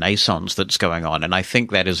Braille renaissance that's going on. And I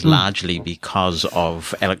think that is largely because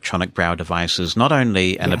of electronic Braille devices, not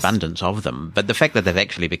only an abundance of them, but the fact that they've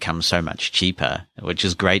actually become so much cheaper, which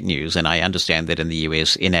is great news. And I understand that in the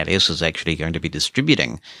US, NLS is actually going to be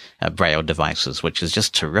distributing Braille devices, which is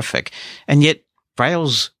just terrific. And yet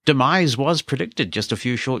Braille's demise was predicted just a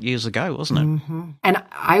few short years ago, wasn't it? Mm-hmm. And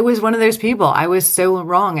I was one of those people. I was so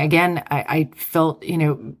wrong. Again, I felt,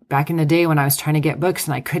 back in the day when I was trying to get books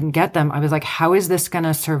and I couldn't get them, I was like, how is this going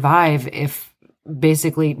to survive if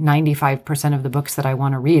basically 95% of the books that I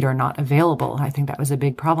want to read are not available? I think that was a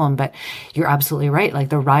big problem, but you're absolutely right. Like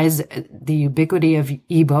the ubiquity of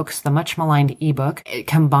ebooks, the much maligned ebook,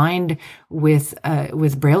 combined with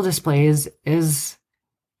Braille displays is,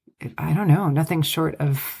 I don't know, nothing short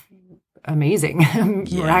of amazing,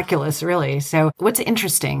 miraculous, really. So what's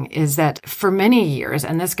interesting is that for many years,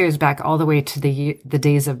 and this goes back all the way to the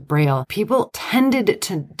days of Braille, people tended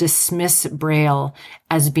to dismiss Braille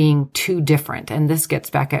as being too different. And this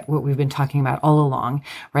gets back at what we've been talking about all along,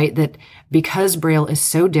 right? That because Braille is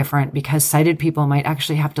so different, because sighted people might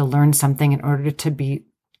actually have to learn something in order to be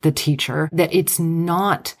the teacher, that it's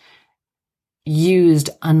not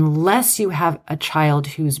used unless you have a child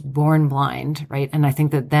who's born blind, right? And I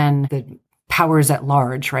think that then the powers at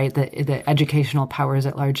large, right? The educational powers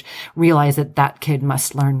at large realize that that kid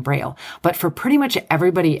must learn Braille. But for pretty much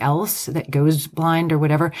everybody else that goes blind or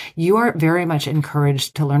whatever, you are very much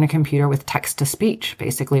encouraged to learn a computer with text to speech,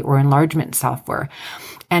 basically, or enlargement software.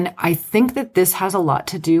 And I think that this has a lot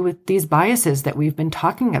to do with these biases that we've been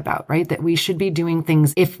talking about, right? That we should be doing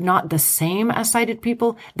things, if not the same as sighted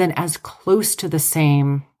people, then as close to the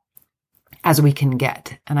same as we can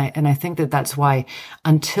get. And I think that that's why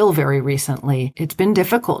until very recently, it's been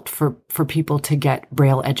difficult for people to get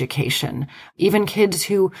Braille education. Even kids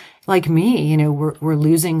who, like me, were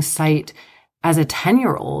losing sight as a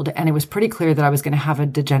 10-year-old, and it was pretty clear that I was going to have a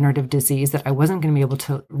degenerative disease, that I wasn't going to be able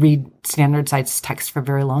to read standard size text for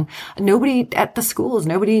very long. Nobody at the schools,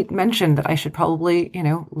 nobody mentioned that I should probably,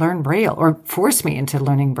 learn Braille or force me into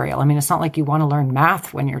learning Braille. I mean, it's not like you want to learn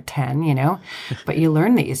math when you're 10, but you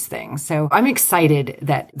learn these things. So I'm excited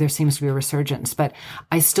that there seems to be a resurgence, but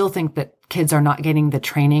I still think that kids are not getting the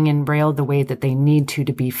training in Braille the way that they need to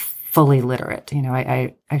be fully literate.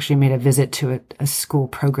 I actually made a visit to a school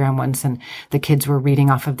program once, and the kids were reading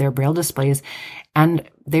off of their Braille displays, and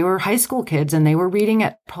they were high school kids, and they were reading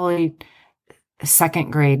at probably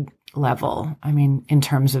second grade level. I mean, in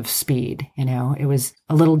terms of speed, it was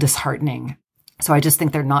a little disheartening. So I just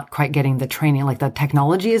think they're not quite getting the training. Like, the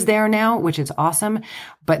technology is there now, which is awesome,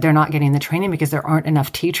 but they're not getting the training because there aren't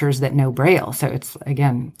enough teachers that know Braille. So it's,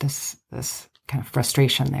 again, this kind of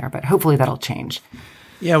frustration there, but hopefully that'll change.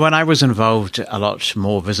 Yeah, when I was involved a lot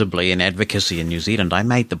more visibly in advocacy in New Zealand, I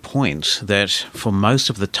made the point that for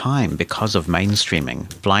most of the time, because of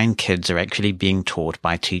mainstreaming, blind kids are actually being taught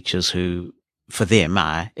by teachers who, for them,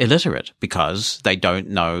 are illiterate because they don't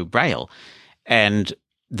know Braille. And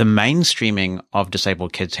the mainstreaming of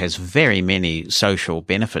disabled kids has very many social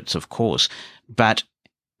benefits, of course, but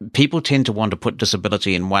people tend to want to put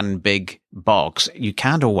disability in one big box. You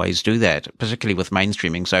can't always do that, particularly with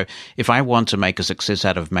mainstreaming. So if I want to make a success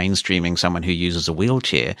out of mainstreaming someone who uses a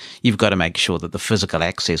wheelchair, you've got to make sure that the physical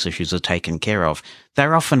access issues are taken care of.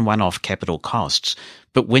 They're often one-off capital costs.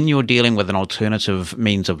 But when you're dealing with an alternative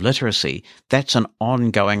means of literacy, that's an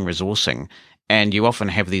ongoing resourcing. And you often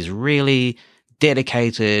have these really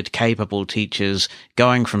dedicated, capable teachers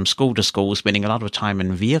going from school to school, spending a lot of time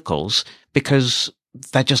in vehicles because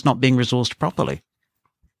they're just not being resourced properly.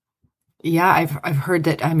 Yeah, I've heard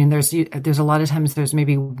that. I mean, there's a lot of times there's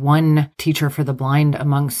maybe one teacher for the blind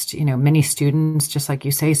amongst, many students, just like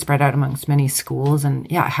you say, spread out amongst many schools. And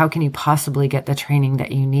yeah, how can you possibly get the training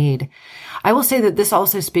that you need? I will say that this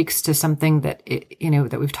also speaks to something that,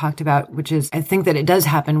 that we've talked about, which is I think that it does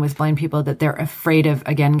happen with blind people that they're afraid of,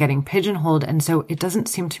 again, getting pigeonholed. And so it doesn't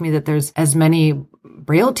seem to me that there's as many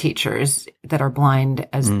Braille teachers that are blind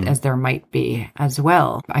as there might be as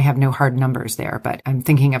well. I have no hard numbers there, but I'm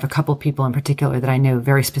thinking of a couple people in particular that I know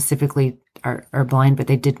very specifically are blind, but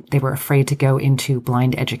they were afraid to go into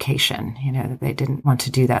blind education. They didn't want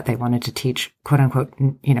to do that. They wanted to teach, quote unquote,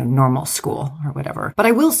 normal school or whatever. But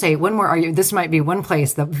I will say one more argument. This might be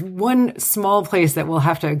one small place that we'll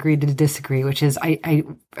have to agree to disagree, which is I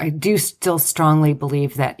do still strongly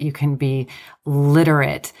believe that you can be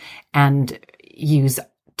literate and use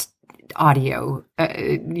audio,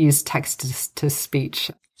 use text to speech.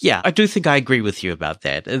 Yeah, I do think I agree with you about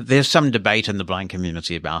that. There's some debate in the blind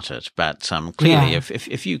community about it, but clearly,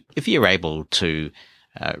 if you're able to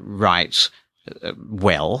write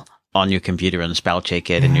well on your computer and spell check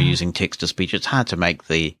it, and you're using text to speech, it's hard to make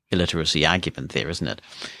the illiteracy argument there, isn't it?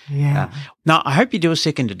 Yeah. Now, I hope you do a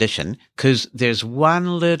second edition, because there's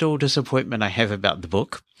one little disappointment I have about the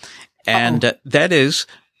book, and that is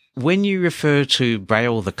when you refer to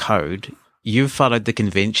Braille the Code. You've followed the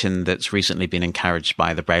convention that's recently been encouraged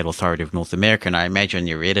by the Braille Authority of North America, and I imagine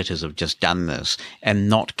your editors have just done this and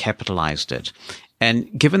not capitalized it. And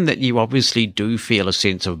given that you obviously do feel a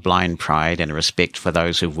sense of blind pride and a respect for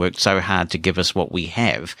those who've worked so hard to give us what we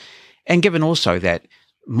have, and given also that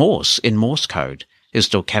Morse in Morse code is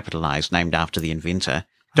still capitalized, named after the inventor,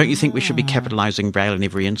 don't you think we should be capitalizing Braille in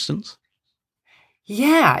every instance?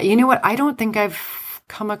 Yeah. You know what? I don't think I've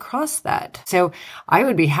come across that. So I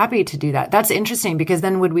would be happy to do that. That's interesting, because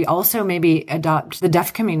then would we also maybe adopt the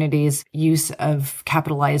deaf community's use of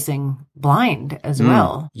capitalizing blind as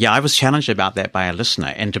well? Yeah, I was challenged about that by a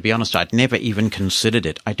listener. And to be honest, I'd never even considered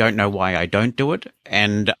it. I don't know why I don't do it.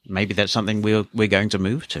 And maybe that's something we're going to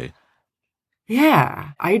move to. Yeah,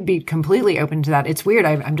 I'd be completely open to that. It's weird.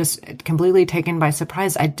 I'm just completely taken by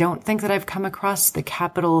surprise. I don't think that I've come across the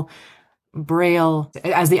capital Braille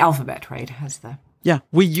as the alphabet, right? Yeah,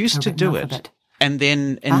 we used to do it. And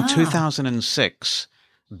then in 2006,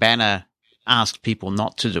 Banner asked people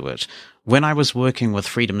not to do it. When I was working with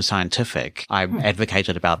Freedom Scientific, I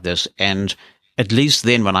advocated about this. And at least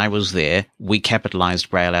then when I was there, we capitalized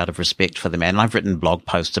Braille out of respect for them. And I've written blog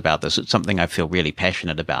posts about this. It's something I feel really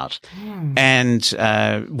passionate about. And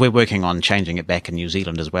we're working on changing it back in New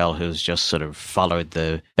Zealand as well, who's just sort of followed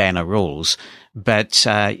the Banner rules. But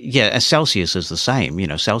Celsius is the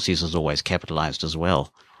same. Celsius is always capitalized as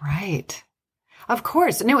well. Right. Of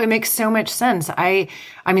course. No, it makes so much sense. I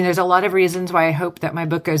mean, there's a lot of reasons why I hope that my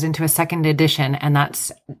book goes into a second edition, and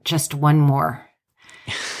that's just one more.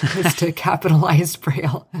 Is to capitalize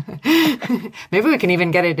Braille. Maybe we can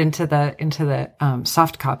even get it into the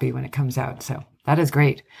soft copy when it comes out. So That is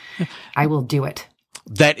great. I will do it.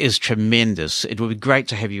 That is tremendous. It would be great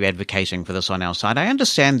to have you advocating for this on our side. I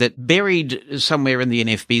understand that buried somewhere in the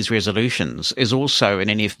NFB's resolutions is also an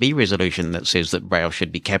NFB resolution that says that Braille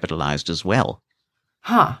should be capitalized as well.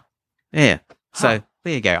 Huh. Yeah. So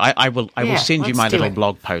there you go. I will send you my little it.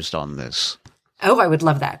 blog post on this. Oh, I would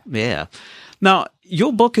love that. Yeah. Now,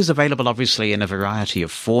 your book is available obviously in a variety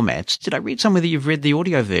of formats. Did I read somewhere that you've read the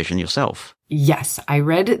audio version yourself? Yes, I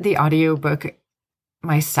read the audiobook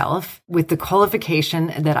myself with the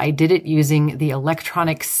qualification that I did it using the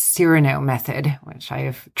electronic Cyrano method, which I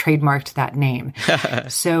have trademarked that name.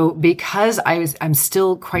 So because I'm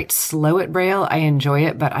still quite slow at Braille, I enjoy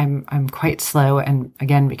it, but I'm quite slow. And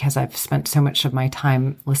again, because I've spent so much of my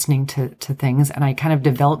time listening to things, and I kind of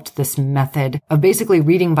developed this method of basically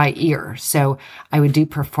reading by ear. So I would do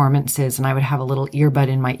performances and I would have a little earbud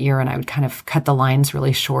in my ear and I would kind of cut the lines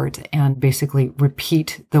really short and basically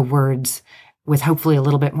repeat the words with hopefully a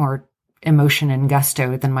little bit more emotion and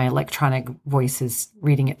gusto than my electronic voice is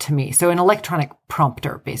reading it to me. So an electronic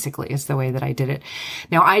prompter basically is the way that I did it.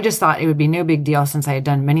 Now, I just thought it would be no big deal since I had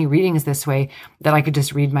done many readings this way that I could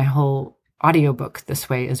just read my whole audiobook this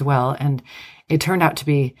way as well. And it turned out to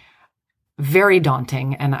be very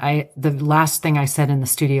daunting. And the last thing I said in the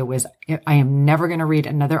studio was, I am never going to read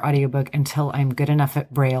another audiobook until I'm good enough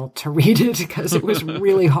at Braille to read it, because it was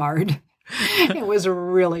really hard. It was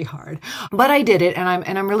really hard, but I did it, and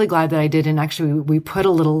I'm really glad that I did. And actually, we put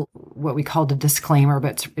a little, what we called a disclaimer,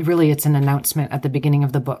 but it's an announcement at the beginning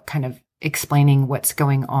of the book, kind of explaining what's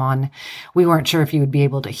going on. We weren't sure if you would be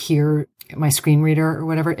able to hear my screen reader or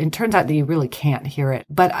whatever. It turns out that you really can't hear it.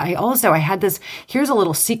 But I had this, here's a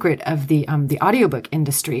little secret of the audiobook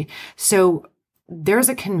industry. So there's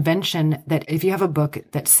a convention that if you have a book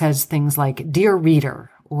that says things like, "Dear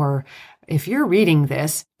Reader," or if you're reading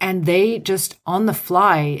this, and they just on the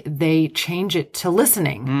fly, they change it to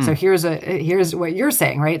listening. So here's what you're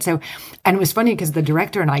saying, right? So, and it was funny because the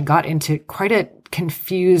director and I got into quite a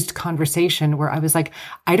confused conversation where I was like,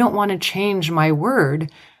 I don't want to change my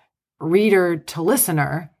word reader to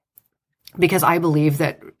listener, because I believe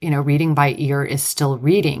that, reading by ear is still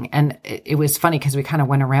reading. And it was funny because we kind of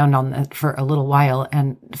went around on that for a little while.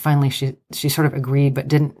 And finally she sort of agreed, but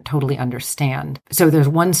didn't totally understand. So there's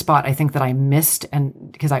one spot I think that I missed,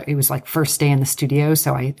 and because it was like first day in the studio.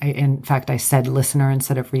 So I in fact, I said listener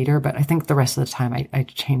instead of reader, but I think the rest of the time I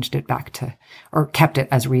changed it back to, or kept it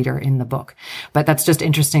as reader in the book. But that's just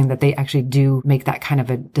interesting that they actually do make that kind of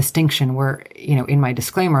a distinction where, in my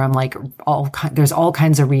disclaimer, I'm like, there's all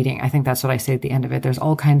kinds of reading. I think that's what I say at the end of it. There's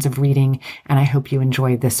all kinds of reading, and I hope you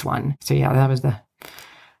enjoy this one. So yeah, that was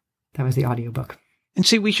the audiobook. And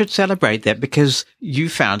see, we should celebrate that, because you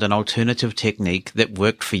found an alternative technique that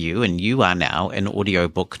worked for you, and you are now an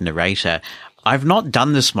audiobook narrator. I've not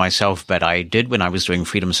done this myself, but I did when I was doing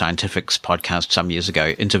Freedom Scientific's podcast some years ago,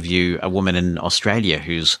 interview a woman in Australia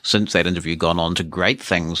who's since that interview gone on to great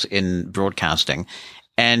things in broadcasting.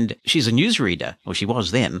 And she's a newsreader, or she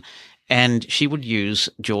was then, and she would use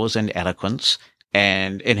JAWS and Eloquence,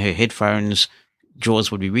 and in her headphones,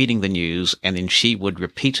 JAWS would be reading the news, and then she would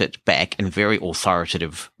repeat it back in very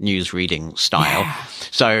authoritative news reading style. Yeah.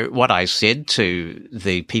 So what I said to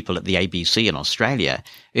the people at the ABC in Australia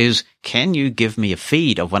is, can you give me a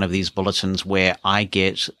feed of one of these bulletins where I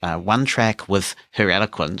get one track with her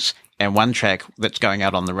eloquence and one track that's going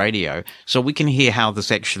out on the radio, so we can hear how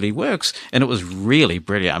this actually works? And it was really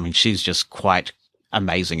brilliant. I mean, she's just quite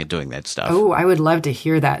amazing at doing that stuff. Oh, I would love to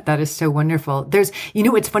hear that. That is so wonderful.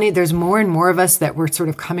 It's funny. There's more and more of us that were sort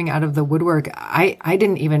of coming out of the woodwork. I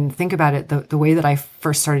didn't even think about it. The way that I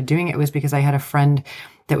first started doing it was because I had a friend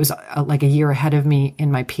that was like a year ahead of me in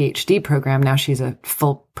my PhD program. Now she's a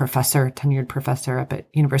full professor, tenured professor up at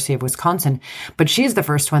University of Wisconsin. But she's the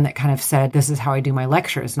first one that kind of said, this is how I do my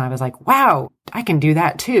lectures. And I was like, wow, I can do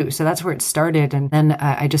that too. So that's where it started. And then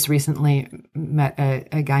I just recently met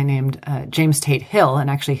a guy named James Tate Hill. And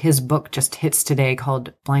actually his book just hits today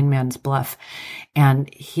called Blind Man's Bluff.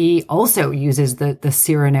 And he also uses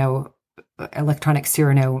the electronic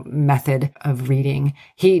Cyrano method of reading.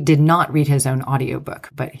 He did not read his own audiobook,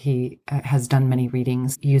 but he has done many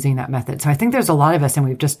readings using that method. So I think there's a lot of us, and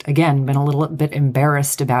we've just, again, been a little bit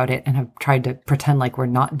embarrassed about it and have tried to pretend like we're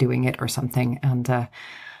not doing it or something. And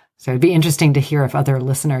so it'd be interesting to hear if other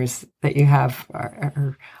listeners that you have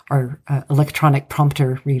are electronic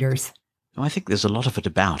prompter readers. I think there's a lot of it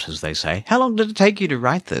about, as they say. How long did it take you to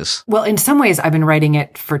write this? Well, in some ways, I've been writing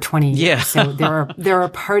it for 20 years. Yeah. So there are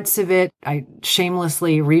parts of it. I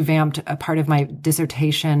shamelessly revamped a part of my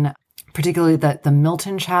dissertation. particularly the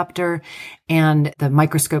Milton chapter and the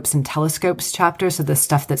microscopes and telescopes chapter. So the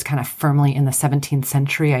stuff that's kind of firmly in the 17th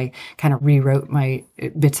century. I kind of rewrote my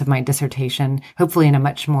bits of my dissertation, hopefully in a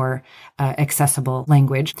much more accessible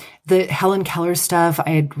language. The Helen Keller stuff,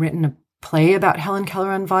 I had written a play about Helen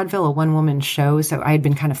Keller on vaudeville, a one-woman show. So I had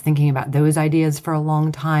been kind of thinking about those ideas for a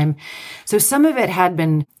long time. So some of it had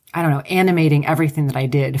been, I don't know, animating everything that I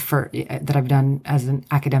did that I've done as an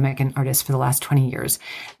academic and artist for the last 20 years.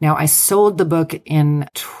 Now, I sold the book in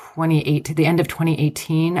the end of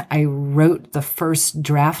 2018. I wrote the first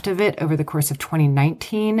draft of it over the course of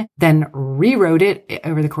 2019, then rewrote it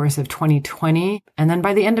over the course of 2020. And then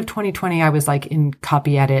by the end of 2020, I was like in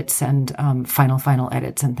copy edits and final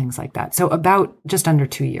edits and things like that. So about just under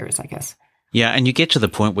 2 years, I guess. Yeah, and you get to the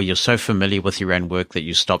point where you're so familiar with your own work that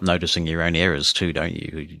you stop noticing your own errors too, don't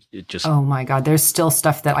you? Oh my God, there's still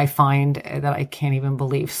stuff that I find that I can't even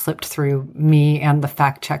believe slipped through me and the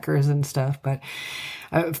fact checkers and stuff. But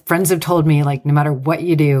friends have told me, like, no matter what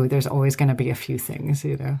you do, there's always going to be a few things,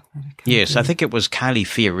 you know. Yes, I think it was Kylie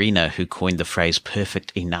Fiorina who coined the phrase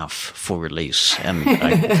 "perfect enough" for release, and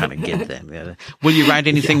I kind of get that. Yeah. Will you write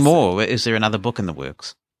anything more? Is there another book in the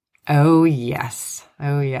works? Oh, yes.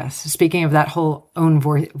 Speaking of that whole own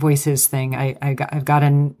voices thing, I've got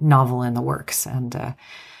a novel in the works, and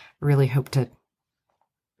really hope to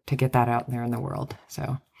get that out there in the world.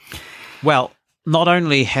 So, well, not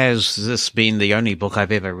only has this been the only book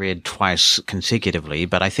I've ever read twice consecutively,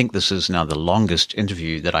 but I think this is now the longest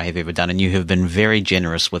interview that I have ever done, and you have been very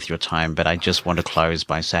generous with your time. But I just want to close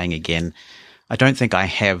by saying again, I don't think I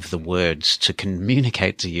have the words to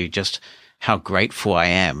communicate to you just how grateful I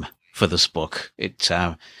am for this book. It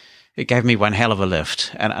gave me one hell of a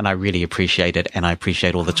lift, and I really appreciate it, and I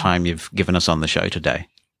appreciate all the time you've given us on the show today.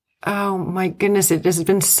 Oh my goodness, it has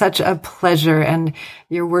been such a pleasure, and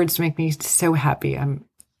your words make me so happy. I'm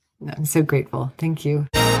so grateful. Thank you.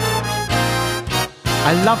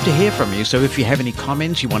 I love to hear from you, so if you have any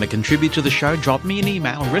comments you want to contribute to the show, drop me an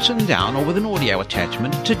email written down or with an audio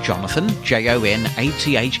attachment to Jonathan, Jonathan,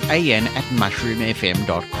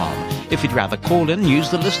 @mushroomfm.com. If you'd rather call in, use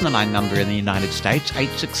the listener line number in the United States,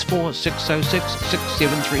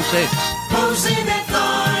 864-606-6736. Mosen at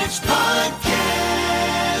Large Podcast.